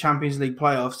 You've got the Champions League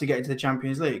playoffs to get into the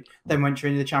Champions League. Then once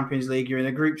you're in the Champions League, you're in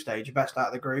a group stage. You're best out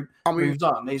of the group. Moves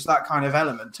on. It's that kind of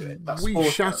element to it. That's we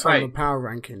shat on the power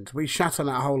rankings. We shat on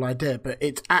that whole idea, but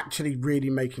it's actually really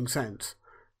making sense.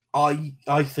 I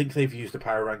think they've used the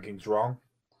power rankings wrong.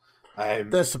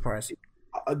 They're surprising.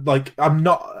 Like I'm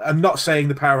not saying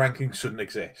the power rankings shouldn't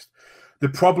exist. The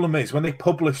problem is when they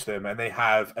publish them and they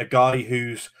have a guy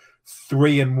who's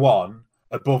 3-1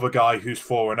 above a guy who's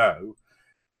 4-0.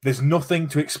 There's nothing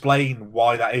to explain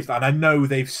why that is, and I know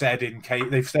they've said in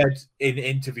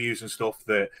interviews and stuff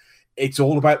that it's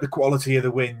all about the quality of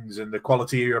the wins and the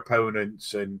quality of your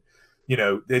opponents, and you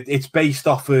know it's based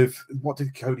off of what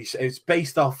did Cody say? It's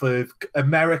based off of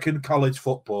American college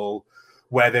football,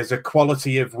 where there's a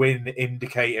quality of win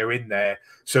indicator in there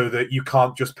so that you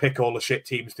can't just pick all the shit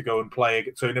teams to go and play.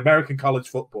 So in American college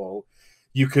football,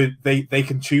 they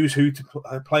can choose who to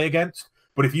play against.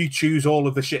 But if you choose all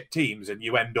of the shit teams and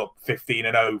you end up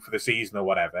 15-0 for the season or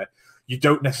whatever, you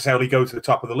don't necessarily go to the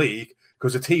top of the league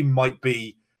because a team might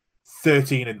be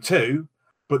 13-2,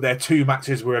 but their 2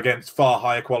 matches were against far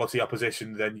higher quality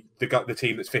opposition than the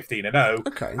team that's 15-0.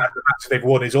 Okay. And the match they've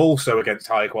won is also against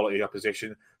higher quality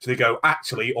opposition. So they go,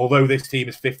 actually, although this team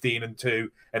is 15-2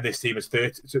 and this team is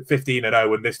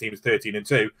 15-0 and this team is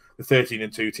 13-2, the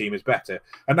 13-2 team is better.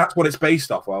 And that's what it's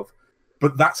based off of.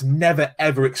 But that's never,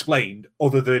 ever explained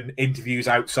other than interviews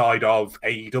outside of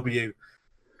AEW.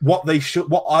 What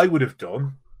I would have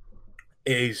done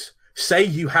is say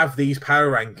you have these power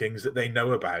rankings that they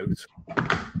know about,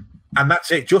 and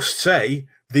that's it. Just say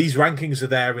these rankings are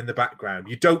there in the background.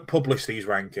 You don't publish these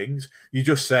rankings. You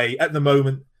just say, at the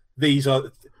moment, these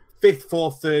are 5th,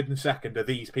 4th, 3rd, and 2nd are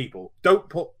these people. Don't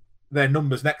put their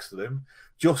numbers next to them.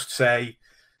 Just say,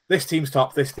 this team's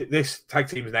top, this tag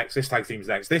team's next, this tag team's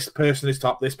next, this person is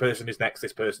top, this person is next,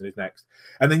 this person is next.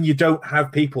 And then you don't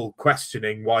have people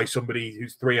questioning why somebody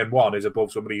who's 3-1 is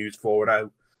above somebody who's 4-0.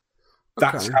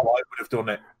 That's how I would have done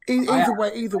it. Either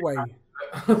way.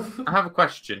 I have a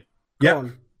question. Yeah.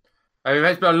 I mean,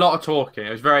 there's been a lot of talking. It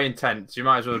was very intense. You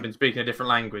might as well have been speaking a different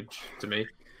language to me.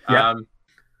 Yeah.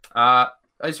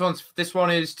 This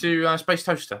one is to Space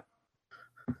Toaster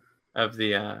of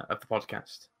the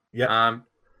podcast. Yeah.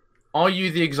 Are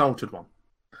you the exalted one?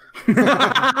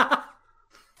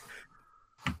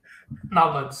 Not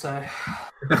allowed to say.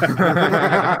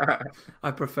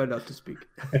 I prefer not to speak.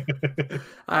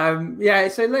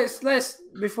 So let's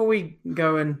before we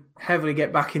go and heavily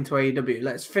get back into AEW,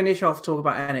 let's finish off talk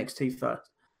about NXT first.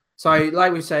 So,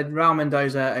 like we said, Raul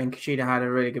Mendoza and Kushida had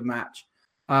a really good match.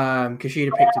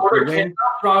 Kushida picked up the win.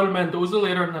 Raul Mendoza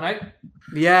later in the night.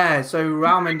 Yeah, so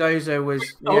Raul Mendoza was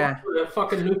the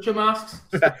fucking lucha masks.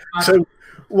 So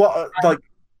what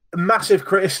massive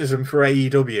criticism for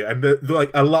AEW, and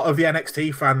a lot of the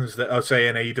NXT fans that are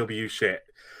saying AEW shit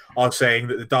are saying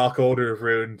that the Dark Order have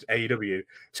ruined AEW.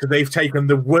 So they've taken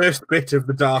the worst bit of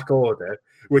the Dark Order,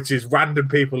 which is random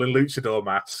people in luchador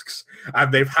masks,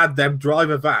 and they've had them drive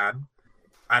a van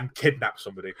and kidnap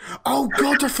somebody. Oh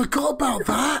God, I forgot about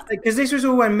that. Because this was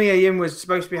all when Mia Yim was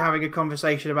supposed to be having a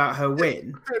conversation about her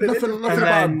win. Nothing And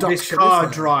then about this car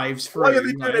drives through. Why are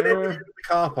they doing it in the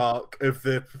car park of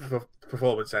the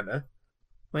Performance Center?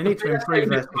 They need to improve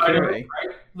their security.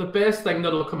 The best thing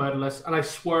that'll come out of this, and I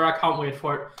swear I can't wait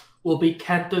for it, will be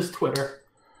Kenta's Twitter.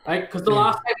 Right? Because the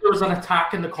last time there was an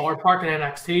attack in the car park in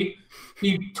NXT,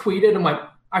 he tweeted and went,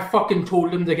 I fucking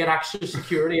told him to get extra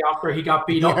security after he got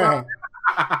beat up.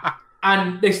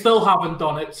 And they still haven't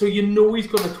done it. So you know he's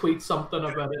going to tweet something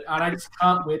about it. And I just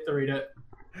can't wait to read it.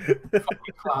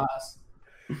 Fucking class.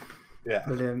 Yeah.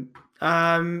 Brilliant.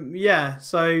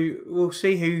 So we'll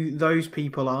see who those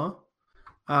people are.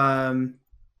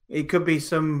 It could be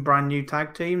some brand new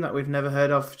tag team that we've never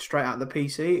heard of straight out the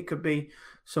PC. It could be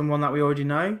someone that we already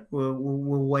know. We'll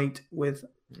wait with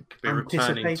It could be a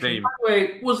returning team.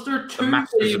 Wait, was there The two?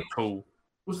 Masters of Cool.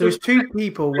 There was 2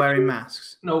 people wearing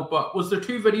masks. No, but was there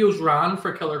 2 videos ran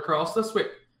for Killer Cross this week?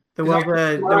 There was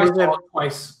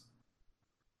twice.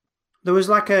 There was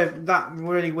that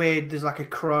really weird. There's like a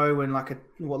crow and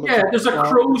there's a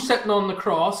crow sitting on the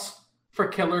cross for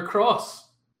Killer Cross.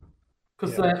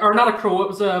 Because or not a crow, it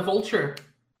was a vulture.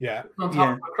 Yeah. On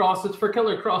top of a cross, it's for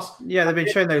Killer Cross. Yeah, they've been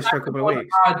showing those for a couple of weeks.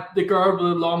 Had the girl with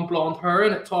the long blonde hair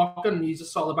and it talking, and you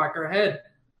just saw the back of her head,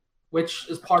 which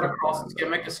is part of Cross's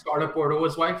gimmick. Is Scarlett Bordeaux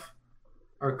his wife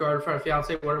or girlfriend,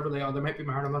 fiance, whatever they are? They might be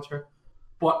married. I'm not sure,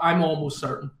 but I'm almost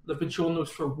certain they've been showing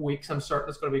those for weeks. I'm certain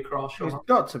it's going to be Cross showing It's up.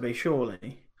 got to be,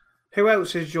 surely. Who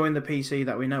else has joined the PC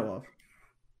that we know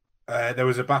of? There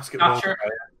was a basketball Thatcher.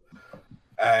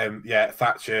 player.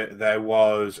 Thatcher. There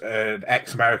was an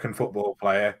ex-American football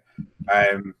player.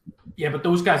 Yeah, but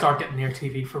those guys aren't getting near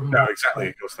TV for No, exactly.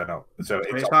 Of course they're not. So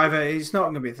It's not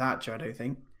going to be Thatcher, I don't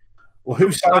think. Well,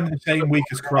 who signed the same week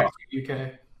as Cross?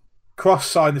 UK. Cross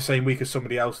signed the same week as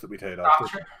somebody else that we'd heard of.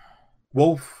 Thatcher.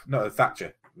 Wolf? No,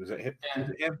 Thatcher. Was it him? Yeah.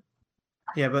 Was it him?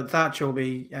 Yeah, but Thatcher will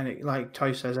be, like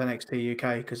Toast says, NXT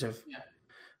UK because of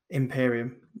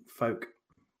Imperium folk.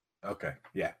 Okay,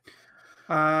 yeah.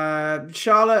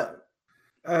 Charlotte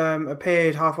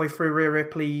appeared halfway through Rhea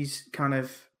Ripley's kind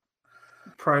of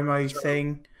promo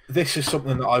thing. This is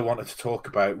something that I wanted to talk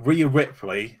about. Rhea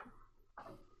Ripley,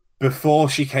 before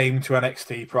she came to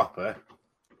NXT proper,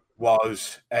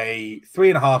 was a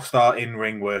 3.5-star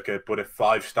in-ring worker, but a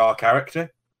 5-star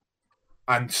character.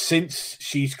 And since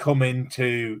she's come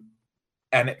into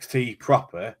NXT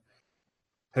proper,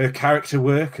 her character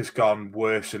work has gone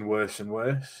worse and worse and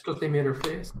worse. Because they made her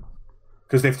face.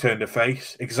 Because they've turned her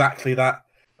face. Exactly that.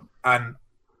 And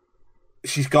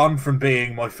she's gone from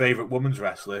being my favourite women's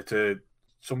wrestler to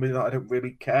somebody that I don't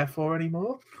really care for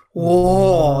anymore.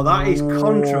 Whoa, that is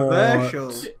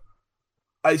controversial.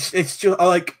 It's just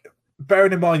like,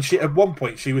 bearing in mind, at one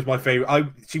point she was my favourite.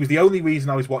 She was the only reason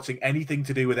I was watching anything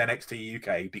to do with NXT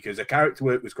UK, because her character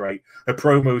work was great, her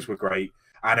promos were great,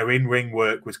 and her in-ring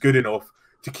work was good enough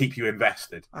to keep you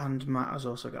invested. And Matt has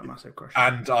also got a massive crush.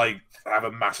 And I have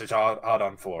a massive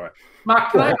hard-on for it.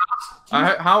 Matt, can I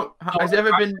ask? How has it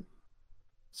ever been?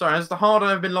 Sorry, has the hard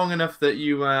on ever been long enough that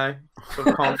you sort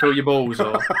of can't feel your balls,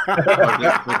 or what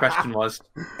the question was?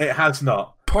 It has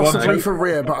not. Possibly for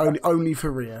Rhea, but only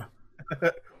for Rhea.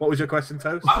 What was your question,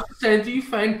 Toast? I was saying, do you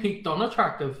find Pete Dunne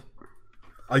attractive?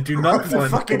 I do not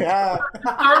find Fucking hell.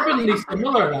 Disturbingly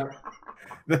similar.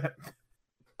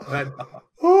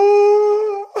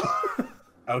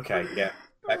 Okay, yeah,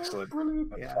 excellent.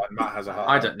 That's fine. Matt has a heart.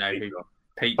 I don't know who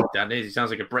Pete Dunne is. He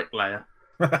sounds like a bricklayer.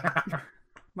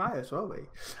 Might as well be.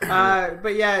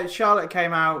 But yeah, Charlotte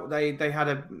came out. They had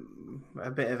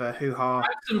a bit of a hoo-ha.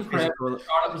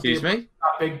 Excuse me?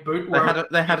 That big boot.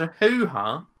 They had a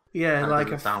hoo-ha. Yeah, That like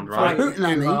doesn't a sound right.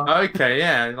 hoo-ha. Okay,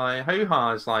 yeah, like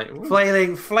hoo-ha is like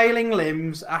ooh. flailing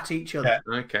limbs at each other.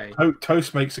 Yeah. Okay.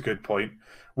 Toast makes a good point.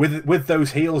 With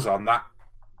those heels on, that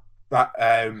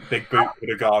big boot would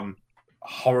have gone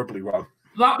horribly wrong.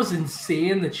 That was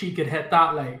insane that she could hit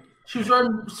that leg. She was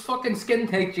wearing fucking skin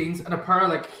tight jeans and a pair of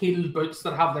like heeled boots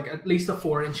that have like at least a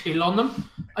 4-inch heel on them,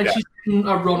 and she's in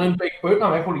a running big boot. And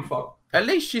I'm like, holy fuck! At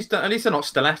least they're not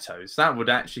stilettos. That would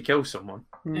actually kill someone.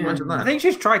 Imagine that. I think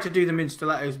she's tried to do them in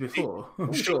stilettos before.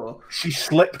 I'm sure. She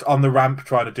slipped on the ramp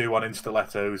trying to do one in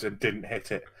stilettos and didn't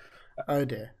hit it. Oh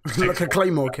dear. Like a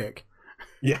Claymore kick.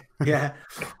 Yeah. Yeah.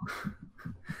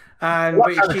 Well,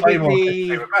 But that's how the she Claymore did kick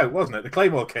came about, wasn't it? The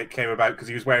Claymore kick came about because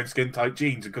he was wearing skin-tight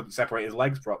jeans and couldn't separate his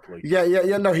legs properly.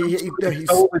 Yeah. No, He he's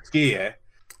stole his gear,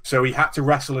 so he had to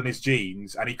wrestle in his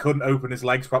jeans, and he couldn't open his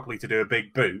legs properly to do a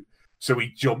big boot. So he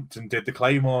jumped and did the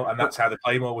Claymore, and that's how the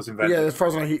Claymore was invented. yeah. As far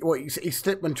as I know, he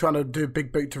slipped when trying to do a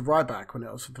big boot to Ryback when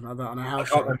it was something like that on a I house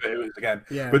can't show. remember who it was again.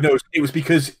 Yeah. But no, it was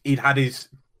because he'd had his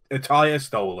attire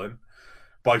stolen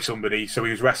by somebody, so he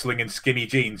was wrestling in skinny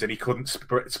jeans, and he couldn't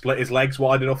split his legs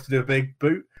wide enough to do a big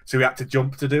boot, so he had to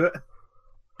jump to do it.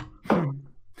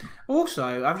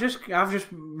 Also, I've just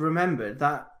remembered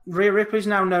that Rhea Ripley's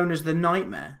now known as the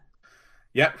Nightmare.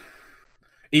 Yep.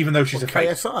 Even though she's a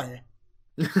face. KSI.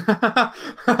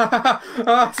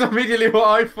 That's immediately what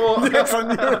I thought. Yes,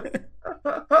 I knew it.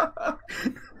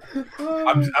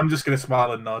 I'm just going to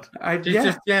smile and nod. She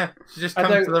just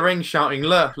comes to the ring shouting,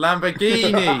 "Look,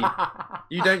 Lamborghini!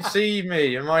 You don't see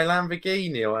me in my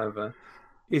Lamborghini or whatever."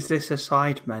 Is this a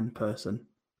Sidemen person?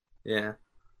 Yeah,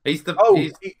 he's the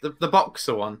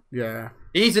boxer one. Yeah.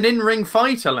 He's an in-ring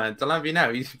fighter, lad. I'll have you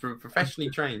know, he's professionally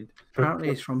trained. Apparently,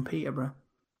 he's from Peterborough.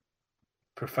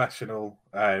 Professional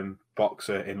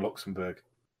boxer in Luxembourg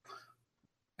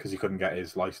because he couldn't get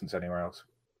his license anywhere else.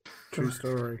 True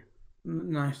story.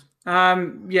 Nice. I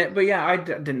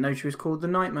didn't know she was called the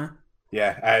Nightmare.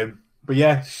 Yeah, but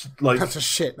yeah, like That's a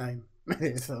shit name.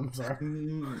 I'm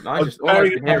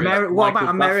sorry. What about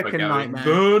American Nightmare?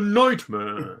 The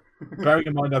Nightmare. bearing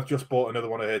in mind I've just bought another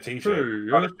one of her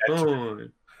t-shirts.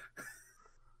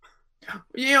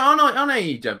 Yeah, on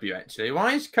AEW actually.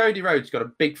 Why has Cody Rhodes got a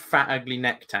big fat ugly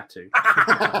neck tattoo?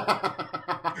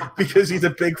 Because he's a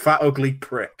big fat ugly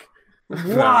prick.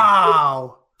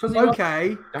 Wow. 'Cause he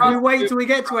Okay. Can we wait till we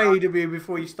get to AEW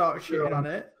before you start shitting on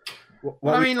it? What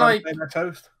I are mean, we trying like- to say there,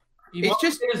 Toast? He It's wanted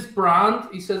just- to get his brand.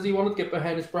 He says he wanted to get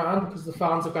behind his brand because the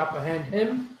fans have got behind him.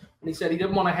 And he said he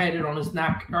didn't want to hide it on his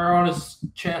neck or on his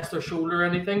chest or shoulder or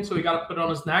anything, so he got to put it on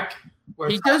his neck. where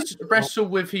He it's does not- wrestle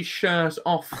with his shirt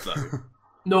off though.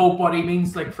 No, but he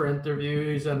means like for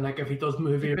interviews and like if he does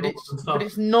movie but roles it's and stuff. but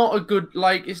it's not a good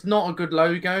it's not a good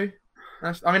logo.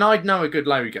 I'd know a good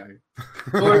logo.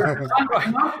 Or,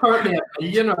 I'm not currently a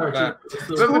millionaire. But-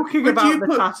 So Talking about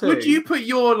the tattoo. would you put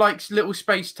your like little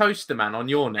space toaster man on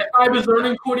your neck? if I was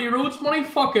earning Cody Rhodes money,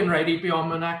 fucking right, he'd be on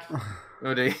my neck.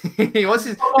 Would he? What's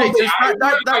his? Oh, Hey, so yeah,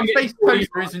 that I'm space getting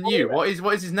toaster isn't you. What is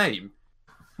his name?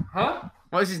 Huh?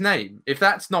 What is his name? If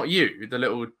that's not you, the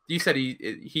little you said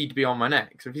he'd be on my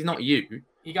neck. So if he's not you,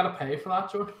 You got to pay for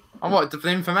that, Joe. I want the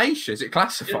information. Is it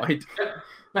classified?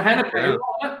 My hand of pay Yeah.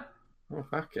 on it. Oh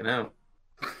fucking hell!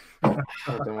 I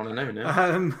don't want to know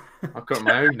now. I've got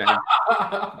my own name.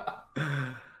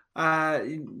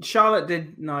 Charlotte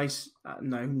did nice.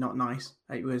 No, not nice.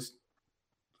 It was.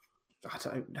 I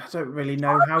don't really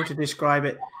know how to describe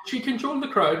it. She controlled the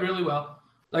crowd really well.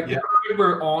 Like Yeah. the crowd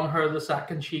were on her the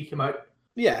second she came out.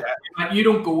 Yeah. Like, you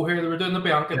don't go here. They were doing the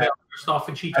Bianca Belair stuff,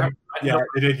 and she turned. Yeah,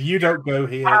 they did. You don't go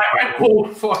here. Oh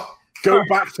fuck. Go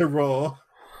back to Raw.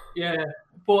 Yeah,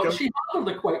 but Go- she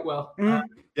handled it quite well. Mm.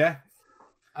 Yeah.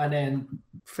 And then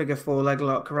Figure 4 leg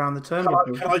lock around the Can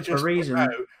turnbuckle I for just a reason. point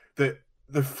out that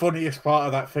the funniest part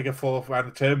of that figure 4 around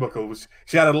the turnbuckle was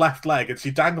she had a left leg and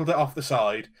she dangled it off the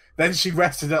side. Then she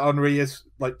rested it on Rhea's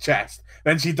chest.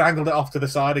 Then she dangled it off to the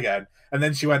side again. And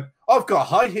then she went, I've got a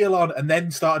high heel on, and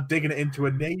then started digging it into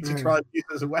a knee to try and use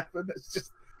it as a weapon. It's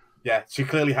just, yeah, she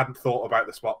clearly hadn't thought about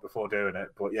the spot before doing it.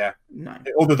 But yeah, No.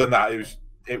 other than that,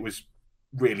 it was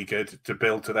really good to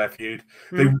build to their feud.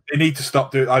 Mm. They need to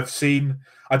stop doing.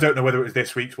 I don't know whether it was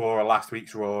this week's Raw or last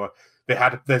week's Raw.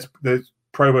 There's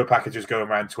promo packages going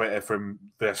around Twitter from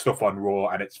their stuff on Raw,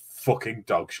 and it's fucking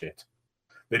dog shit.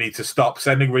 They need to stop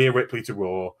sending Rhea Ripley to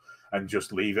Raw and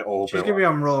just leave it all. She's built going to be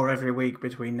up. on Raw every week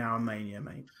between now and Mania,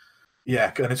 mate.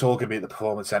 Yeah, and it's all going to be at the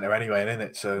Performance Center anyway, isn't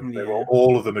it? So Yeah.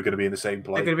 all of them are going to be in the same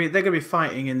They're place. going to be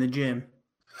fighting in the gym.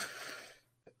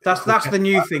 That's the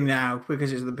new thing now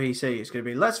because it's the PC. It's going to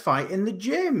be let's fight in the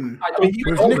gym. I don't,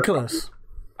 With Nicholas.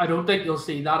 I don't think you'll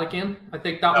see that again. I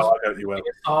think that No, was I don't think you will.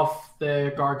 based off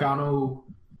the Gargano.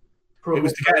 It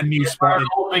was to get a new spot in. It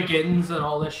all begins and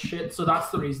all this shit. So that's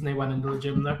the reason they went into the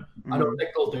gym there. I don't think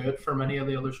they'll do it for many of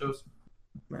the other shows.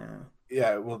 Yeah.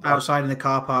 Yeah, well, Outside in the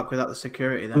car park without the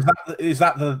security then. is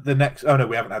that the next? Oh no,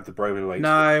 we haven't had the Bro Weight.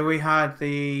 No, we had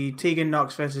the Tegan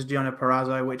Knox versus Deonna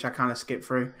Purrazzo, which I kind of skipped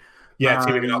through. Yeah,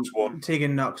 Tegan Knox won.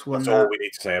 Tegan Knox won That's that. all we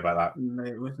need to say about that.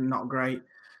 It was not great.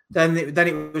 Then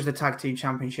it was the tag team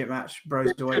championship match,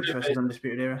 Broserweight versus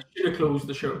Undisputed Era. Should have closed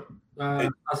the show. I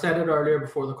said it earlier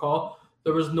before the call.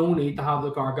 There was no need to have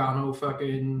the Gargano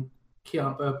fucking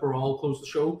Ciampa brawl close the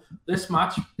show. This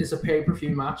match is a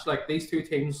pay-per-view match. Like these two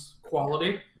teams,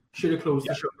 quality should have closed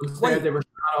the show. Instead, they were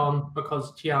shut on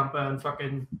because Ciampa and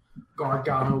fucking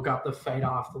Gargano got the fight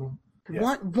after them.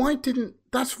 Yeah. Why didn't?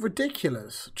 That's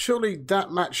ridiculous. Surely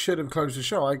that match should have closed the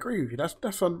show. I agree with you. That's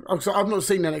fun. Oh, so I've not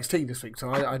seen NXT this week, so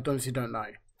I honestly don't know.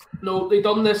 No, they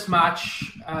done this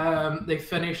match. They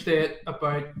finished it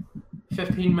about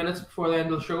 15 minutes before the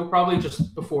end of the show, probably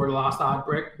just before the last ad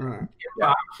break. Right.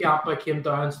 Ciampa came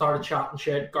down, started chatting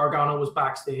shit. Gargano was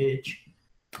backstage.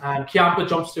 And Ciampa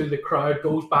jumps through the crowd,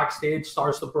 goes backstage,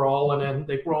 starts the brawl, and then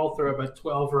they brawl through about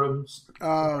 12 rooms.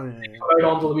 Oh yeah.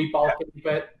 Out onto the wee balcony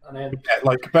bit, and then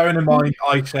Yeah, bearing in mind,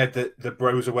 I said that the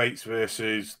Broserweights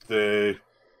versus the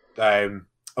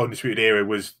Undisputed Era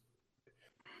was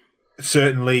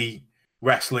certainly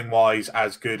wrestling-wise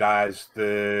as good as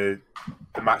the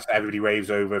match that everybody raves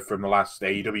over from the last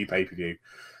AEW pay-per-view.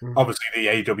 Mm. Obviously, the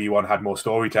AEW one had more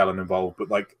storytelling involved,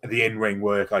 but the in-ring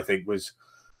work, I think, was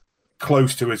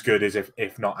close to as good as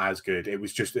if not as good. It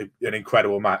was just an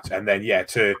incredible match, and then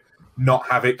to not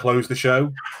have it close the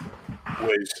show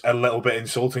was a little bit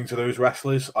insulting to those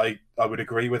wrestlers. I would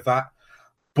agree with that,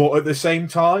 but at the same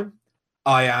time,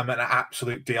 I am an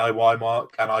absolute DIY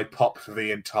mark, and I popped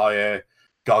the entire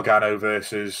Gargano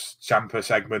versus Ciampa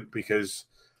segment because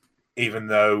even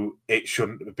though it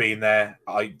shouldn't have been there,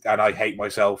 I hate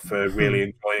myself for really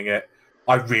enjoying it.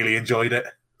 I really enjoyed it.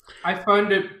 I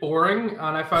found it boring,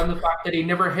 and I found the fact that he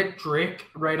never hit Drake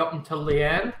right up until the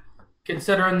end,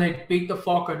 considering they beat the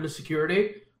fuck out of the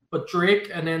security. But Drake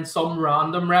and then some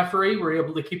random referee were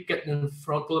able to keep getting in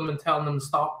front of him and telling him to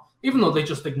stop. even though they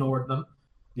just ignored them.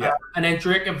 Yeah. And then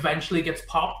Drake eventually gets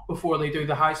popped before they do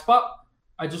the high spot.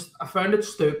 I found it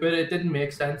stupid. It didn't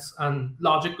make sense. And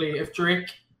logically, if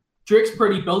Drake's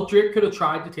pretty built, Drake could have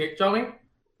tried to take Johnny,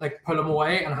 like pull him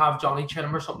away and have Johnny chin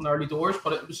him or something early doors,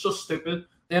 but it was just stupid.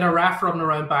 They had a ref running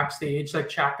around backstage, like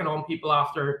checking on people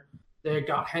after they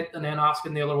got hit and then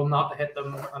asking the other one not to hit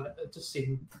them, and it just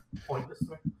seemed pointless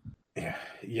to me.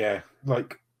 Yeah.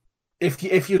 Like,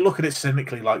 if you look at it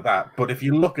cynically like that, but if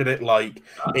you look at it like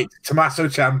it's Tommaso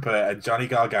Ciampa and Johnny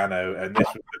Gargano, and this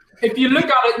if you look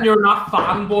at it and you're not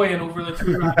fanboying over the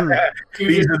two,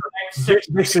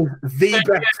 this is the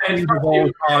best feud of all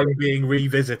time being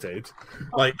revisited.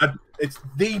 Like, it's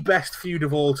the best feud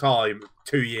of all time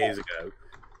 2 years ago.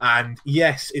 And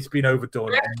yes, it's been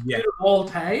overdone. Best and yes, feud of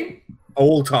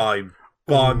all time,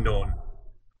 bar none.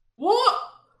 What?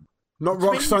 Not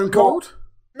Rock Stone Cold?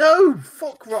 No,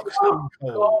 fuck Rock Stone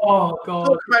Cold. Oh god.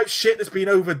 Talk about shit that's been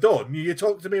overdone. You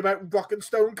talk to me about Rock and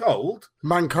Stone Cold?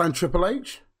 Mankind Triple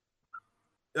H?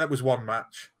 That was one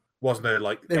match, wasn't it?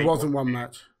 Like It wasn't one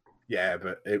match. Yeah,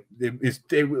 but it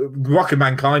Rock and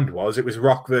Mankind was. It was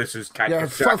Rock versus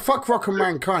Cactus Jack. Fuck Rock and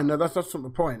Mankind. No, that's not the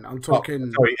point. I'm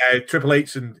talking. Triple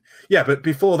H and but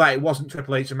before that, it wasn't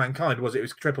Triple H and Mankind, was it? It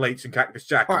was Triple H and Cactus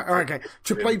Jack. All right, okay.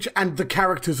 Triple H and the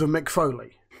characters of Mick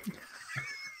Foley.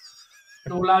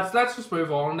 No, lads, let's just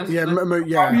move on. This Yeah.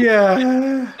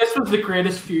 This was the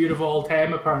greatest feud of all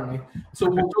time, apparently. So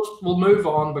we'll move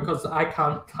on because I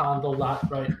can't handle that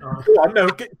right now. Go on,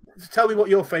 tell me what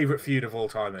your favourite feud of all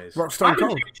time is. Rock Stone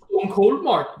Cold. Stone Cold,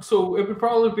 Mark. So it would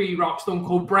probably be Rock Stone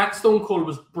Cold. Brett Stone Cold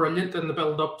was brilliant in the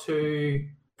build-up to...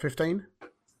 15?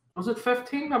 Was it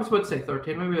 15? I was about to say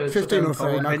 13. Maybe it was 15 or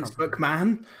 13. Vince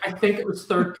McMahon. I think it was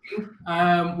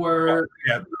 13, where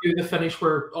Yeah. we do the finish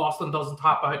where Austin doesn't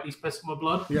tap out, he's pissing with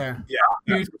blood. Yeah.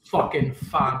 He's fucking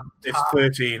fan. It's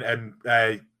 13, and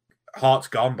Hart's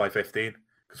gone by 15.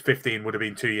 Because 15 would have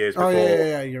been 2 years before. Oh,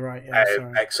 yeah, you're right. Yeah,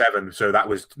 X7, so that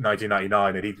was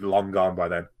 1999, and he'd long gone by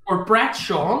then. Or Brett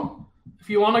Shawn, if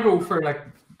you want to go for like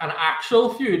an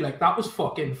actual feud, like that was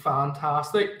fucking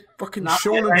fantastic. Fucking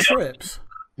Shawn and Trips.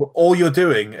 Well, all you're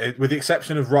doing, with the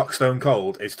exception of Rock Stone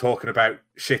Cold, is talking about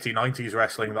shitty 90s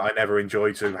wrestling that I never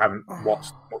enjoyed, so haven't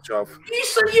watched much of.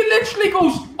 You literally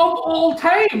goes of all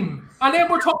time, and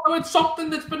then we're talking about something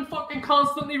that's been fucking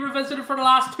constantly revisited for the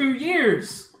last 2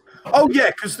 years. Oh, yeah,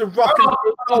 because the Rock and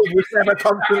Cold was never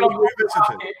constantly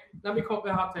revisited. Let me cut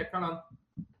my hot take. Hold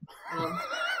on.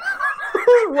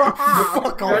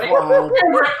 Fuck off.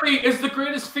 Ripley is the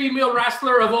greatest female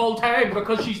wrestler of all time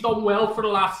because she's done well for the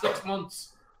last 6 months.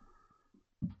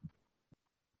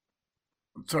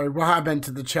 Sorry, what happened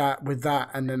to the chat with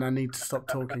that? And then I need to stop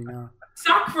talking now.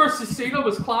 Zack versus Cena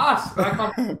was class. I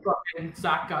can't believe fucking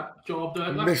Zack got jobbed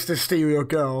out. Like. Mr. Stereo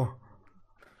Girl.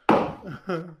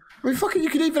 I mean, fucking, you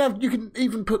can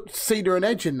even put Cena and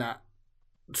Edge in that.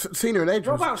 Cena and Edge.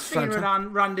 What about Cena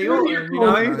and Randy Orton? You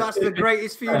know, that's the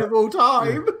greatest feud of all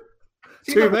time.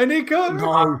 Too many guns.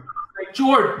 No.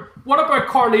 Jordan, what about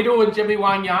Carlito and Jimmy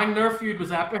Wang Yang? Their feud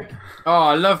was epic. Oh,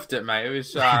 I loved it, mate. It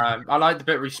was. I liked the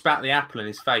bit where he spat the apple in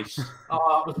his face.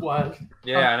 Oh, it was wild.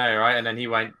 Yeah, I know, right? And then he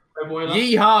went Yeehaw!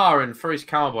 yeehaw and threw his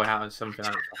cowboy hat and something.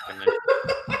 I don't fucking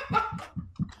know.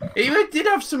 He did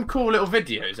have some cool little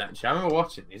videos, actually. I remember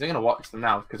watching these. I'm going to watch them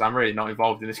now because I'm really not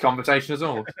involved in this conversation at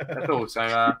all.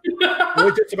 So,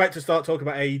 we're just about to start talking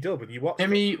about AEW, and you watch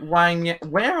Jimmy Wang,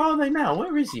 where are they now?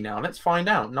 Where is he now? Let's find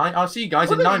out. I'll see you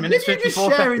guys in 9 minutes, Did you 54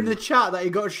 just share seconds. in the chat that he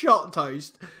got shot,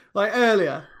 Toast, like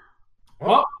earlier?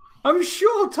 What? I'm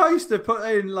sure Toaster put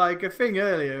in like a thing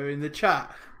earlier in the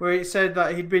chat where it said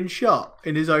that he'd been shot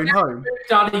in his own home.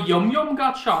 Daddy Yum Yum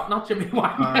got shot, not Jimmy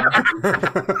Wang.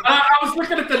 I was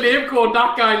looking at the name code.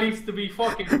 That guy needs to be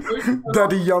fucking.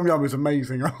 Daddy Yum Yum is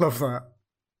amazing. I love that.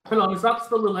 Hold on, is that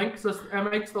still the link? I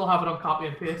might still have it on copy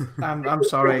and paste. I'm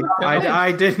sorry,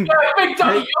 I didn't. Yeah, Big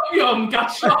Daddy Yum Yum got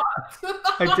shot.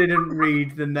 I didn't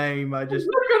read the name. I just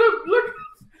Look at him. Look.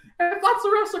 If that's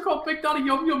a wrestler called Big Daddy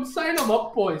Yum Yum, sign him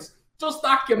up, boys. Just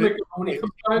that gimmick only. Come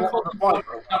try and call him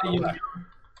Big Daddy Yum Yum.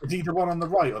 Is he the one on the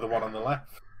right or the one on the left?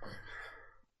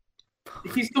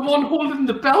 He's the one holding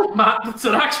the belt, Matt. That's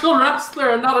an actual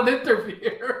wrestler and not an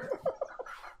interviewer.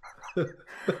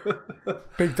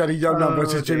 Big Daddy Yum Yum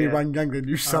versus Jimmy dear. Wang Yang, the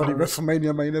new Saudi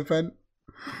WrestleMania main event.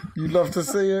 You love to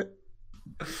see it.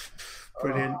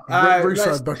 brilliant. Russo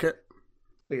Let's- bucket.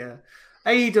 Yeah,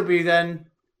 AEW then.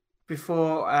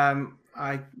 Before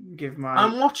I give my.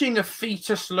 I'm watching a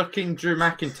fetus-looking Drew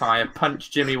McIntyre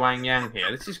punch Jimmy Wang Yang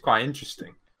here. This is quite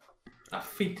interesting. That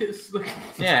fetus. Look.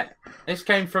 Yeah, this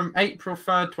came from April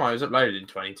 3rd. Well, it was uploaded in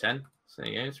 2010. So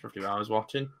there you go. It's roughly what I was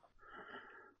watching.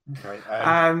 Okay.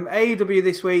 AEW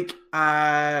this week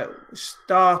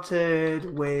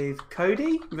started with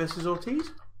Cody versus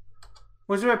Ortiz.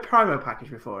 Was there a promo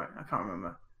package before it? I can't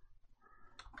remember.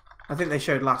 I think they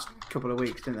showed last couple of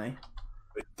weeks, didn't they?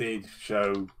 It did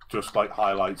show just like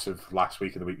highlights of last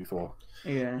week and the week before.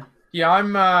 Yeah. Yeah,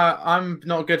 I'm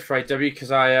not good for AW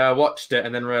because I watched it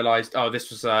and then realised, oh, this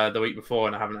was the week before,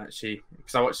 and I haven't actually,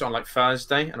 because I watched it on like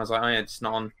Thursday, and I was like, oh yeah, it's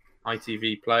not on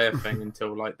ITV Player thing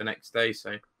until like the next day,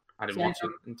 so I didn't watch it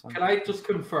in time. Can I just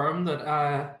confirm that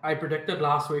I predicted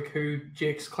last week who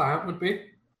Jake's client would be,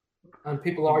 and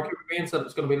people argued with me and said it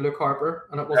was going to be Luke Harper,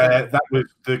 and it wasn't. That was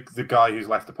the guy who's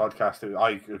left the podcast.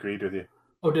 I agreed with you.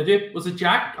 Oh, did you? Was it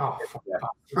Jack? Oh, fuck. Yeah.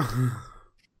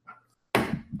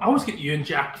 I always get you and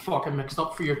Jack fucking mixed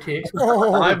up for your takes.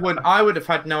 I would have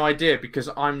had no idea because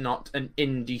I'm not an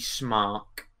indie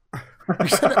smark. You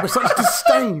said it with such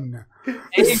disdain.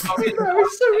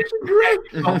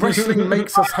 Wrestling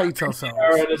makes us hate ourselves.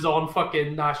 It is on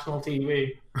fucking national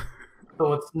TV,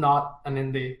 so it's not an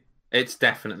indie. It's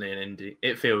definitely an indie.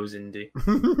 It feels indie.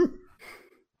 Look,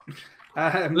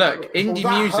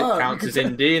 indie music counts as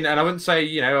indie, and I wouldn't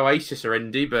say Oasis are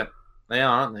indie, but they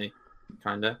are, aren't they?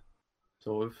 Kind of.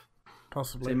 Sort of.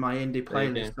 Possibly. in my indie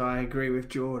playlist, so I agree with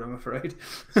George, I'm afraid.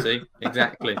 See,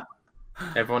 exactly.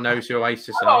 Everyone knows who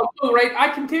Oasis are. Oh, right. I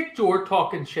can take George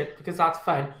talking shit because that's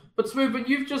fine. But Smooth, but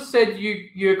you've just said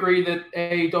you agree that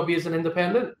AEW is an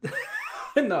independent.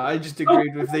 No, I just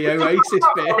agreed with the Oasis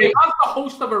bit. Okay, as the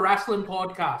host of a wrestling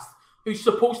podcast who's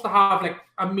supposed to have like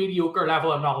a mediocre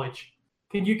level of knowledge,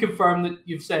 can you confirm that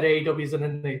you've said AEW is an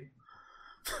indie?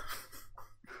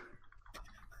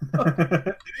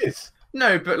 It is.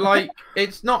 No, but like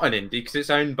it's not an indie because it's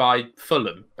owned by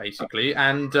Fulham, basically,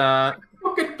 and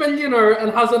fucking billionaire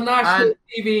and has a national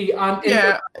TV and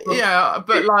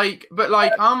but like,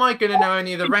 am I going to know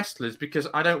any of the wrestlers because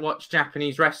I don't watch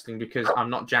Japanese wrestling because I'm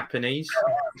not Japanese,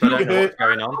 so I don't know what's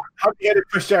going on. Have you heard of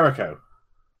Chris Jericho?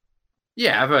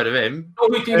 Yeah, I've heard of him. Oh,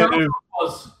 who do you know who it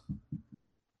was?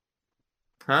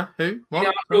 Huh? Who? What?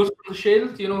 Yeah, Rose from the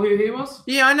Shield. Do you know who he was?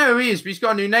 Yeah, I know who he is, but he's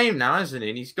got a new name now, hasn't he?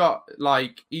 And he's got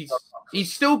like he's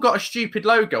still got a stupid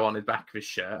logo on the back of his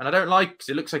shirt, and I don't like because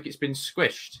it looks like it's been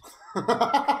squished.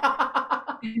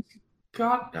 He's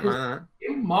got his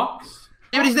name Mox.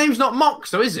 Yeah, but his name's not Mox,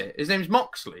 though, is it? His name's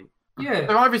Moxley. Yeah.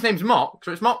 So either his name's Mox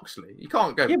or it's Moxley. You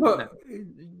can't go. Yeah, but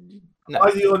No.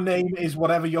 Either your name is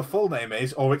whatever your full name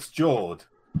is, or it's Jord.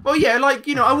 Well, yeah, like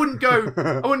I wouldn't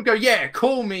go. Yeah,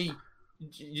 call me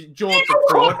Jordan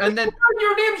Fraud, and then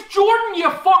your name's Jordan, you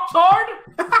fucktard.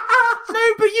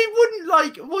 no, but you wouldn't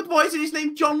like. Why isn't his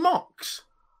name John Mox?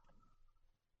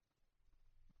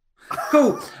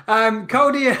 cool.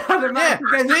 Cody had a match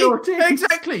against see? Ortiz.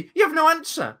 Exactly. You have no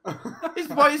answer.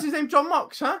 Why is his name John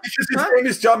Mox? Huh? Because his name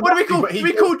is John. What do we call? Moxley, Do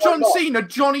we call John Cena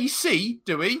Johnny C?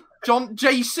 Do we? John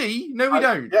JC? No, we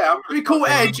don't. Yeah. Do we call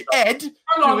Edge Ed?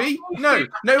 Do we? No,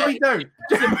 we don't.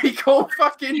 Do we call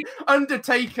fucking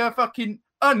Undertaker fucking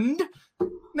Und?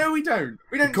 No, we don't.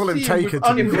 We don't call him see Taker, with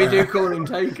to be Und. We do call him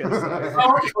Taker.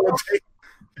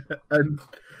 So.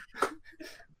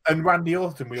 And Randy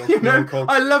Orton, we also called.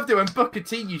 I loved it when Booker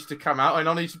T used to come out and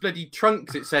on his bloody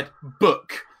trunks it said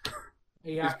Book.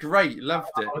 Yeah. It was great. Loved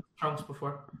it. Trunks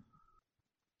before.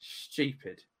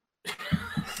 Stupid.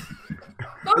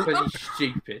 Bloody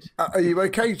stupid. Are you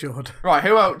okay, Jord? Right,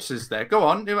 who else is there? Go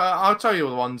on. I'll tell you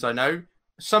all the ones I know.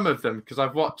 Some of them because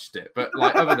I've watched it, but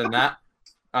like other than that,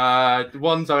 the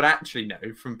ones I would actually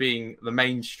know from being the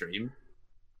mainstream.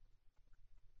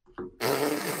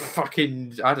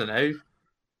 Fucking, I don't know.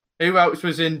 Who else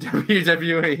was in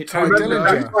WWE?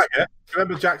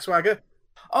 Remember Jack Swagger?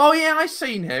 Oh yeah, I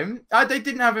seen him. They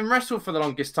didn't have him wrestle for the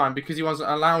longest time because he wasn't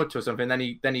allowed to or something. Then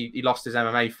he lost his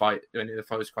MMA fight. And the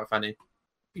fight was quite funny.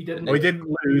 He didn't. Well, he didn't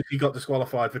lose. He got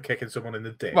disqualified for kicking someone in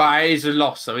the dick. Well, it is a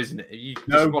loss, though, isn't it? You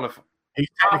disqualify. He's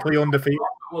technically undefeated.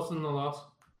 It wasn't a loss.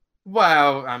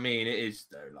 Well, I mean, it is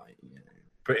though. Like,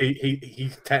 but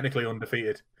he's technically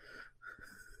undefeated.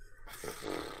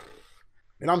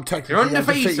 And I'm technically You're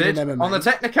undefeated in MMA. on the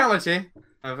technicality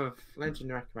of a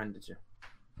legend recommended you.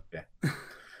 Yeah. Well,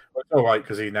 it's all right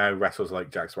because he now wrestles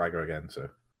like Jack Swagger again. So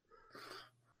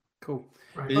Cool.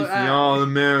 Right. He's the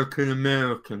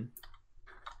all-American.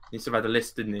 He used to have had a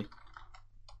list, didn't he?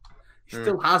 He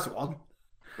still has one.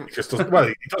 he just doesn't. Well,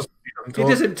 he doesn't. He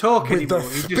doesn't talk With anymore. the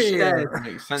He just spear. stares.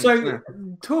 Makes sense. So, doesn't it?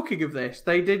 talking of this,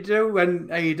 they did do when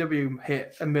AEW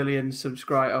hit 1 million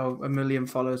or 1 million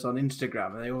followers on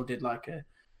Instagram, and they all did like an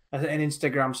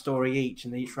Instagram story each,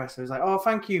 and each wrestler was like, "Oh,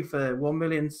 thank you for 1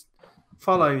 million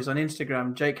follows on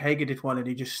Instagram." Jake Hager did one, and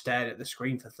he just stared at the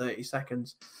screen for 30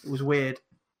 seconds. It was weird.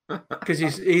 because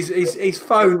his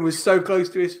phone was so close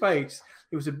to his face.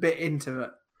 It was a bit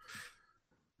intimate.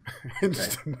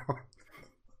 Instant. Are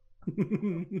we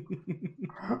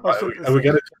going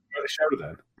to talk about the show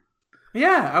then?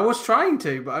 Yeah, I was trying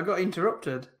to, but I got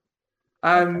interrupted.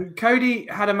 Cody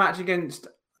had a match against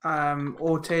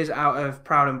Ortiz out of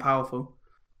Proud and Powerful,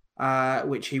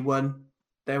 which he won.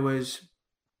 There was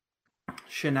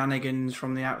shenanigans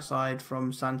from the outside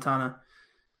from Santana,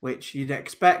 which you'd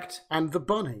expect. And the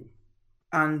bunny.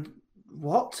 And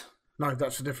what? No,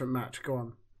 that's a different match. Go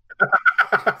on.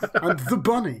 And the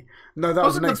bunny. No, that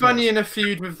Wasn't was the bunny in a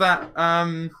feud with that?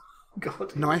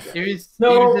 God, knife. He was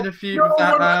in a feud with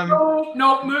that.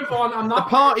 No, move on. I'm The not.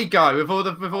 party guy with all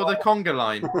the conga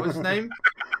line. What was his name?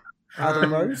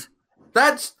 Adam Rose.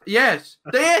 That's yes.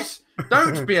 This.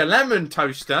 Don't be a lemon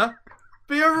toaster.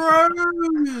 Be a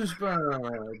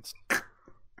rosebud.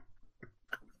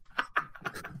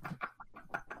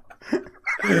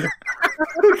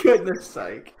 For goodness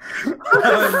sake. What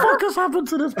the fuck has happened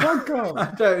to this podcast?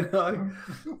 I don't know.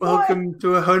 Welcome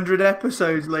to 100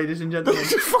 episodes, ladies and gentlemen.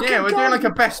 Yeah, we're doing like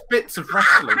a best bits of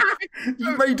wrestling.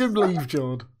 You made him leave,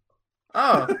 John.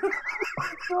 Oh,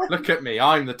 look at me!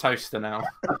 I'm the toaster now.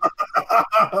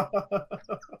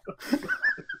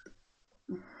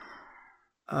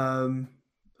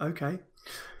 Okay.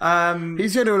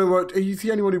 He's the only one who watched. He's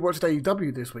the only one who watched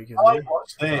AEW this week, isn't I he?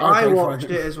 watched it. I Okay, watched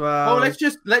fine. it as well. Oh,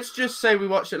 let's just say we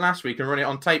watched it last week and run it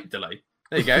on tape delay.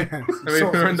 There you go. we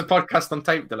Sort of. run the podcast on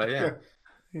tape delay.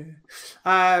 Yeah.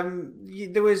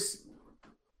 There was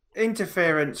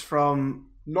interference from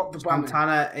Not the bunny.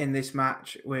 Santana in this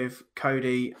match with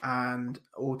Cody and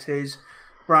Ortiz.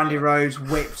 Brandy Rose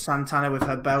whipped Santana with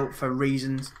her belt for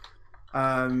reasons.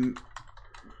 Thingy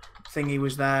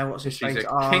was there. What's his She's face?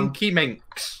 a kinky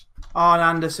minx. Arn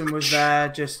Anderson was there,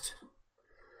 just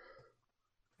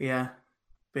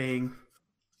being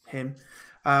him.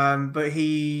 But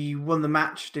he won the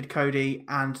match, did Cody,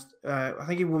 and I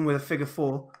think he won with a figure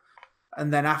four.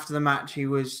 And then after the match, he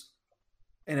was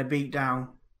in a beatdown,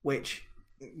 which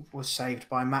was saved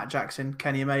by Matt Jackson,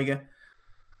 Kenny Omega.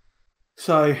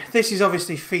 So this is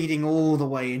obviously feeding all the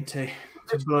way into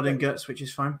blood and guts, which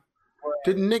is fine.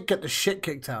 Did Nick get the shit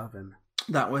kicked out of him?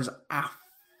 That was after.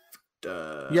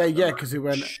 Yeah, because it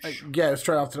went.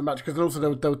 Straight after the match. Because also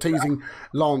they were teasing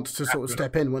Lance to sort of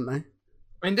step in, weren't they?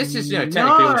 I mean, this is technically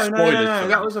all spoilers. No. for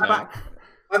That was a back.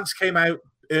 Lance came out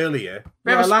earlier.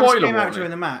 We have a Lance spoiler came out warning.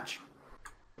 during the match.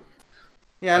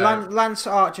 Yeah, Lance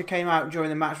Archer came out during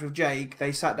the match with Jake.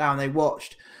 They sat down, they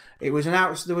watched. There was an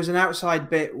outside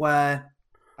bit where,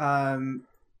 I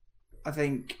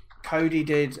think Cody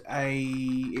did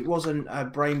it wasn't a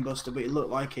brainbuster, but it looked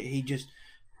like it. He just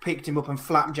picked him up and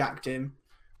flapjacked him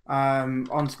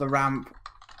onto the ramp,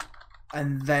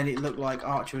 and then it looked like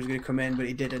Archer was going to come in, but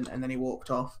he didn't, and then he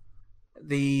walked off.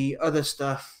 The other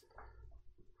stuff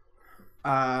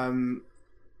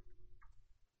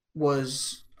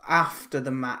was after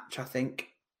the match, I think.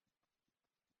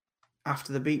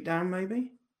 After the beatdown,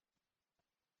 maybe?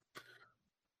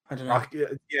 I don't know.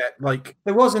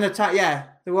 There was an attack,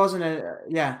 There wasn't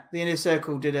the Inner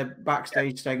Circle did a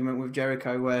backstage segment with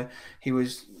Jericho where he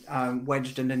was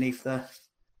wedged underneath the...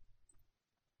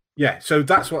 Yeah, so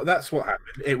that's what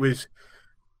happened. It was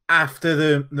after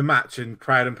the match, and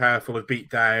Proud and Powerful had beat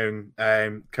down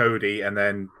Cody, and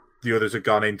then the others had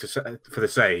gone in for the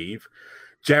save.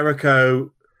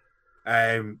 Jericho,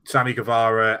 Sammy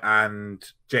Guevara, and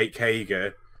Jake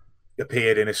Hager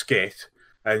appeared in a skit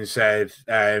and said,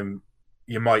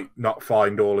 you might not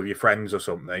find all of your friends or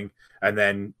something. And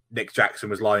then Nick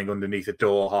Jackson was lying underneath a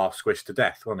door, half squished to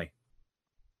death, wasn't he?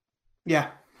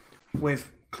 Yeah,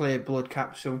 with clear blood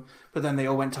capsule. But then they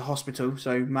all went to hospital,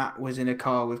 so Matt was in a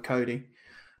car with Cody.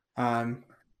 Are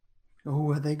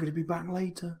they going to be back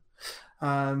later?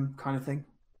 Kind of thing.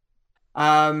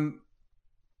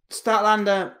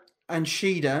 Statlander and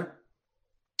Shida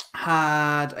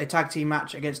had a tag team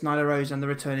match against Nyla Rose and the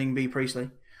returning Bea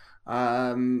Priestley,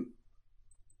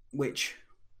 which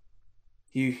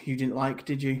you didn't like,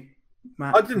 did you,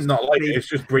 Matt? I did not like it. It's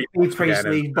just Bea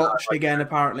Priestley botched again,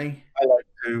 apparently. I like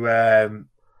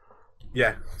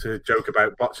to joke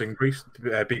about botching Bea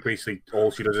Priestley.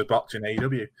 All she does is botch in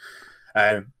AEW.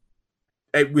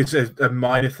 It was a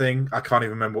minor thing. I can't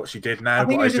even remember what she did now. I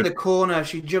think it was in the corner.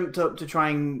 She jumped up to try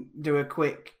and do a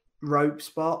quick rope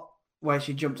spot where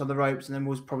she jumped on the ropes and then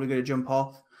was probably going to jump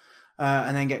off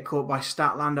and then get caught by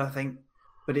Statlander, I think.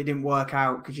 But it didn't work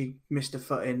out because she missed a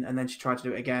footing, and then she tried to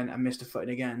do it again and missed a footing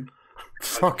again.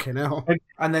 Fucking hell.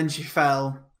 And then she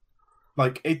fell.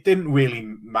 It didn't really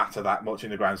matter that much in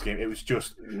the grand scheme. It was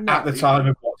just, at the time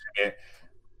of watching it,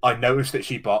 I noticed that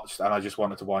she botched, and I just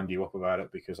wanted to wind you up about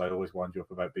it because I always wind you up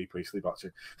about B. Priestley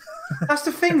botching. That's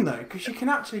the thing, though, because she can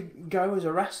actually go as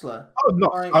a wrestler. I'm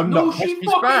not. Like, I'm No, not. she He's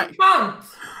fucking back. can't.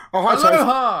 Oh, hi, Sophie.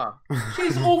 Aloha!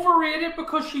 She's overrated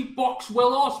because she boxed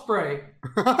Will Ospreay.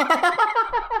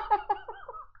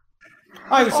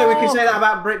 Oh, so we can say that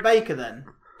about Britt Baker then?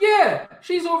 Yeah,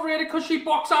 she's overrated because she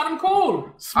boxed Adam Cole.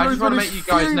 I just want to Smoothman make is you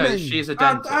guys know that fuming. she is a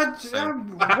dentist. so-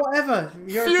 Whatever.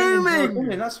 Your opinion's your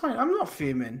opinion, that's fine. I'm not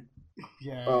fuming.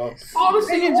 Yeah.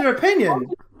 Honestly, Opinion's your opinion.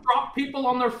 drop people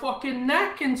on their fucking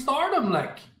neck in Stardom,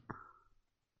 like.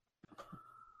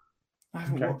 I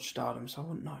haven't watched Stardom, so I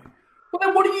wouldn't know. Well,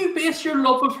 then what do you base your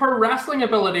love of her wrestling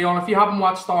ability on if you haven't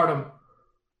watched Stardom?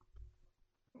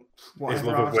 Whatever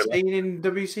love of I've Willow. seen in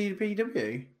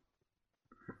WCW.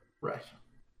 Right.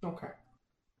 Okay.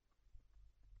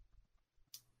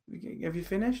 Have you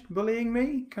finished bullying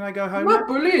me? Can I go home I'm now? not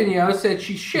bullying you. I said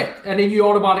she's shit, and then you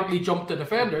automatically jumped to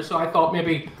defend her. So I thought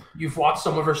maybe you've watched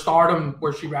some of her Stardom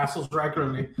where she wrestles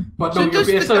regularly, but So no, you're does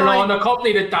the basing it guy- on a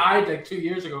company that died like 2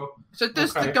 years ago. So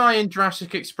does Okay. the guy in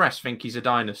Jurassic Express think he's a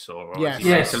dinosaur? Or Yes. is he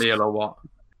Yes. mentally ill or what?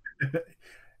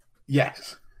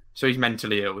 Yes. So he's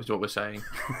mentally ill, is what we're saying.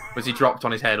 Was he dropped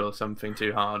on his head or something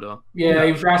too hard? Or Yeah,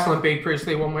 he was wrestling Big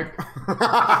Priestley one week.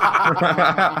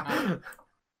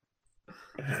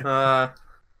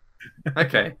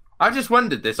 Okay. I just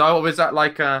wondered this. I was at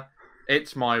like a,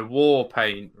 it's my war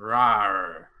paint.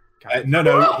 Rawr.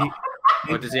 No.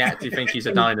 Or does he actually think he's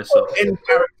a dinosaur? In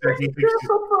character, he thinks You're he's-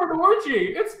 so for an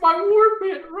orgy. It's my war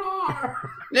pit, raw.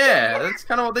 Yeah, that's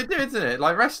kind of what they do, isn't it?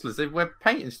 Like wrestlers, they wear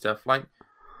paint and stuff. Like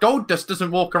Goldust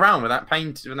doesn't walk around with that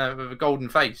paint with a golden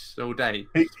face all day.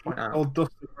 he's Point out. called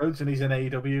Dustin Rhodes, and he's in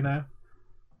AEW now.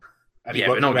 And Yeah,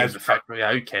 he but no one wears, gives a fuck.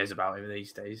 Yeah, who cares about him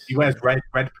these days? he wears red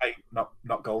paint,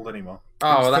 not gold anymore.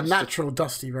 Oh, It's well, the that's natural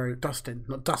Dusty Road. Dustin,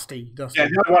 not Dusty. Yeah,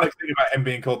 Dustin. the ironic thing about him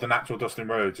being called the natural Dustin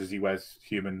Rhodes is he wears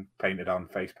human painted on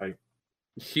face paint.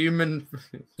 human. So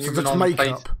human that's on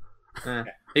makeup. face. Yeah.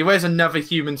 He wears another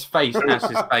human's face as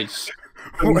his face.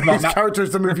 What, not his nat- character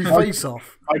is the movie Face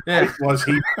Off. My Yeah. point was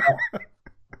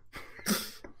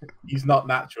he's not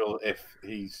natural if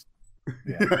he's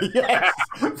Yes!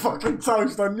 Fucking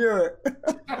toast, I knew it.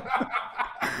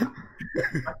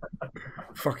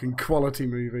 Fucking quality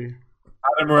movie.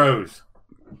 Adam Rose.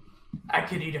 I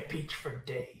could eat a peach for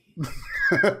days.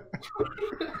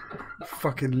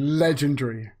 Fucking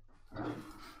legendary.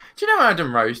 Do you know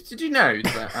Adam Rose? Did you know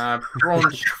that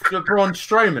Braun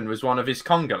Strowman was one of his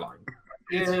conga line?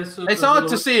 Yeah, so It's hard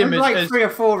to see him There's like as 3 or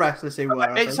 4 wrestlers who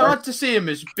were. it's hard to see him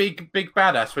as big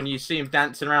badass when you see him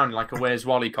dancing around in like a Where's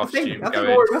Wally I costume. think going,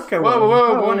 Rory Tucker was. Whoa,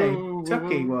 whoa, whoa, wasn't he? whoa,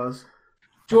 Tucky whoa. was.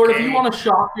 Jordan, Okay. if you want to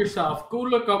shock yourself, go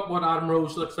look up what Adam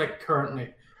Rose looks like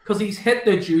currently. Because he's hit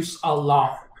the juice a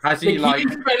lot. Has he like? He's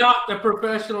been at the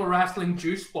professional wrestling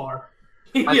juice bar.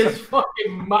 He Has is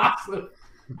fucking massive.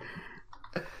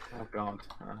 Oh god,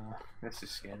 this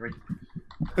is scary.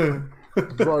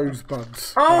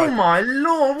 Rosebuds. Oh my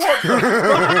lord! What?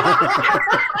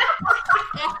 The...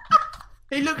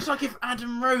 He looks like if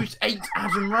Adam Rose ate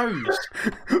Adam Rose.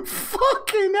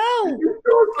 Fucking hell!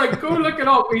 Like, go look it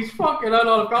up. He's fucking.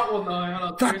 I've got one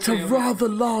now. That's a rather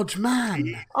large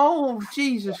man. Oh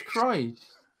Jesus Christ!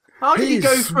 How did He he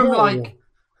go is from small. like?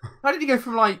 How did he go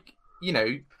from like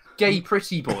gay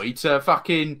pretty boy to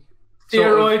fucking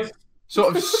Steroids.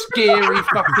 sort of scary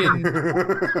fucking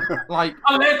like?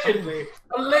 Allegedly.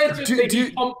 Do he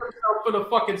you- pumped himself with a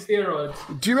fucking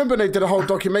steroids. Do you remember they did a whole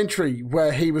documentary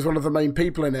where he was one of the main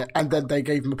people in it, and then they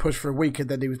gave him a push for a week, and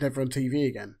then he was never on TV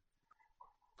again?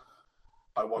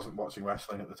 I wasn't watching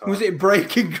wrestling at the time. Was it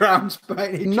Breaking Ground?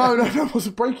 No, it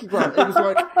wasn't Breaking Ground.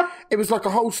 It was like a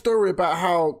whole story about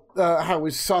how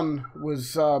his son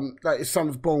was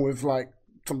born with like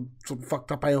some sort of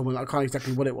fucked up ailment. I can't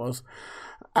exactly what it was,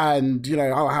 and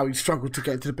how he struggled to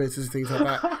get into the business and things like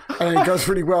that. And then it goes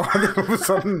really well, and then all of a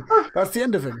sudden that's the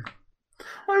end of him.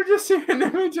 I'm just seeing an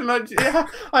image and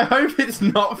I hope it's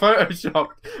not photoshopped.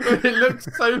 But it looks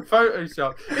so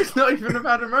photoshopped. It's not even of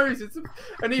Adam Rose. It's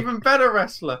an even better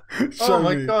wrestler. Show Oh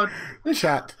my me. god!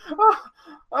 Chat.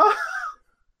 Oh.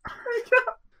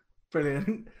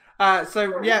 Brilliant.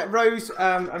 So yeah, Rose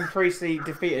and Priestley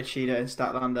defeated Shida in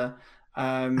Statlander.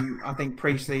 I think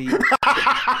Priestley.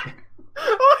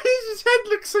 Oh, his head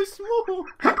looks so small.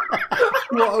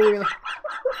 What are we?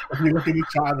 If you look in the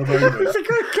chat at the moment, It's a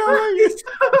good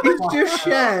guy. He's just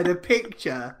shared a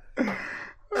picture of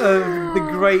the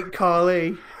great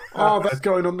Carly. Oh, that's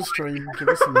going on the stream. Give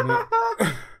us a minute.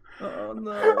 Oh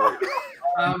no.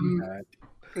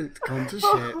 It's gone to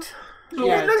shit.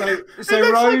 Yeah, so it looks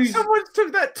like Rose. someone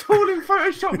took that tool in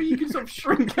Photoshop where you can sort of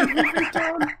shrink everything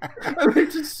down and they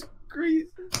just squeeze.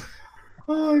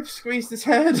 Oh, I've squeezed his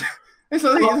head. It's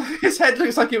like, his head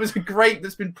looks like it was a grape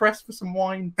that's been pressed for some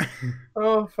wine.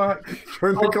 Oh, fuck.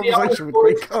 During the conversation with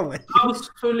Great Collie. I was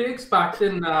fully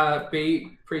expecting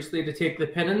B. Priestley to take the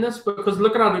pin in this because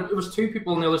looking at it, it was two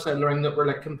people on the other side of the ring that were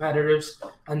like competitors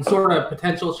and sort of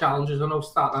potential challengers. I know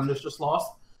Statlander's just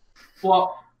lost.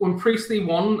 But when Priestley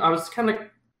won, I was kind of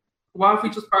like, why if we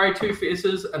just bury two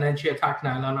faces and then she attacked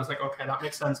Nyla? And I was like, okay, that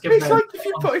makes sense. It's like if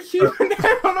you put a human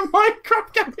head on a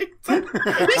Minecraft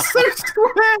character. He's so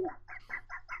square.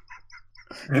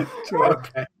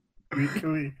 Okay.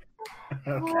 Okay.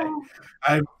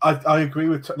 I agree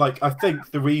with I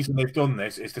think the reason they've done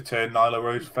this is to turn Nyla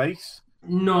Rose face.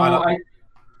 No,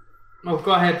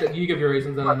 go ahead. You give your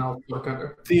reasons and then I'll look at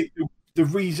her. The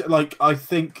reason, I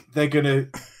think they're gonna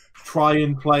try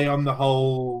and play on the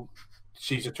whole.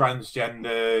 She's a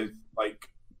transgender,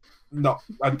 not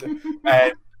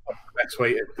best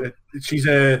way. She's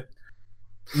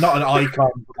not an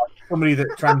icon, but somebody that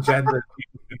transgender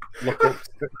people can look up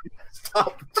to.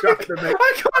 Stop trying to make.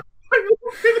 I can't.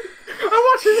 I'm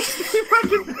watching this thing back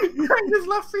and his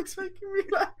laughing's making me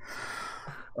laugh.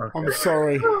 Okay. I'm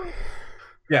sorry.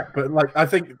 Yeah, but I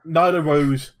think Nyla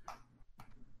Rose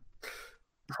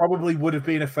probably would have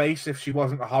been a face if she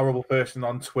wasn't a horrible person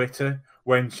on Twitter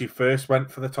when she first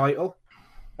went for the title,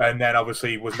 and then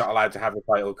obviously was not allowed to have the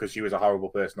title because she was a horrible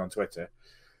person on Twitter.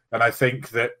 And I think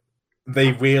that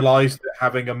they realised that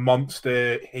having a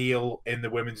monster heel in the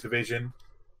women's division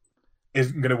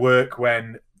isn't going to work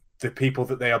when the people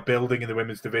that they are building in the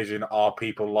women's division are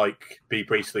people like B.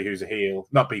 Priestley, who's a heel,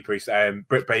 not B. Priestley,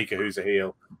 Britt Baker, who's a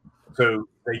heel. So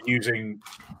they're using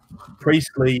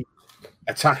Priestley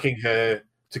attacking her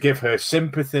to give her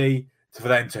sympathy, for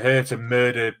then to her to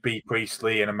murder B.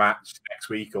 Priestley in a match next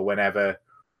week or whenever,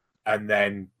 and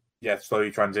then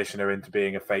slowly transition her into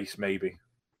being a face, maybe.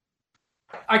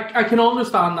 I can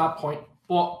understand that point,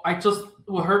 but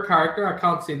with her character, I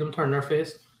can't see them turn their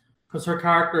face because her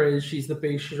character is she's the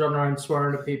beast. She's running around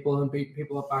swearing to people and beating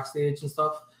people up backstage and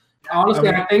stuff. Honestly,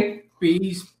 I think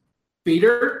B's beat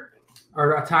her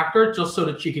or attacked her just so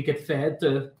that she could get fed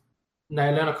to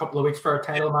Nyla in a couple of weeks for a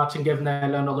title match and give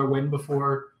Nyla another win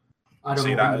before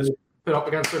put up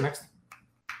against her next.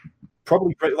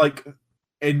 Probably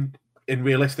in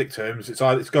realistic terms, it's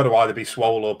got to either be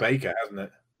Swole or Baker, hasn't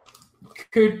it?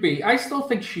 Could be. I still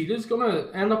think Sheeta's gonna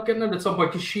end up getting it at some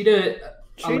point because Sheeta's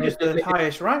the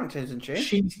highest ranked, isn't she?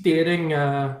 She's dating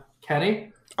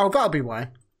Kenny. Oh, that'll be why.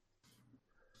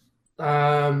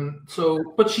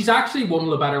 But she's actually one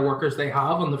of the better workers they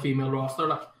have on the female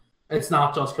roster. It's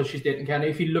not just because she's dating Kenny.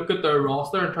 If you look at their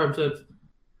roster in terms of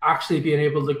actually being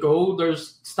able to go,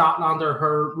 there's Statlander.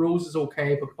 Her Rose is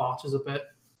okay, but Botch is a bit.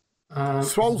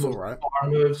 Swole's all right.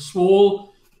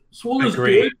 Swole is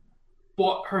good,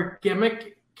 but her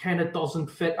gimmick kind of doesn't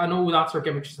fit. I know that's her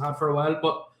gimmick she's had for a while,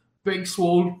 but Big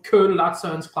Swole, cool, that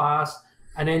sounds class.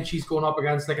 And then she's going up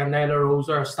against a Nyla Rose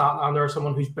or a Statlander or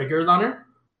someone who's bigger than her.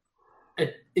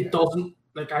 It doesn't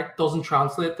doesn't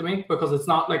translate to me because it's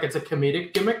not like it's a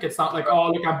comedic gimmick. It's not like,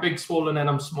 oh look, I'm big swole and then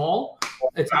I'm small.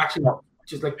 It's actually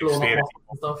just blowing up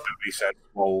and stuff. Nobody said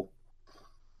swole.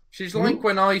 She's like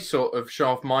when I sort of show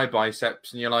off my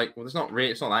biceps and you're like, well, it's not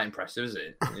that impressive, is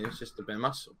it? It's just a bit of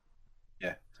muscle.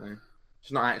 Yeah. So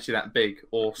she's not actually that big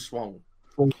or swole.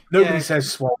 Nobody says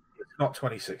swole. It's not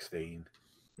 2016.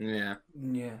 Yeah.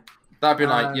 Yeah. That'd be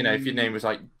like, if your name was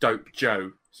like Dope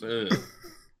Joe. So,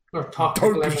 or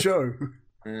Dope Joe.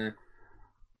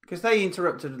 Because they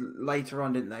interrupted later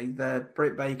on, didn't they? The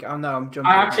Britt Baker. Oh no, I'm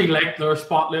jumping. I actually liked their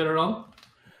spot later on.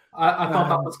 I thought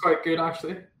that was quite good,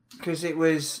 actually. Because it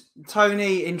was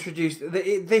Tony introduced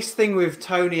this thing with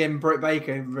Tony and Britt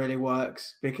Baker really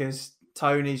works because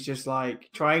Tony's just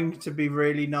trying to be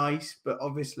really nice, but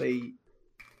obviously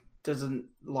doesn't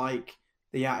like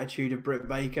the attitude of Britt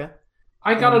Baker.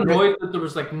 I got annoyed that there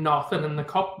was nothing in the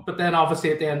cup, but then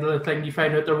obviously at the end of the thing you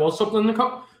found out there was something in the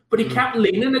cup. But he kept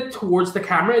leaning it towards the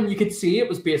camera, and you could see it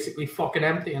was basically fucking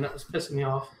empty, and it was pissing me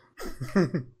off.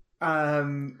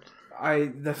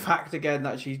 The fact again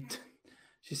that she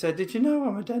said, "Did you know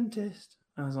I'm a dentist?"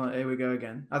 I was like, "Here we go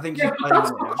again." I think but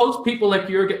that's because people like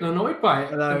you're getting annoyed by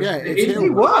it. Yeah,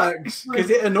 it works because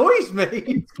it annoys me.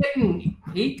 It's getting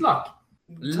heat live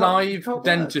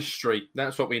dentistry.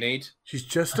 That's what we need. She's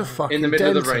just a fucking in the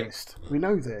middle dentist. of the ring. We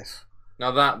know this.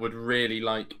 Now that would really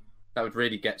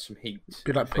get some heat.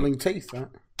 Be like pulling teeth, that.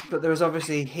 But there was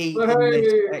obviously heat in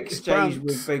this exchange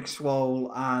with Big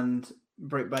Swole and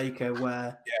Britt Baker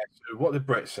where... Yeah, so what did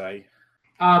Britt say?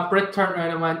 Britt turned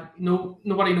around and went, "No,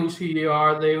 nobody knows who you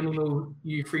are. They only know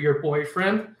you for your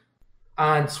boyfriend."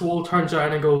 And Swole turns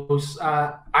around and goes,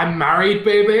 "I'm married,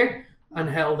 baby." and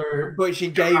held her. But she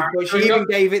even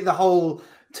gave it the whole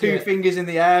two fingers in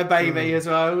the air, baby, as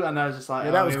well. And I was just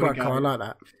like, that was quite cool. I like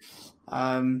that.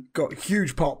 Got a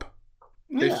huge pop.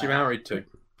 Who's she married to?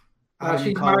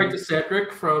 She's married to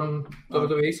Cedric from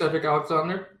WWE, Cedric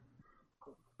Alexander.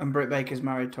 And Britt Baker's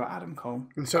married to Adam Cole.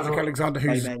 And Cedric Alexander,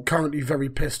 who's currently very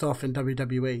pissed off in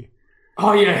WWE.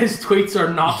 Oh, yeah, his tweets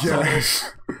are not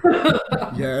Yes.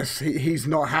 Yes, he's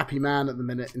not a happy man at the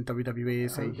minute in WWE,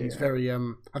 is he? He's very,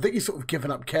 I think he's sort of given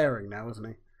up caring now, isn't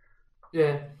he?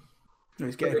 Yeah.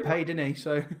 He's getting paid, isn't he?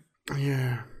 So.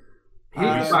 Yeah.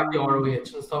 He'll be back to ROH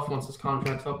and stuff once his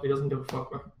contract's up. He doesn't give a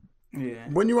fuck about. Yeah.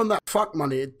 When you're on that fuck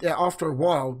money, after a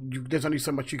while, there's only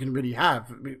so much you can really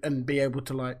have and be able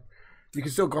to, like, you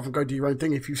can still go off and go do your own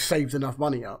thing if you've saved enough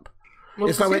money up. Well,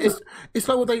 it's like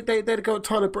when they go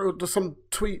Tyler Breeze, some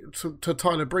tweet to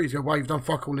Tyler Breeze, why you've done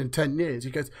fuck all in 10 years. He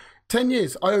goes, 10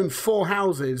 years, I own 4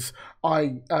 houses,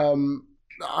 I run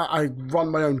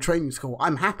my own training school,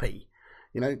 I'm happy.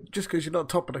 You know, just because you're not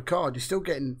top of the card, you're still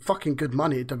getting fucking good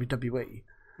money at WWE.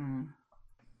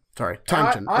 Sorry,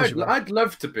 tangent. I'd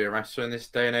love to be a wrestler in this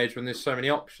day and age when there's so many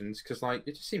options, because like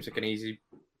it just seems like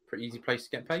pretty easy place to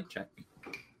get a paycheck.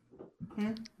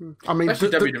 I mean,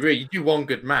 especially WWE, you do one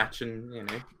good match, and you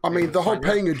know. I mean, the whole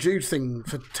paying your dues thing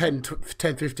for 10,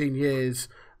 15 years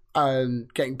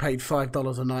and getting paid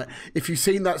 $5 a night. If you've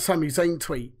seen that Sami Zayn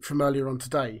tweet from earlier on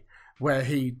today, where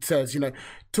he says, you know,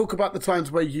 talk about the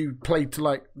times where you played to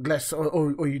like less,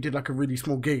 or you did like a really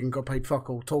small gig and got paid fuck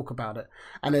all. Talk about it,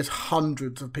 and there's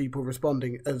hundreds of people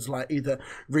responding as like either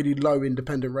really low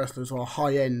independent wrestlers or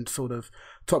high end sort of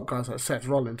top guys like Seth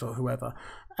Rollins or whoever.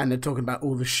 And they're talking about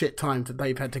all the shit times that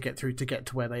they've had to get through to get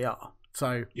to where they are.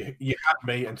 So you had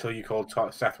me until you called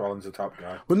Seth Rollins a top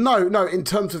guy. Well, no. In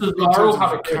terms of Cesaro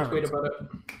had a great tweet about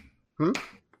it.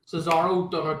 Cesaro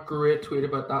done a great tweet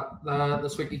about that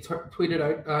this week. He tweeted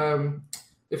out,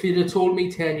 "If you'd have told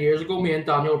me 10 years ago, me and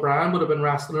Daniel Bryan would have been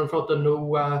wrestling in front of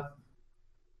no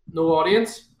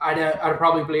audience, I'd have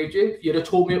probably believed you. If you'd have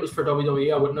told me it was for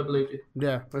WWE, I wouldn't have believed you."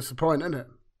 Yeah, that's the point, isn't it?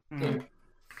 Yeah.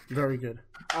 Very good.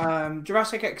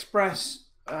 Jurassic Express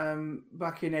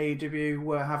back in AEW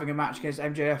were having a match against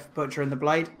MJF, Butcher and the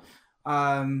Blade.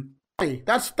 Hey,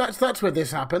 that's where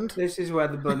this happened. This is where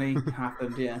the bunny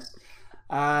happened, yes.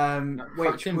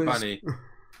 Which was bunny.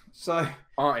 So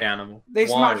Party animal.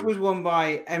 This match was won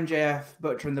by MJF,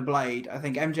 Butcher and the Blade. I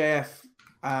think MJF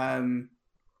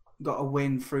got a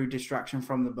win through distraction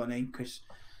from the bunny because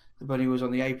the bunny was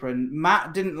on the apron.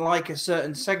 Matt didn't like a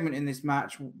certain segment in this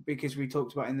match because we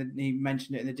talked about he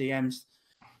mentioned it in the DMs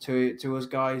to us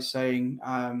guys saying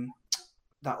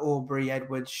that Aubrey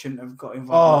Edwards shouldn't have got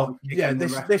involved. Oh, yeah,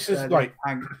 this is like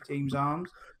tag team's arms.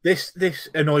 This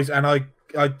annoys, and I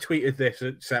tweeted this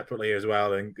separately as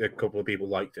well, and a couple of people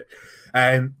liked it.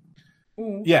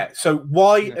 Yeah, so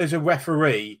why is a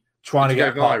referee trying to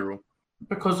get viral?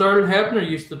 Because Earl Hebner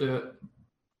used to do it.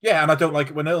 Yeah, and I don't like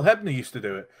it when Earl Hebner used to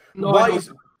do it. No,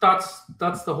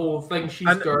 that's the whole thing. She's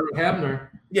Earl Hebner.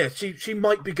 Yeah, she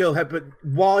might be Girl Hebner, but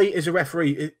why is a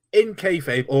referee in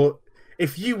kayfabe, or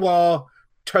if you are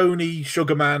Tony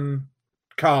Sugarman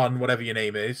Khan, whatever your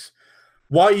name is,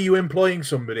 why are you employing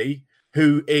somebody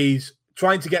who is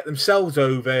trying to get themselves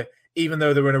over, even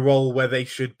though they're in a role where they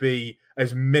should be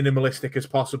as minimalistic as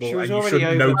possible, and you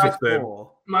shouldn't notice them?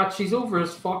 Matt, she's over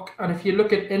as fuck. And if you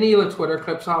look at any of the Twitter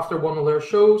clips after one of their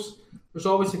shows, there's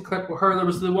always a clip with her. There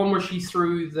was the one where she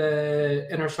threw the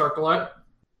inner circle out.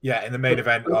 Yeah, in the main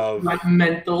event of... Like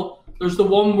mental. There's the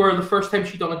one where the first time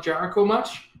she done a Jericho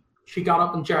match, she got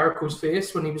up in Jericho's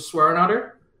face when he was swearing at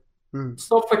her.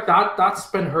 Stuff like that. That's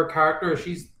been her character.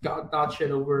 She's got that shit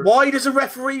over. Why does a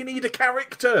referee need a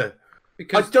character?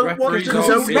 Because I don't want to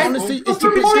know. Honestly, it's a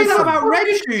bit point different. about Red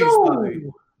Shoes,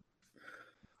 though.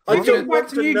 I don't Back want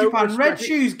to to New know. Japan, Red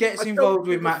Shoes gets involved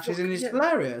with matches and it's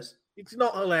hilarious. It's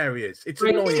not hilarious. It's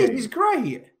It annoying. is. It's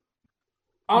great.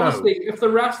 Honestly, if the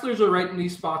wrestlers are writing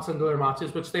these spots into their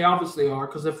matches, which they obviously are,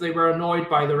 because if they were annoyed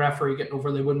by the referee getting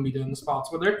over, they wouldn't be doing the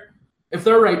spots with her. If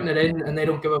they're writing it in and they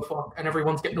don't give a fuck and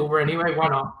everyone's getting over anyway, why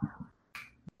not?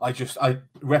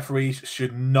 Referees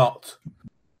should not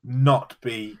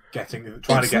be trying to get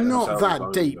themselves. It's not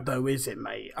that deep, though, is it,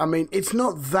 mate? I mean, it's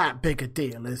not that big a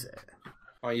deal, is it?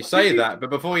 Well, you say that, but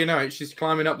before you know it, she's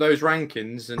climbing up those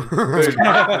rankings and boom, she's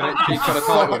got a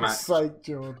title match. Sake,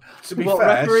 George. To be What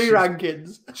fair, referee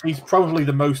rankings? she's probably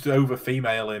the most over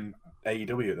female in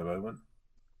AEW at the moment.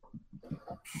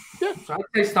 Yeah, so I'd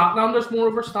say Statlander's more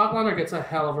over. Statlander gets a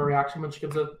hell of a reaction when she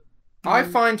gives it. I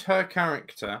find her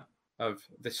character of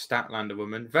this Statlander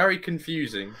woman. Very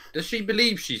confusing. Does she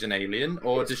believe she's an alien,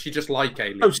 or does she just like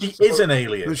aliens? Oh, she is an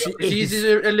alien. No, she She's is.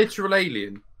 a literal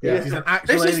alien. Yeah. She's an actual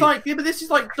This is alien. like, yeah, but this is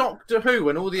like Doctor Who,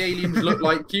 when all the aliens look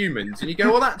like humans, and you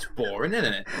go, "Well, that's boring,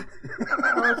 isn't it?"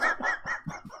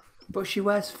 But she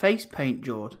wears face paint,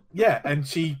 Jord. Yeah, and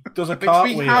she does a Which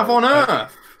cartwheel. we have on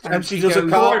Earth. And she does a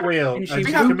goes- cartwheel. and And she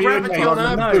she have communicates gravity on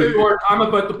with Earth food. too. Or I'm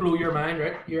about to blow your mind,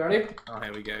 right? You ready? Oh,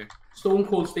 here we go. Stone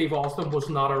Cold Steve Austin was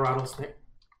not a rattlesnake.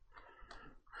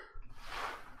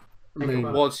 I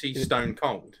mean, Was he stone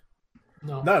cold?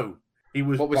 No. No, he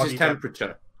was. What was his body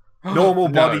temperature? Normal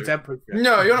No. body temperature.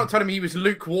 No, you're not telling me he was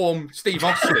lukewarm Steve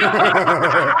Austin.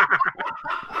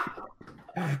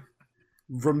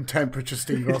 room temperature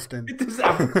Steve Austin. It doesn't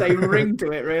have the same ring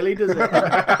to it, really, does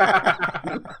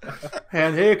it?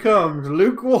 And here comes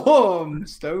lukewarm,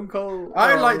 Stone Cold.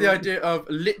 I like Oh. the idea of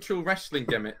literal wrestling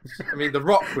gimmicks. I mean, The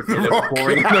Rock would be a little Rock.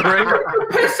 boring in the ring.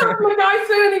 Piss off the guy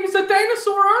saying he was a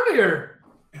dinosaur earlier.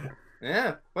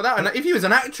 Yeah. Well, that, if he was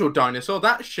an actual dinosaur,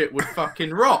 that shit would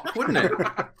fucking rock, wouldn't it?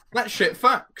 That shit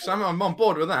fucks. I'm on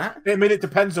board with that. I mean, it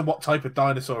depends on what type of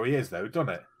dinosaur he is, though, doesn't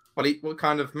it? Well, what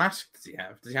kind of mask does he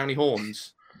have? Does he have any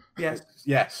horns? Yes.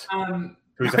 Yes. Um,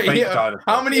 So he's a fake Yeah. dinosaur.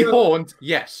 How many horns?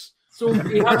 Yes. so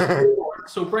he has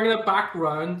so bringing it back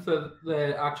round to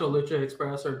the actual Lucha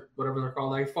Express or whatever they're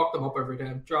called. I fuck them up every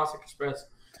time. Jurassic Express.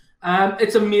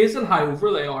 It's amazing how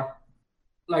over they are.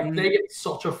 Like they get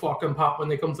such a fucking pop when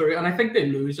they come through, and I think they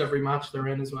lose every match they're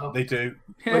in as well. They do.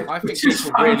 I think Which is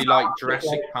people really like fantastic.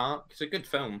 Jurassic Park. It's a good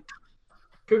film.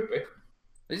 Could be.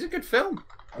 It's a good film.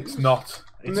 It's not.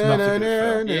 It's No, not no, a good no,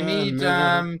 film. no. You need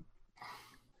no.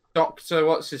 Doctor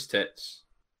what's his tits?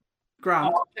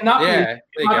 Grant. And that Yeah, there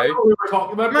you that's go. what we were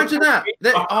talking about. Imagine that.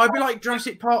 I'd be like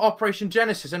Jurassic Park Operation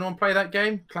Genesis. Anyone play that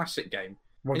game? Classic game.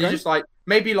 What And you game? just like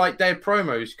maybe like their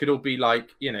promos could all be like,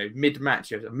 you know,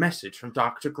 mid-match. You have a message from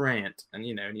Dr. Grant, and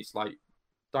you know, and it's like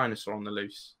dinosaur on the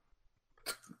loose.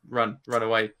 Run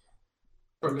away.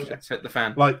 Let's hit the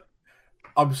fan. Like,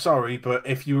 I'm sorry, but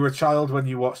if you were a child when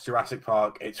you watched Jurassic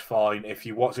Park, it's fine. If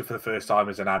you watch it for the first time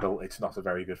as an adult, it's not a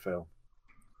very good film.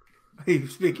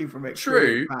 He's speaking from True.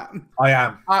 experience, Matt. I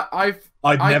am. I've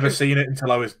I'd I never can- seen it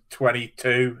until I was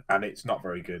 22, and it's not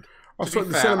very good. I to saw it be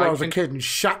in the fair, cinema when I I was a can- kid and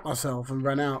shat myself and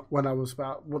ran out when I was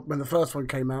when the first one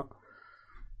came out.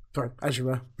 Sorry, as you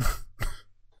were.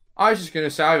 I was just going to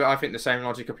say, I think the same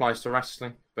logic applies to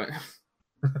wrestling. But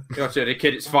you watch it as a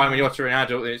kid, it's fine. When you watch it as an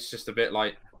adult, it's just a bit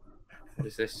like, what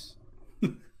is this?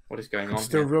 What is going on? It's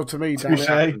still here? real to me, damn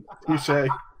it. Touche.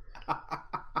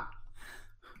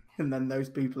 And then those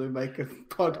people who make a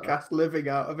podcast living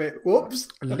out of it. Whoops.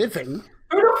 Living.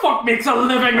 Who the fuck makes a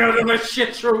living out of this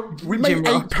shit show? We made Jim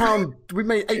Ross. £8. We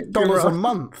made $8 a Ross.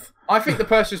 month. I think the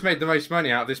person who's made the most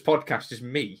money out of this podcast is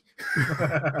me.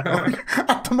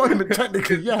 At the moment,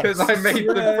 technically, yes. Because I made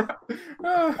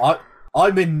the.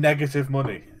 I'm in negative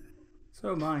money.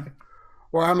 So am I.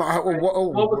 Well, I'm not. What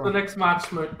was the next match,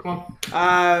 Smoot? Come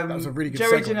on. was a really good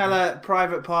Joey segue. Janela,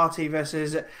 Private Party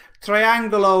versus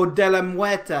Triangulo de la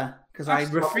Muerta. Because I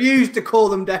refuse to call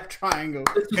them Death Triangle.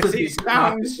 This was Because a it decent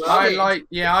sounds match. I shit. like.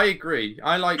 Yeah, I agree.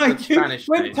 I like Like, the Spanish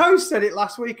when name. Toast said it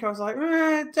last week, I was like,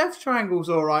 Death Triangle's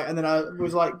all right. And then I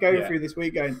was like going Yeah. through this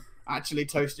week going, actually,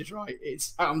 Toast is right. It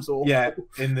sounds awful. Yeah,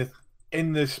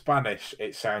 in the Spanish,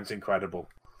 it sounds incredible.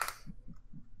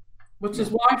 Which is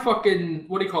why fucking,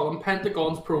 what do you call them,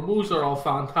 Pentagon's promos are all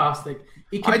fantastic.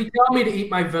 He can be telling me to eat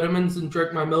my vitamins and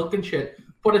drink my milk and shit,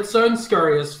 but it sounds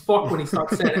scary as fuck when he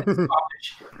starts saying it in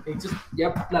Spanish. He just,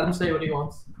 let him say what he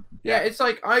wants. Yeah, it's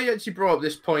like I actually brought up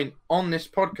this point on this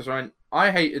podcast.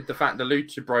 I hated the fact the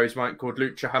Lucha Bros weren't called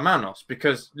Lucha Hermanos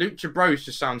because Lucha Bros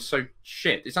just sounds so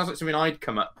shit. It sounds like something I'd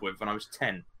come up with when I was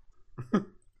 10.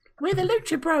 We're the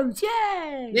Lucha Bros,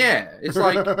 yay! Yeah, it's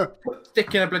like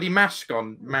sticking a bloody mask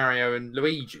on Mario and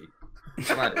Luigi.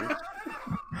 That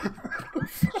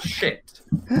is. Shit.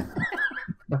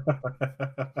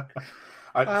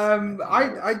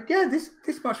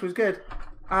 This match was good.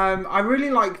 I really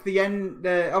like the end.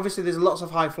 Obviously, there's lots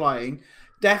of high flying.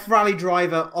 Death Rally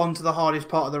Driver onto the hardest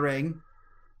part of the ring.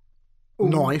 Ooh,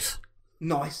 Nice.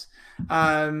 nice.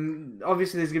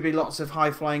 Obviously, there's going to be lots of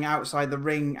high flying outside the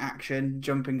ring action,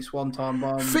 jumping swanton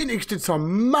bomb. Phoenix did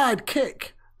some mad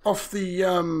kick off the.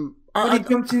 When he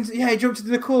jumped into, he jumped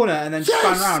into the corner and then Yes!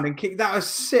 spun around and kicked. That was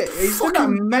sick. He's done that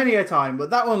Fucking- many a time,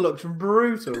 but that one looked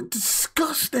brutal.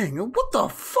 disgusting. What the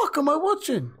fuck am I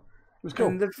watching? It was cool.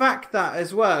 And the fact that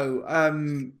as well,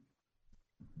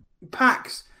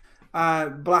 Pax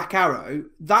Black Arrow,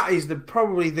 that is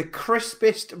probably the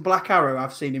crispest Black Arrow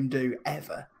I've seen him do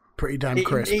ever. pretty damn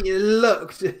crisp.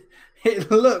 It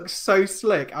looks so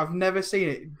slick. I've never seen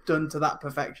it done to that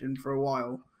perfection for a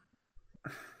while.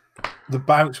 The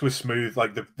bounce was smooth,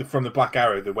 like from the Black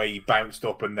Arrow, the way he bounced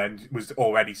up and then was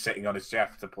already sitting on his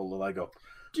chest to pull the leg up.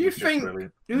 Do you think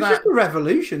It was just the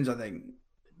Revolutions, I think.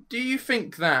 Do you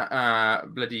think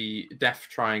that bloody Death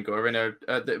Triangle are in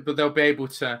but they'll be able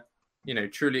to,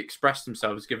 truly express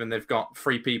themselves given they've got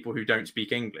 3 people who don't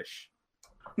speak English?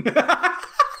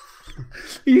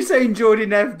 Are you saying Jordy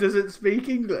Nev doesn't speak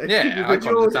English? Yeah, I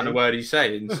can't understand a word he's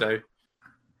saying, so...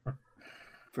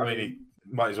 I mean, he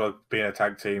might as well be in a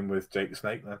tag team with Jake the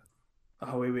Snake then.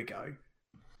 Oh, here we go.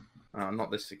 Oh,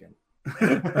 not this again.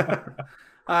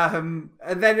 And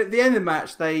then at the end of the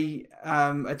match, they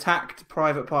attacked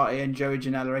Private Party and Joey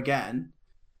Janela again.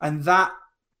 And that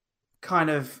kind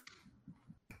of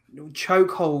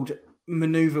chokehold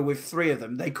maneuver with 3 of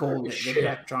them, they called it the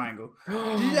Death Triangle.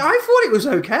 I thought it was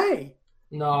okay.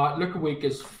 No, it looked weak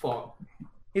as fuck.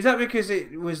 Is that because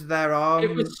it was their arm?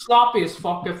 It was sloppy as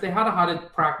fuck. If they had had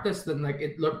it practiced, then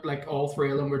it looked like all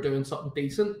 3 of them were doing something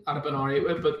decent. I'd have been alright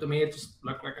with it, but to me it just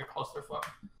looked like a clusterfuck.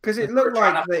 Because it looked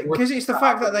like it's the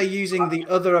fact that they're using the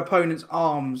other opponent's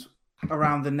arms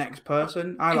around the next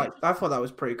person. I thought that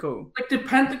was pretty cool. Like, did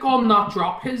Pentagon not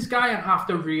drop his guy and have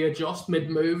to readjust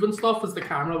mid-move and stuff as the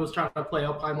camera was trying to play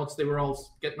up how much they were all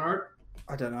getting hurt?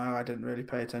 I don't know. I didn't really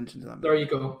pay attention to that. There you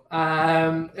go.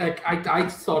 I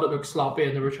thought it looked sloppy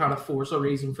and they were trying to force a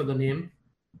reason for the name.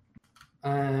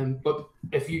 But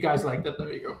if you guys liked it,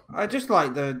 there you go. I just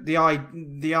like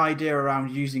the idea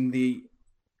around using the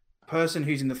person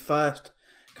who's in the first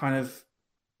kind of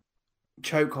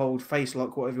chokehold, face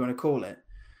lock, whatever you want to call it.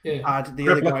 Yeah. Had the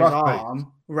other guy's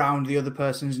arm round the other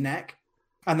person's neck,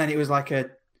 and then it was like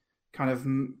a kind of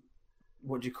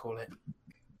what do you call it?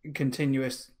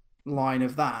 Continuous line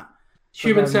of that.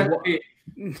 Human centipede.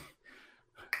 You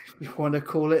want to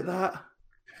call it that?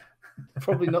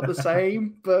 Probably not the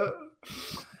same, but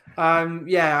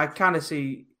yeah, I kind of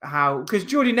see how, because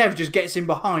Jordy Nev just gets in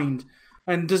behind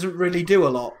and doesn't really do a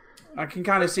lot. I can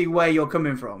kind of see where you're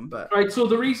coming from, but right. So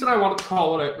the reason I wanted to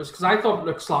call it out was because I thought it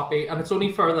looked sloppy, and it's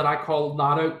only fair that I call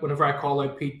that out whenever I call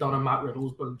out Pete Dunne and Matt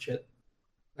Riddle's bullshit.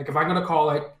 Like, if I'm going to call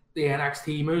out the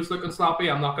NXT moves looking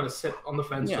sloppy, I'm not going to sit on the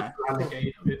fence. Yeah,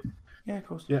 Yeah, of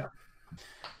course. Yeah.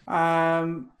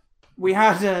 We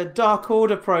had a Dark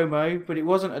Order promo, but it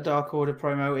wasn't a Dark Order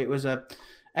promo. It was a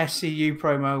SCU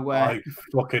promo where I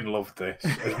fucking loved this.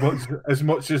 As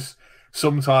much as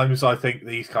sometimes I think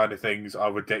these kind of things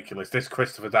are ridiculous, this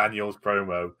Christopher Daniels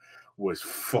promo was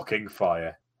fucking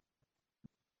fire.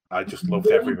 I just loved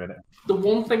every minute. The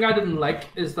one thing I didn't like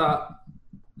is that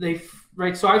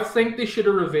so I think they should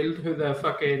have revealed who the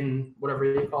fucking whatever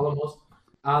you call them was,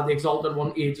 the Exalted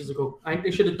One, ages ago. I think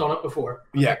they should have done it before.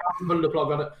 Yeah, pulled the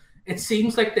plug on it. It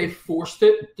seems like they forced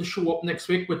it to show up next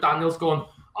week with Daniels going,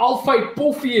 "I'll fight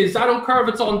both of you. I don't care if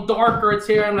it's on Dark or it's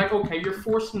here." I'm like, okay, you're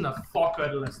forcing the fuck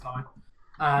out of this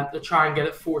now, to try and get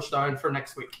it forced down for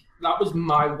next week. That was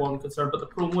my one concern, but the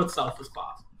promo itself was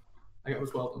class. Like, it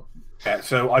was well done. Yeah,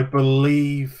 so I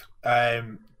believe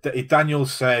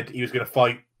Daniels said he was going to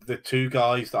fight the 2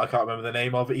 guys that I can't remember the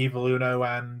name of, Evil Uno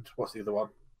and what's the other one?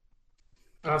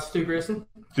 Stu Grayson.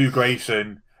 Stu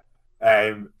Grayson.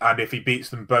 And if he beats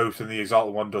them both and the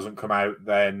Exalted One doesn't come out,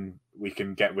 then we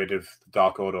can get rid of the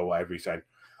Dark Order or whatever he said.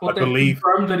 But I believe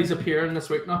confirmed that he's appearing this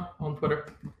week now on Twitter.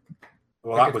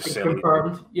 Well, that was silly.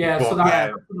 Confirmed. Yeah, but, so that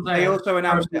yeah, they also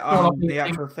announced it on the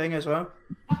actual thing as well.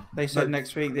 They said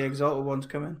next week the Exalted One's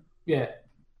coming. Yeah.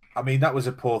 I mean, that was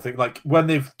a poor thing. Like, when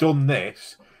they've done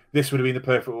this would have been the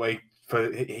perfect way for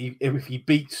if he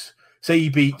beats, say he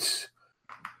beats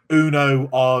Uno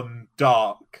on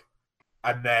Dark,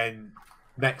 and then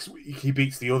next week he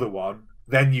beats the other one,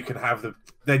 then you can have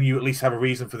then you at least have a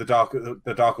reason for the Dark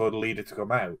Order leader to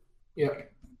come out. Yeah.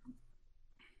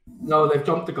 No, they've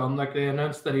jumped the gun. Like, they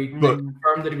announced that they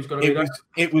confirmed that he was going to be there.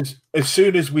 It was as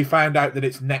soon as we found out that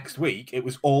it's next week, it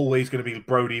was always going to be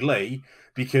Brody Lee,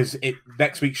 because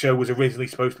next week's show was originally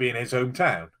supposed to be in his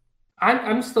hometown.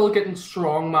 I'm still getting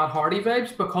strong Matt Hardy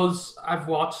vibes because I've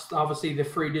watched, obviously, the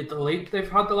free to delete they've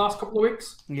had the last couple of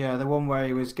weeks. Yeah, the one where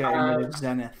he was getting rid of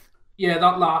Zenith. Yeah,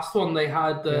 that last one, they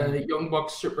had the Young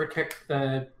Bucks super kick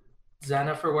the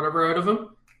Zenith or whatever out of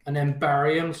him and then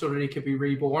bury him so that he could be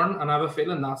reborn. And I have a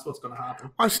feeling that's what's going to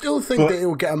happen. I still think that it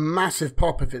will get a massive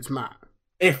pop if it's Matt.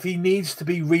 If he needs to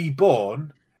be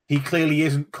reborn, he clearly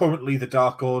isn't currently the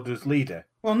Dark Order's leader.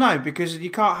 Well, no, because you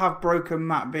can't have Broken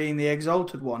Matt being the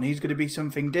Exalted One. He's going to be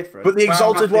something different. But the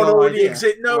Exalted One already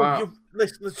exists. No,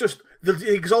 listen, let's just...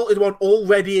 The Exalted One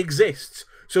already exists.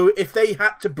 So if they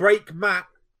had to break Matt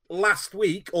last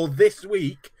week or this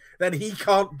week, then he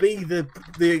can't be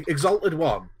the exalted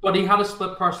one. But he had a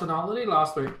split personality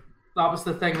last week. That was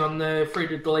the thing on the Free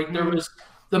to Delete. There was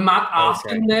the Matt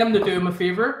asking them to do him a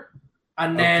favor,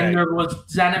 and then there was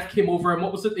Zenith came over, and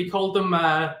what was it? They called them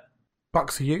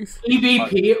Bucks of Youth.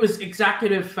 EVP. It was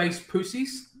executive face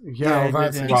pussies. Yeah,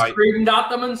 that's He screamed at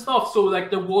them and stuff. So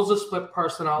like there was a split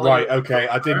personality. Right. Okay.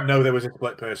 I didn't know there was a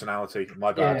split personality.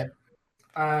 My bad.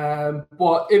 Yeah.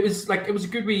 But it was a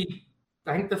good wee.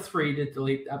 I think the Free to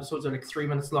Delete episodes are like 3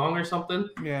 minutes long or something.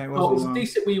 Yeah, it was a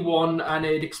decent wee one, and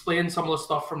it explained some of the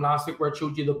stuff from last week where it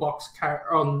showed you the Bucks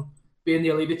on being the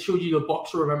elite. It showed you the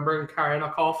Bucks remembering carrying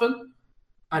a coffin,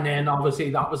 and then obviously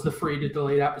that was the Free to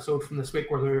Delete episode from this week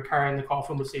where they were carrying the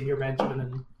coffin with Senior Benjamin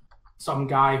and some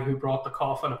guy who brought the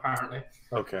coffin apparently.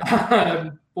 Okay.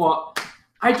 But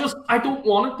I don't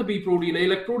want it to be Brody Lee.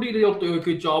 Like Brody Lee will do a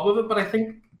good job of it, but I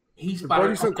think he's better.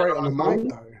 Brody's not great on the mic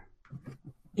though.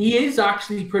 He is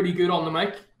actually pretty good on the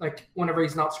mic, like whenever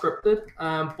he's not scripted.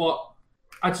 But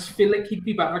I just feel like he'd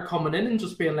be better coming in and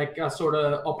just being like a sort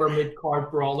of upper mid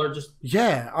card brawler. Just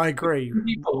I agree.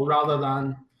 People rather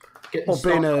than getting or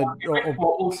being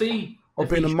we'll see. Or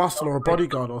being a muscle or a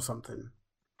bodyguard or something.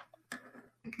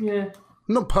 Yeah.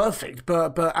 Not perfect,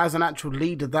 but as an actual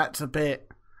leader, that's a bit.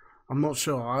 I'm not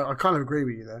sure. I kind of agree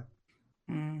with you there.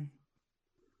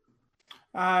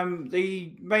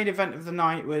 The main event of the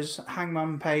night was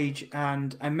Hangman Page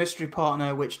and a mystery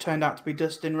partner, which turned out to be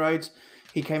Dustin Rhodes.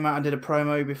 He came out and did a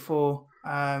promo before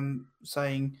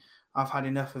saying, I've had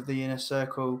enough of the Inner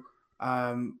Circle,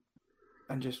 and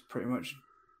just pretty much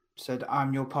said,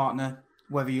 I'm your partner,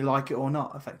 whether you like it or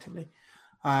not, effectively.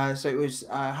 So it was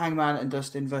Hangman and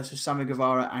Dustin versus Sammy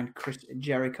Guevara and Chris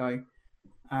Jericho.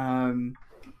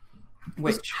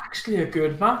 Which was actually a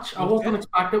good match. I wasn't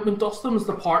expecting it. When Dustin was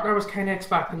the partner, I was kind of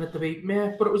expecting it to be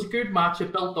meh, but it was a good match.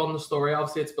 It built on the story.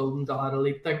 Obviously, it's building to that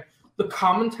elite thing. The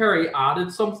commentary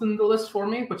added something to this for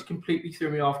me, which completely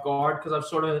threw me off guard because I've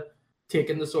sort of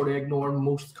taken to sort of ignore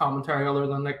most commentary other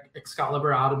than like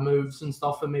Excalibur added moves and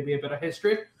stuff and maybe a bit of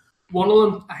history. One of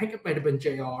them, I think it might have been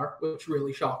JR, which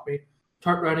really shocked me.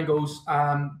 Turned around and goes,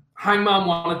 Hangman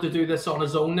wanted to do this on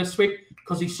his own this week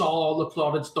because he saw all the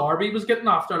plaudits Darby was getting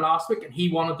after last week and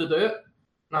he wanted to do it.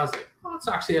 And I was like, oh, that's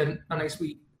actually a nice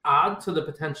wee add to the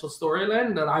potential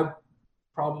storyline that I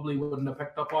probably wouldn't have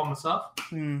picked up on myself.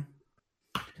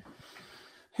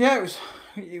 Yeah,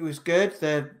 it was good.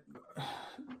 I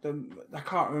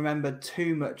can't remember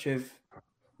too much of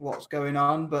what's going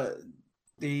on, but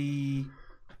the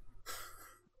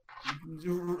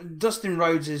Dustin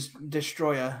Rhodes'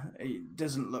 Destroyer, it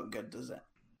doesn't look good, does it?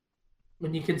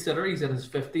 When you consider he's in his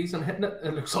 50s and hitting it,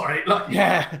 it looks alright. Like.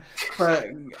 Yeah, but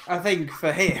I think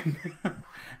for him,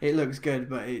 it looks good,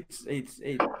 but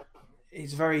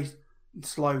it's very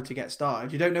slow to get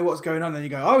started. You don't know what's going on, then you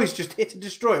go, oh, he's just hit a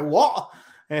Destroyer. What?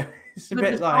 It's a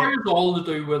bit like it's all to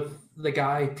do with the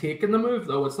guy taking the move,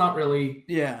 though. It's not really.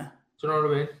 Yeah. Do you know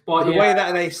what I mean? But the way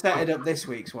that they set it up this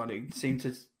week's one, it seemed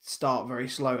to start very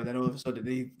slow, and then all of a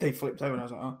sudden they flipped over, and I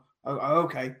was like, oh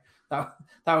okay, that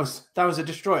was a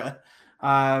Destroyer.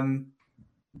 The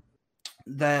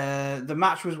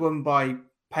match was won by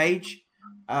Paige,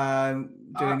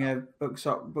 doing a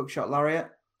bookshot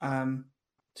lariat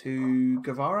to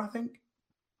Guevara, I think.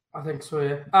 I think so,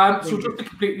 yeah. So just to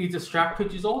completely distract,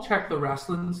 could you all check the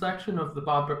wrestling section of the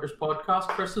Bad Bookers podcast?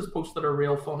 Chris has posted a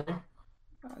real funny.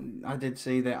 I did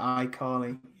see the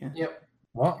iCarly. Yeah. Yep.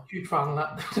 What? Huge fan of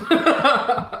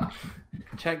that.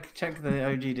 check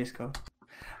the OG Discord.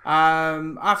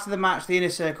 After the match, the Inner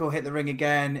Circle hit the ring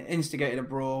again, instigated a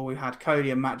brawl. We had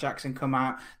Cody and Matt Jackson come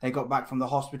out. They got back from the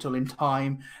hospital in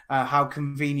time. How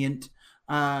convenient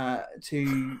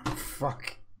to...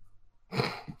 Fuck.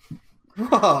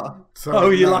 What?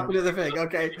 Sorry, you're laughing at the thing.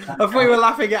 Okay. I thought you were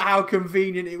laughing at how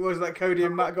convenient it was that Cody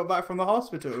and Matt got back from the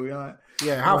hospital. You're like,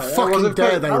 yeah, how fucking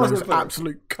dare they, those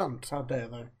absolute cunts. How dare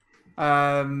they?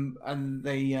 And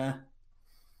they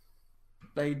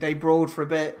brawled for a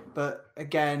bit, but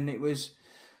again, it was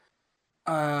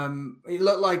it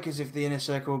looked like as if the Inner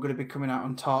Circle were going to be coming out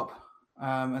on top,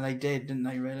 and they did, didn't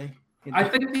they? Really? I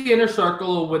think the Inner Circle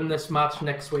will win this match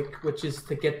next week, which is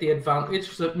to get the advantage,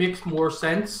 because it makes more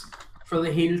sense for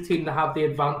the heel team to have the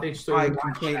advantage. I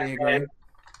completely agree.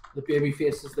 The baby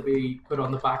faces to be put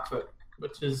on the back foot,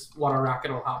 which is what I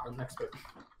reckon will happen next week.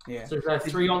 Yeah. So is that a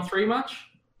 3-on-3 match?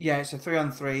 Yeah, it's a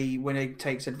 3-on-3 when it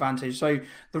takes advantage. So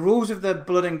the rules of the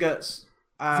Blood and Guts.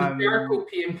 Jericho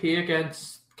PMP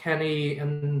against Kenny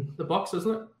and the Bucks,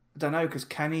 isn't it? I don't know, because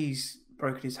Kenny's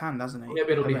broken his hand, hasn't he?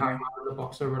 Maybe it'll be Hangman in the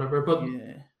Bucks or whatever, but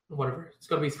yeah, whatever. It's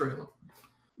got to be 3 of them.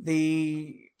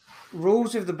 The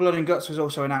rules of the Blood and Guts was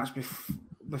also announced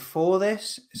before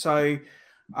this. So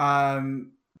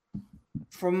From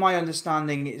my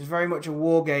understanding, it's very much a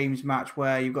War Games match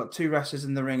where you've got two wrestlers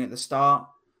in the ring at the start.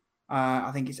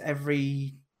 I think it's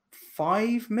every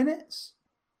 5 minutes.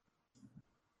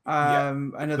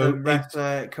 Another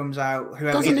wrestler comes out.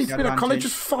 Whoever Doesn't need gets to the be. Can't they advantage.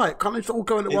 just fight? Can't they just all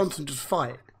go in at once and just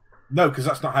fight? No, because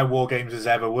that's not how War Games has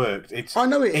ever worked. I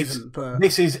know it isn't, but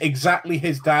this is exactly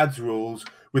his dad's rules,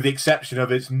 with the exception of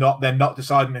they're not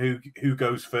deciding who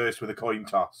goes first with a coin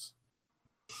toss.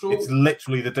 So, It's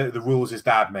literally the rules his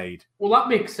dad made. well, that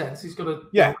makes sense. He's gonna.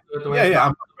 Yeah.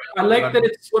 Yeah. I like that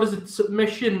it's what is it,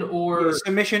 submission or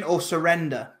Submission or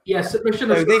surrender. submission.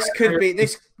 So or this could surrender.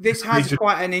 be this has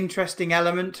quite an interesting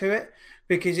element to it,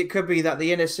 because it could be that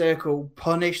the Inner Circle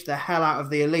punished the hell out of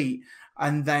the Elite,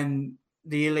 and then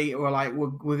the Elite were like,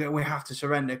 we have to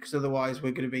surrender because otherwise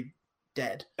we're going to be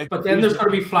dead. But then there's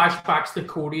going to be flashbacks to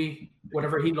Cody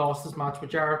whenever he lost his match with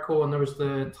Jericho, and there was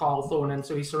the towel thrown in,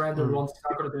 so he surrendered once. He's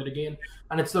not going to do it again,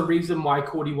 and it's the reason why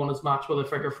Cody won his match with a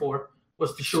figure four,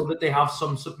 was to show that they have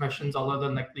some submissions other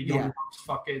than like the young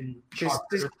fucking.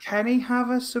 Does Kenny have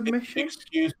a submission?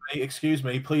 Excuse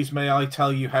me. Please, may I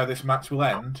tell you how this match will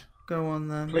end? Go on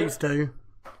then. please do.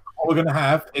 What we're going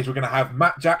to have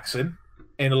Matt Jackson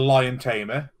in a lion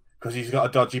tamer because he's got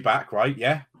a dodgy back, right?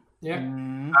 Yeah. Yeah.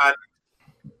 Mm.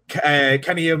 And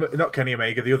not Kenny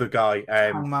Omega, the other guy,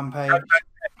 Hangman Page.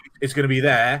 is going to be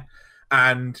there,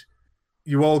 and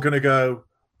you're all going to go,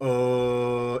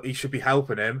 oh, he should be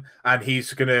helping him, and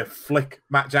he's going to flick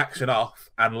Matt Jackson off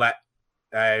and let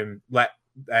him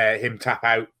tap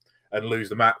out and lose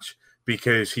the match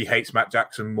because he hates Matt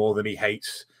Jackson more than he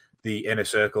hates the Inner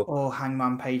Circle. Or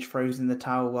Hangman Page throws in the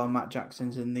towel while Matt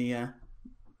Jackson's in the.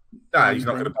 No, he's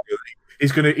not going to.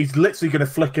 He's literally going to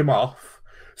flick him off,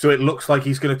 so it looks like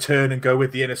he's going to turn and go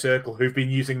with the Inner Circle, who've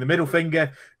been using the middle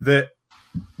finger that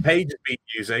Page has been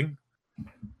using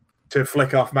to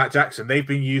flick off Matt Jackson. They've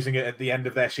been using it at the end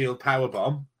of their Shield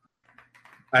powerbomb,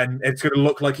 and it's going to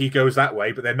look like he goes that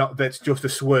way, but they're not. That's just a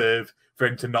swerve for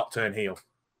him to not turn heel.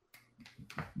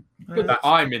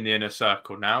 I'm in the Inner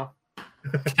Circle now.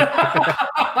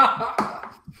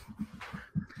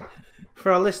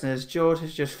 For our listeners, George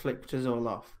has just flipped us all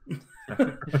off.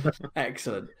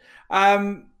 Excellent.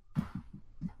 That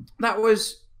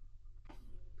was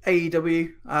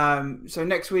AEW. So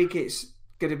next week it's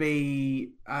going to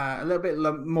be a little bit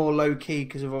more low key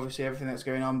because of obviously everything that's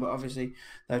going on. But obviously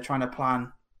they're trying to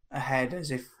plan ahead as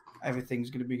if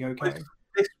everything's going to be okay.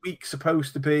 This week's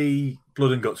supposed to be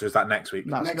Blood and Guts, or is that next week?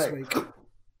 That's Next week.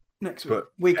 Next week.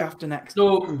 Week after next.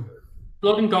 So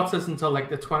Blood and Guts is until like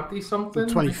the 20-something.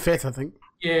 25th, I think.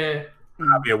 Yeah.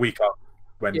 That'll be a week on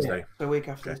Wednesday. The week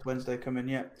after this Wednesday coming,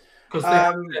 yeah. Because they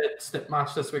have the step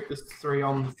match this week. There's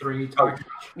 3-on-3 tag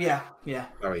match. Yeah.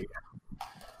 Sorry.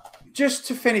 Just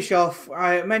to finish off,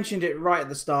 I mentioned it right at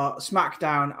the start.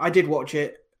 SmackDown. I did watch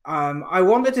it. I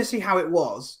wanted to see how it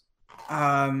was,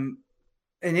 and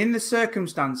in the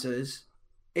circumstances,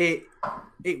 it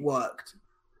worked.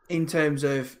 In terms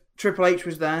of Triple H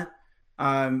was there,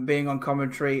 being on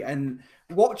commentary, and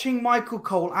watching Michael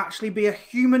Cole actually be a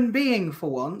human being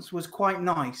for once was quite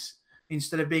nice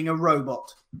instead of being a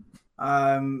robot.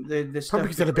 Probably because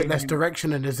he had a bit less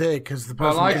direction in his ear because the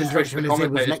person I getting just wish direction the in his ear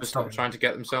was commentators would next stop time. trying to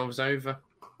get themselves over.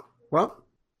 What?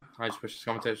 I just wish the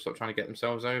commentators would stop trying to get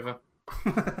themselves over.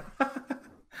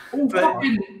 Oh,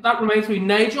 that reminds me.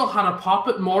 Nigel had a pop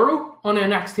at Morrow on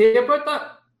NXT about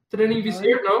that. Did any of you see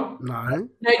it? No. No.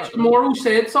 Nigel Morrow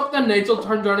said something. Nigel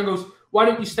turned around and goes, "Why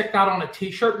don't you stick that on a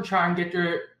T-shirt and try and get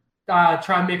your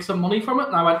try and make some money from it?"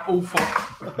 And I went, "Oh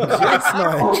fuck!" That's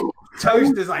nice.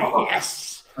 Toast is like,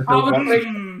 yes. I was like,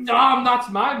 "Damn, that's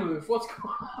my move. What's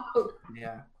going on?"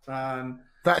 Yeah.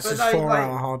 That's But his like-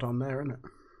 4-hour hard on there, isn't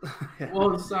it?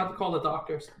 Well, I had to call the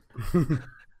doctors.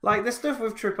 Like the stuff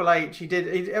with Triple H,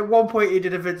 at one point he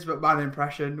did a Vince McMahon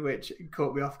impression, which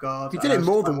caught me off guard. He did it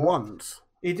more than once.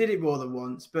 He did it more than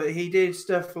once, but he did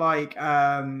stuff like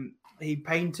he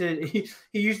painted. He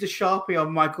used a Sharpie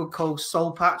on Michael Cole's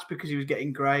soul patch because he was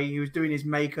getting grey. He was doing his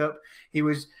makeup. He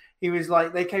was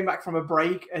like, they came back from a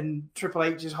break and Triple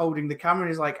H is holding the camera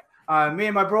and he's like, me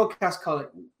and my broadcast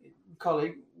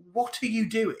colleague, what are you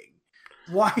doing?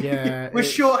 Why? Yeah, we're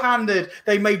short-handed.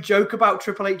 They made joke about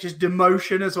Triple H's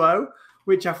demotion as well,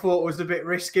 which I thought was a bit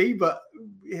risky, but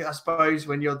I suppose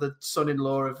when you're the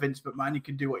son-in-law of Vince McMahon, you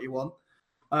can do what you want.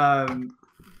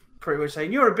 Pretty much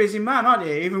saying, you're a busy man, aren't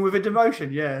you? Even with a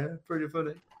demotion. Yeah, pretty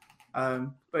funny.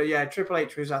 But yeah, Triple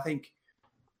H was, I think,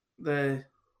 the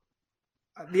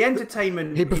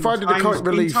entertainment. He provided the comic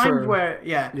relief in times for- where,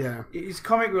 Yeah. it's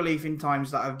comic relief in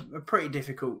times that are pretty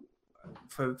difficult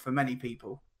for many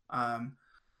people.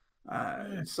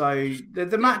 So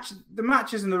the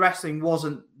matches and the wrestling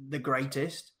wasn't the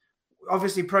greatest.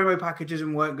 Obviously, promo packages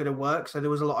weren't going to work, so there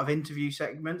was a lot of interview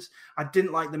segments. I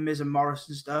didn't like the Miz and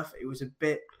Morrison stuff. It was a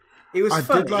bit. It was. I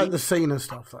funny. did like the Cena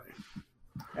stuff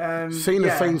though.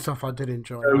 Cena Fiend stuff I did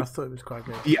enjoy. I thought it was quite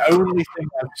good. The only thing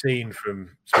I've seen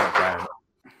from SmackDown,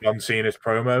 John Cena's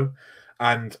promo,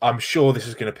 and I'm sure this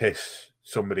is going to piss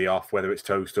somebody off, whether it's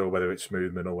Toaster or whether it's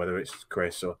Smoothman or whether it's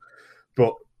Chris,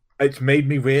 but it's made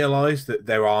me realise that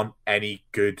there aren't any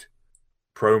good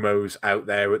promos out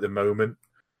there at the moment.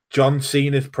 John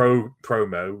Cena's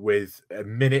promo with a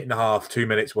minute and a half, 2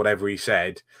 minutes, whatever he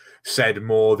said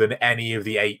more than any of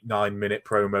the 8-9 minute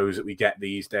promos that we get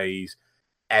these days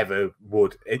ever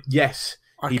would. Yes,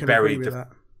 he buried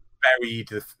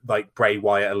like Bray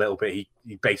Wyatt a little bit.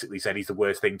 He basically said he's the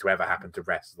worst thing to ever happen to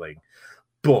wrestling.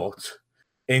 But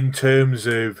in terms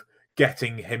of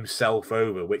getting himself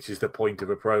over, which is the point of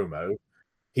a promo,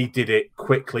 he did it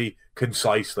quickly,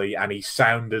 concisely, and he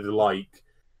sounded like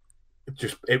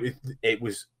it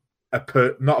was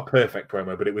not a perfect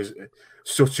promo, but it was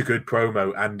such a good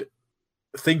promo. And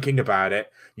thinking about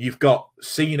it, you've got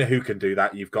Cena who can do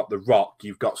that, you've got The Rock,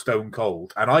 you've got Stone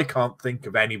Cold, and I can't think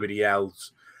of anybody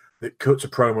else that cuts a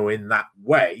promo in that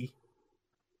way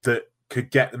that could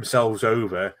get themselves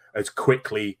over as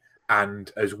quickly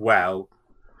and as well.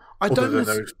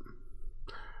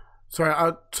 Sorry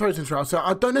to interrupt. So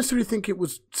I don't necessarily think it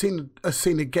was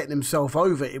Cena getting himself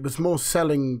over. It was more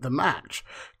selling the match,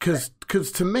 because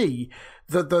to me,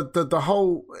 the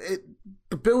whole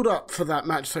the build up for that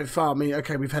match so far. I mean,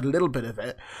 okay, we've had a little bit of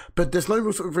it, but there's no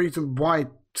real sort of reason why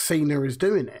Cena is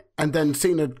doing it. And then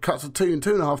Cena cuts a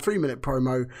 2.5, 3 minute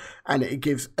promo, and it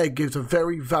gives a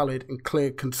very valid and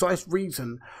clear, concise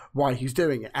reason why he's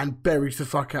doing it, and buries the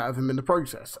fuck out of him in the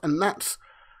process. And that's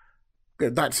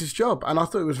his job, and I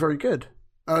thought it was very good.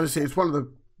 Honestly, it's one of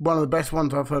the best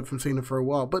ones I've heard from Cena for a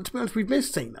while. But to be honest, we've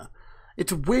missed Cena.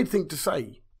 It's a weird thing to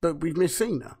say, but we've missed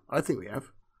Cena. I think we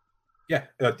have. Yeah,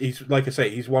 he's, like I say,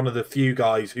 he's one of the few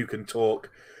guys who can talk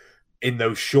in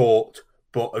those short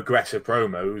but aggressive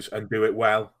promos and do it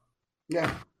well.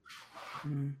 Yeah.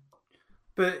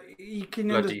 But you can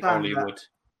Bloody understand Hollywood. that.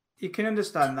 You can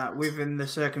understand that within the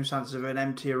circumstances of an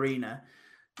empty arena,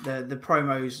 the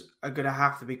promos are going to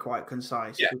have to be quite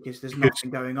concise because there's nothing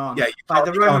going on. Yeah, like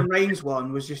the Roman Reigns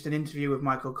one was just an interview with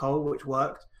Michael Cole, which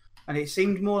worked, and it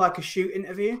seemed more like a shoot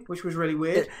interview, which was really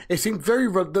weird. It seemed very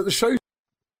that the show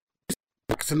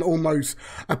and almost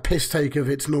a piss take of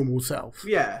its normal self.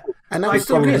 Yeah, and that was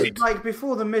still good. Like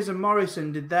before the Miz and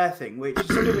Morrison did their thing, which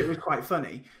some of it was quite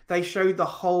funny. They showed the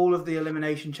whole of the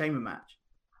Elimination Chamber match.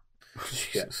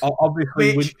 Jesus.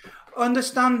 Obviously, which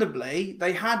understandably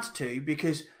they had to,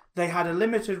 because they had a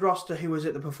limited roster who was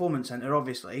at the Performance Center.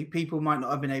 Obviously, people might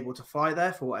not have been able to fly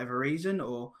there for whatever reason,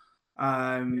 or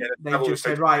they just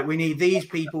said, right, we need these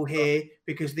people here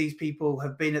because these people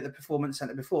have been at the Performance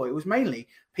Center before. It was mainly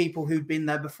people who'd been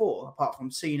there before, apart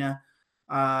from Cena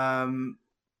and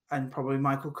probably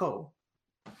Michael Cole.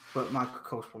 But Michael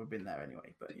Cole's probably been there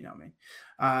anyway, but you know what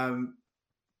I mean.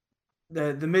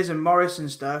 The Miz and Morrison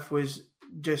stuff was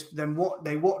just them. What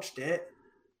they watched it,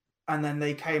 and then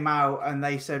they came out and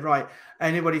they said, "Right,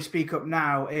 anybody speak up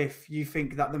now if you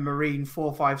think that the Marine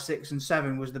 4, 5, 6, and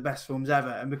 7 was the best films ever."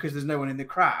 And because there's no one in the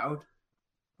crowd,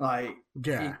 like,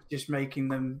 it's just making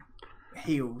them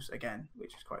heels again,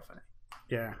 which is quite funny.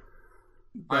 Yeah.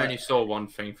 I only saw one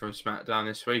thing from SmackDown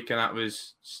this week, and that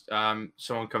was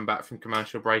someone come back from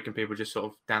commercial break and people just sort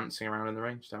of dancing around in the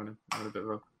ring, just having a bit of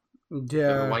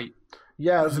a wait.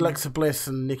 Yeah, it was Alexa Bliss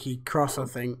and Nikki Cross, I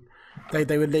think.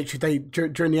 They were literally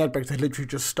during the ad break they literally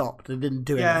just stopped. They didn't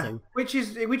do anything. Which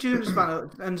is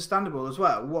understandable as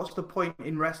well. What's the point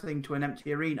in wrestling to an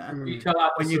empty arena you tell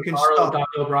that when you can stop? Daniel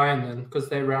O'Brien then, because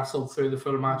they wrestled through the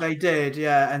full match. They did,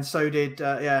 yeah, and so did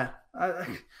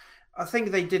I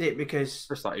think they did it because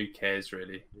just like, who cares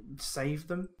really? Save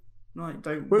them. Like,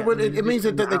 don't. Well, it means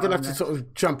that they don't have to sort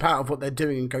of jump out of what they're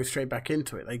doing and go straight back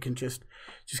into it. They can just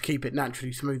keep it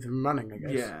naturally smooth and running, I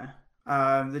guess. Yeah.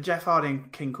 The Jeff Hardy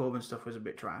King Corbin stuff was a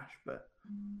bit trash, but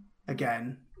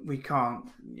again, we can't,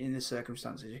 in the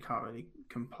circumstances, you can't really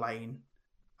complain.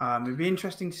 It'd be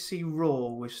interesting to see Raw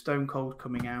with Stone Cold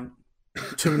coming out.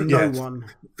 To no one.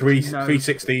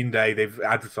 316 day, they've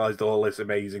advertised all this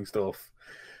amazing stuff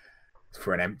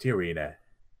for an empty arena.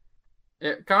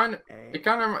 It kind of. Do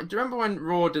you remember when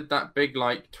Raw did that big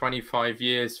 25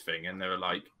 years thing, and they were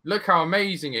like, "Look how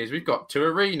amazing it is! We've got 2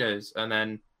 arenas," and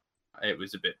then it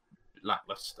was a bit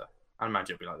lackluster. I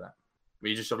imagine it'd be like that. Where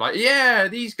you just sort of yeah,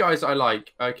 these guys I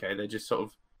like. Okay, they just sort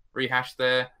of rehash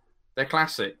their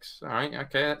classics. All right,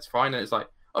 okay, that's fine. And it's like,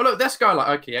 oh look, this guy,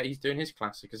 like, okay, yeah, he's doing his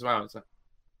classic as well. It's like,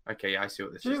 okay, yeah, I see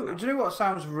what this is. Do you know what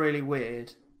sounds really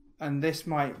weird? And this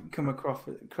might come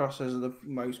across as the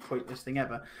most pointless thing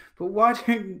ever. But why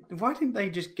didn't they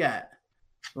just get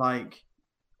like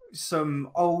some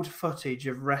old footage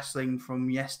of wrestling from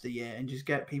yesteryear and just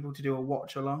get people to do a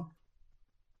watch along?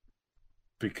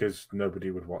 Because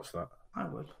nobody would watch that. I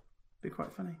would. Be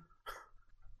quite funny.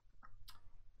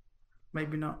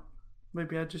 Maybe not.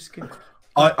 Maybe I'd just skip.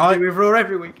 I with Raw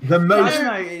every week. The most I don't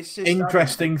know, it's just,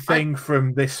 interesting thing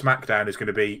from this SmackDown is going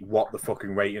to be what the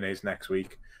fucking rating is next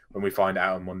week when we find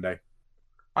out on Monday.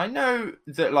 I know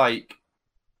that, like,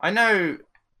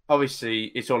 obviously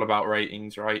it's all about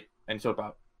ratings, right? And it's all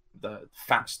about the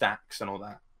fat stacks and all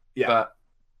that. Yeah.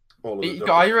 But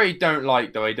I really don't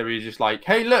like the way WWE just like,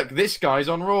 hey, look, this guy's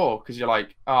on Raw. Because you're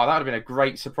like, oh, that would have been a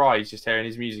great surprise just hearing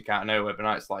his music out of nowhere. But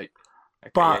now it's like,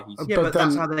 okay, but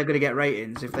that's how they're going to get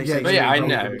ratings if they say. But yeah, I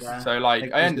know. So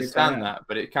like, I understand that,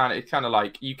 but it's kind of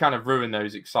like you kind of ruin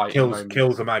those exciting moments.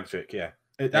 Kills the magic. Yeah,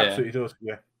 it absolutely does.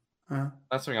 Yeah,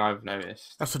 that's something I've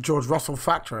noticed. That's a George Russell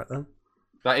factor, it then.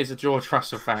 That is a George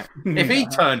Russell fact. If he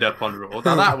turned up on Raw,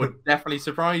 then that would definitely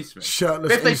surprise me. Shirtless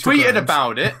But if they Instagrams. tweeted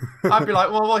about it, I'd be like,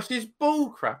 well, watch this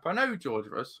bull crap. I know George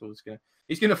Russell's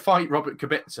he's gonna fight Robert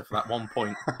Kubica for that 1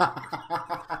 point.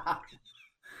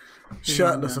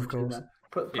 Shirtless, of course.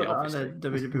 Put that on a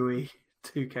WWE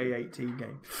 2K18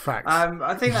 game. Facts.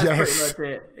 I think that's Yes.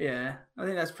 pretty much it. Yeah, I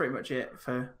think that's pretty much it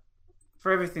for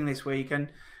everything this week. And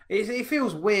it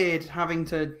feels weird having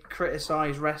to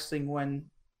criticize wrestling when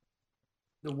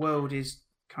the world is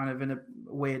kind of in a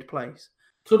weird place.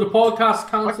 So the podcast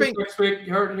cancelled next week.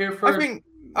 You heard it here first.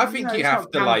 I think No, you it's have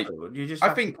not to like. cancelled. You just I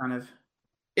have to think kind of.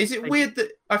 Is it weird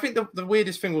that I think the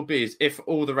weirdest thing will be is if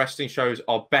all the wrestling shows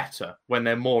are better when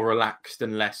they're more relaxed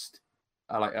and less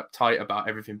like uptight about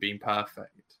everything being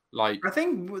perfect. Like, I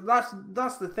think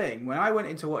that's the thing. When I went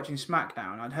into watching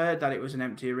SmackDown, I'd heard that it was an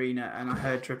empty arena, and I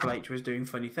heard Triple H was doing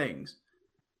funny things.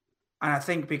 And I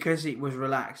think because it was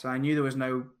relaxed, and I knew there was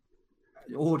no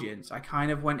audience, I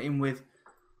kind of went in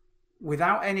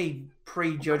without any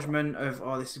prejudgment of,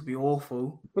 oh, this would be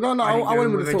awful. But no, I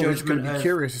went with the thought I was going to judgment be of-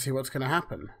 curious to see what's going to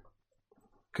happen.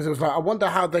 Because it was like, I wonder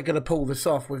how they're going to pull this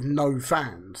off with no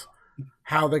fans.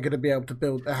 How they're going to be able to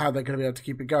build, how they're going to be able to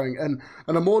keep it going. And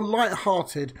a more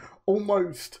light-hearted,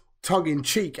 almost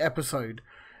tongue-in-cheek episode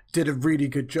did a really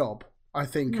good job, I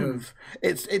think, of...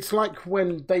 It's like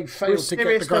when they failed to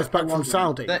get the guys back from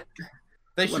Saudi.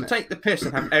 They should take the piss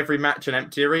and have every match an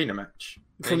empty arena match.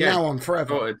 From now on,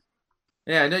 forever.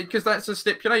 Yeah, because that's a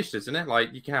stipulation, isn't it?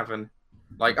 Like, you can have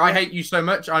I hate you so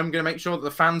much, I'm going to make sure that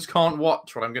the fans can't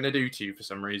watch what I'm going to do to you for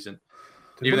some reason.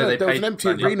 Even though there was an empty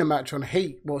arena match on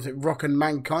Heat. What was it? Rock and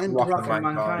Mankind? Rock and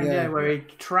Mankind, yeah, where he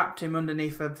trapped him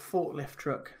underneath a forklift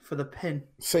truck for the pin.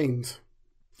 Scenes.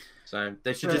 So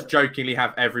they should just jokingly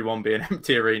have everyone be an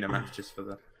empty arena match just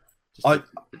for to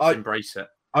embrace it.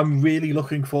 I'm really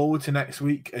looking forward to next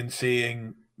week and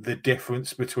seeing the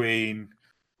difference between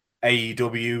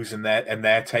AEW's and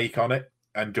their take on it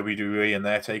and WWE and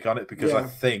their take on it, because I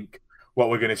think what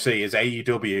we're going to see is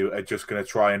AEW are just going to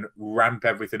try and ramp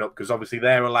everything up, because obviously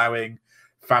they're allowing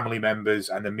family members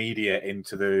and the media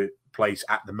into the place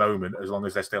at the moment, as long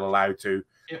as they're still allowed to.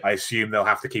 Yeah. I assume they'll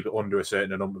have to keep it under a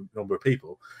certain number of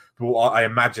people. But what I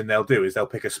imagine they'll do is they'll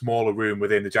pick a smaller room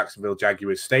within the Jacksonville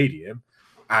Jaguars stadium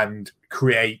and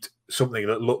create something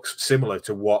that looks similar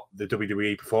to what the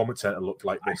WWE Performance Center looked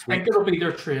like this week. I think it'll be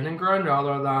their training ground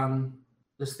rather than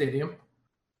the stadium.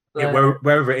 Yeah,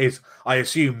 wherever it is, I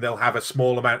assume they'll have a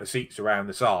small amount of seats around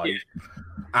the side,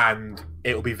 and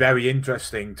it'll be very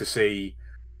interesting to see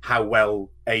how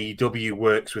well AEW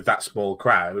works with that small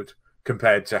crowd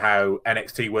compared to how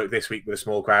NXT worked this week with a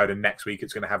small crowd, and next week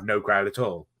it's going to have no crowd at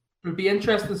all. It'd be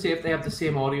interesting to see if they have the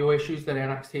same audio issues that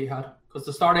NXT had, because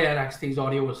the start of NXT's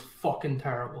audio was fucking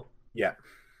terrible. Yeah.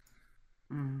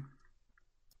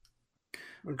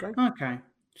 Okay.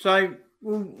 So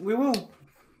we will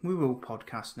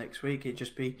podcast next week. It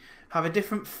just have a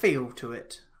different feel to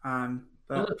it.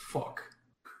 But fuck.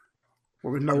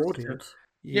 Well, with no audience.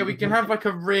 Yeah, we can have a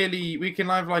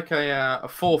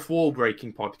fourth wall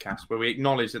breaking podcast where we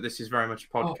acknowledge that this is very much a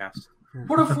podcast.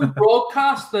 What if we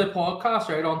broadcast the podcast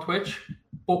right on Twitch,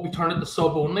 but we turn it to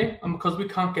sub only, and because we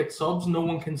can't get subs, no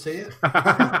one can see it?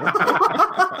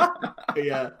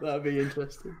 Yeah, that'd be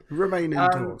interesting. Remain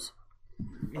indoors.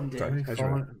 Indeed.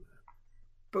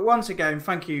 But once again,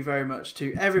 thank you very much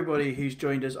to everybody who's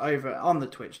joined us over on the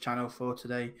Twitch channel for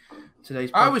today's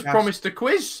podcast. I was promised a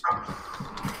quiz.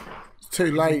 It's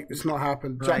too late. It's not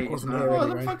happened. Jack wasn't here What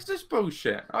anyway. the fuck's this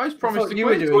bullshit? I was promised a you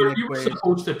quiz. were doing You were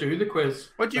supposed to do the quiz.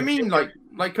 What do you mean? Like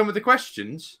come with the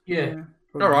questions? Yeah.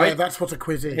 All right. Yeah, that's what a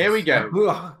quiz is. Here we go.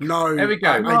 No. Here we go.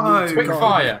 I need to Quick go.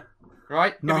 fire.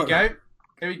 Right. Here No. we go.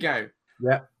 Here we go.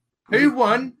 Yeah. Who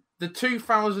won the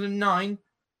 2009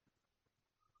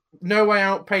 No Way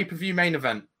Out pay-per-view main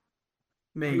event?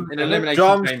 Me. In Elimination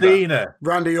John Chamber. Cena.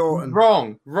 Randy Orton.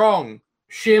 Wrong.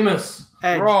 Sheamus.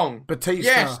 Edge. Wrong. Batista.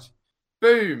 Yes.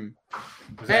 Boom.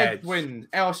 Was Ed Edge. wins.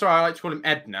 Oh, sorry. I like to call him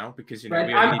Ed now because, Right,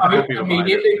 we only I'm need out to people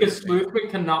immediately because Smoothman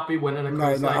cannot be winning a No,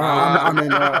 quiz no. like I mean,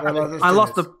 let's I do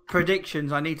lost this. the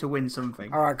predictions. I need to win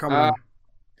something. All right, come Uh,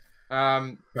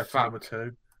 on. Question Fab. number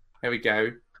 2. Here we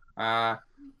go.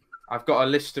 I've got a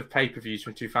list of pay-per-views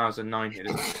from 2009 here.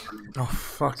 Oh,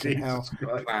 fucking hell. Jesus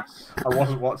Christ. Class. I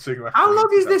wasn't watching. How long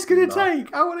is this going to wrestling.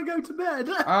 take? I want to go to bed.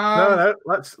 No,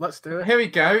 let's do it. Here we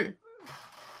go.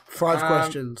 5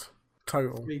 questions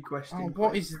total. 3 questions. Oh,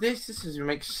 what is this? This doesn't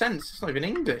make sense. It's not even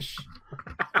English.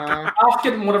 Uh, Ask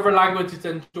it in whatever language it's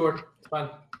in, Jordan. It's fine.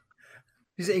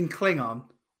 Is it in Klingon?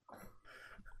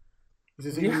 Is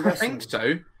this even yeah, I think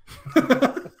so.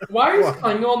 Why is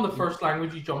Klingon the first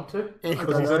language you jump to?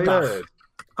 Because he's Oh, a duff. yeah.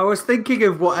 I was thinking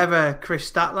of whatever Chris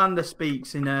Statlander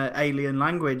speaks in an alien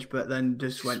language, but then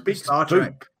just went to Speaks Star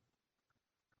Trek.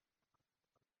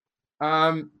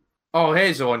 Oh,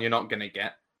 here's the one you're not going to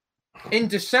get. In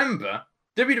December,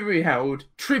 WWE held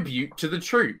Tribute to the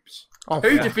Troops, Oh,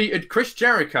 who yeah. defeated Chris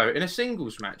Jericho in a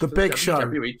singles match The for Big the Show.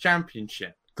 WWE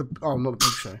Championship. Not the Big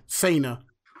Show. Cena.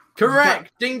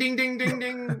 Correct. Ding, ding, ding, ding,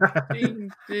 ding,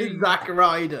 ding, ding. Zack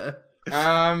Ryder.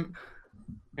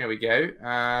 Here we go.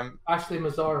 Ashley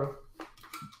Mazzaro.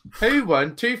 Who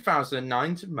won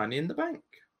 2009's Money in the Bank?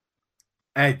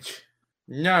 Edge.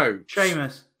 No.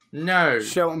 Sheamus. No.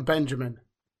 Shelton Benjamin.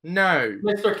 No.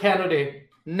 Mr. Kennedy.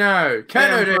 No. CM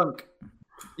Kennedy. Punk.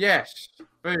 Yes.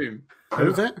 Boom.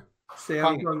 Who's it? CM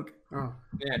Punk. Punk. Oh.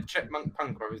 Yeah. Chipmunk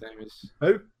Punk, whatever his name is.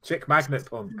 Who? Chick Magnet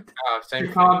Punk. Oh, same thing.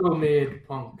 Chicago made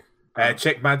Punk.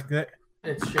 Chick Magnet.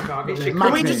 It's Chicago. It's made.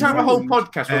 Can we just have a whole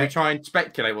podcast where we Uh, try and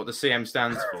speculate what the CM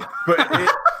stands for? But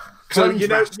so Clones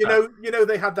Master. you know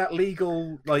they had that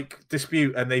legal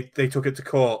dispute and they took it to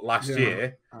court last Yeah.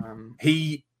 year. Um,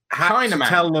 He had Chinaman. to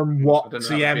tell them I what don't know,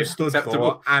 that'd be CM stood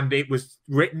acceptable. for, and it was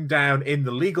written down in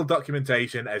the legal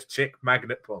documentation as Chick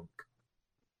Magnet Punk.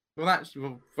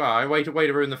 well, way to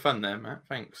ruin the fun there, Matt.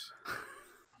 Thanks.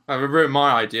 I've ruined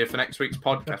my idea for next week's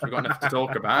podcast. We've got enough to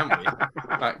talk about, haven't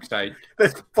we? Backstage.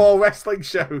 There's 4 wrestling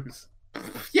shows.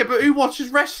 Yeah, but who watches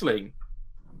wrestling?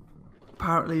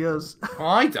 Apparently us. Well,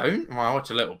 I don't. Well, I watch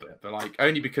a little bit, but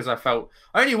only because I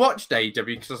only watched AEW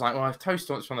because I was like, well, I've Toast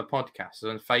once on the podcast as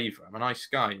a favour. I'm a nice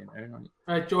guy, you know. All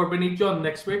right, Jordan, we need you on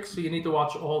next week, so you need to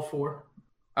watch all 4.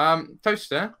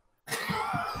 Toaster,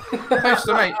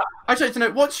 mate. I'd like to know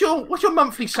what's your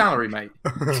monthly salary, mate?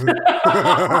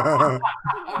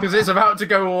 Because it's about to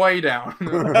go way down.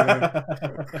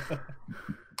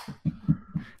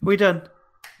 We done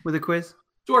with the quiz?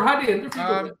 Jordan, how do you interview?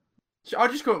 go?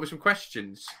 I'll just come up with some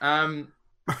questions. I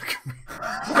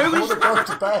want to go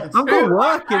to bed. I've got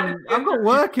work in. I've got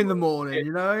work in the morning.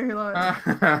 You know,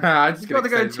 I just you've got to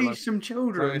go and extend it teach some as long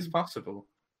children. as possible.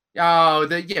 Oh,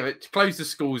 but close the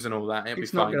schools and all that. It'll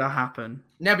It's be not fine. going to happen.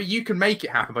 No, but you can make it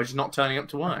happen by just not turning up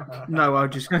to work. No, I'll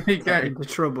just There you get go. into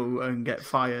trouble and get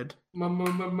fired.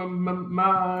 Macarona.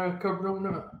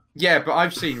 Yeah, but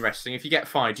I've seen wrestling. If you get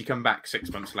fired, you come back 6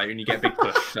 months later and you get a big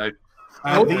push. So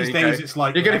And there these you days go. it's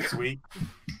like You're gonna- next week.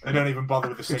 They don't even bother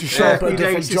with the Did you 6 show up at a 30 day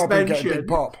different job and get a suspension. big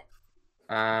pop?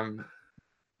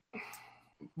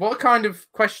 What kind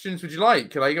of questions would you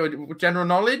like? General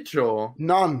knowledge or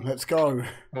None. Let's go.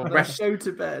 Let's go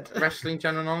to bed. wrestling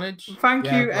general knowledge? Thank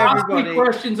Yeah. you, Ask me everybody.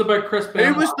 questions about Chris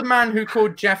Benoit. Who was the man who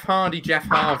called Jeff Hardy Jeff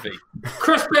Harvey?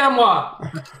 Chris Benoit?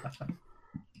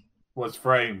 was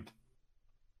framed.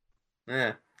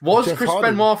 Yeah. Was Jeff Chris Hardy.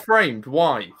 Benoit framed?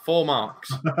 Why? 4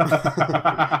 marks.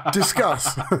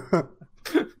 Discuss.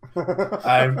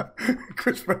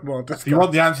 Chris Benoit, If you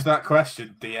want the answer to that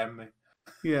question, DM me.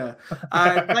 Yeah.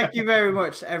 Thank you very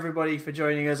much, everybody, for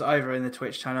joining us over in the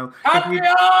Twitch channel. Hang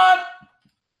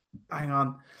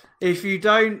on. If you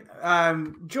don't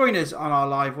join us on our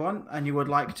live one and you would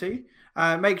like to,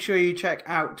 make sure you check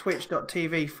out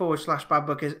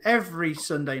twitch.tv/badbookers every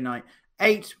Sunday night,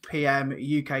 8 p.m.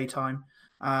 UK time.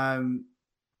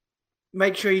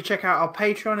 Make sure you check out our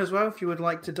Patreon as well if you would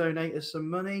like to donate us some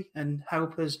money and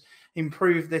help us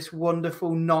improve this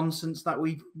wonderful nonsense that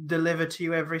we deliver to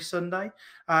you every Sunday.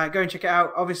 Go and check it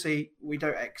out. Obviously, we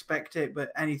don't expect it, but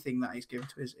anything that is given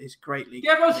to us is greatly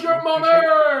Give us your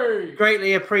money!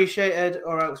 greatly appreciated,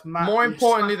 or else Matt More will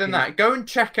importantly smack than you. that, go and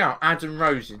check out Adam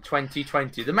Rose in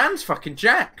 2020. The man's fucking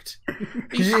jacked.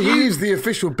 He's He huge. is the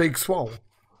official Big Swole.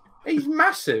 He's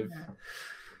massive.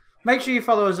 Make sure you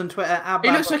follow us on Twitter.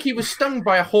 He looks like he was stung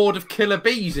by a horde of killer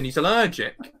bees and he's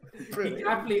allergic. He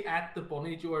definitely ate the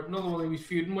bunny, Jordan. Another one he was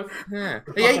feuding with. Yeah.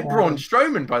 He ate Braun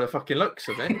Strowman by the fucking looks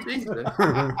of it. Jesus.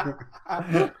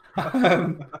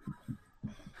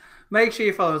 Make sure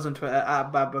you follow us on Twitter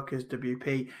at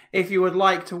BadBookersWP. If you would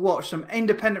like to watch some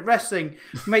independent wrestling,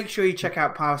 make sure you check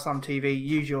out PowerSlam TV.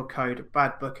 Use your code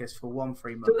BadBookers for 1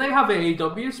 free month. Do they have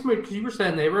AEW, Smoot? Because you were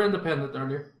saying they were independent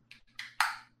earlier.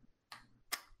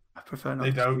 I prefer not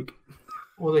They to don't. speak.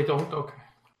 Well, they don't. Okay.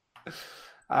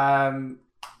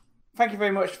 Thank you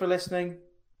very much for listening.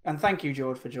 And thank you,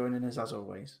 George, for joining us as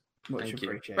always. Much Thank you.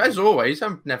 appreciated. As always,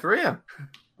 I'm never here.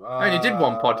 I only did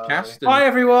one podcast. And Bye,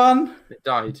 everyone. It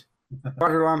died. Bye,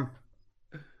 everyone.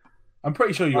 I'm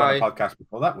pretty sure you were on a podcast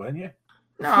before that, weren't you?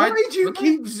 No, Why did you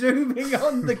keep zooming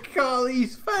on the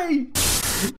Carly's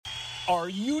face? Are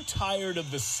you tired of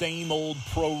the same old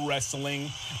pro wrestling?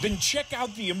 Then check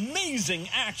out the amazing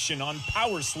action on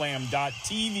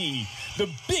Powerslam.tv, the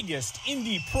biggest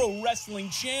indie pro wrestling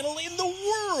channel in the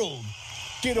world.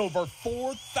 Get over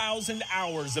 4,000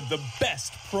 hours of the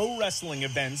best pro wrestling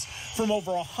events from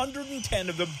over 110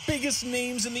 of the biggest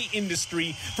names in the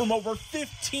industry from over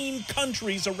 15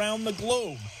 countries around the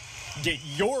globe. Get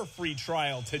your free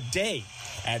trial today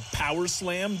at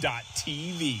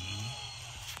Powerslam.tv.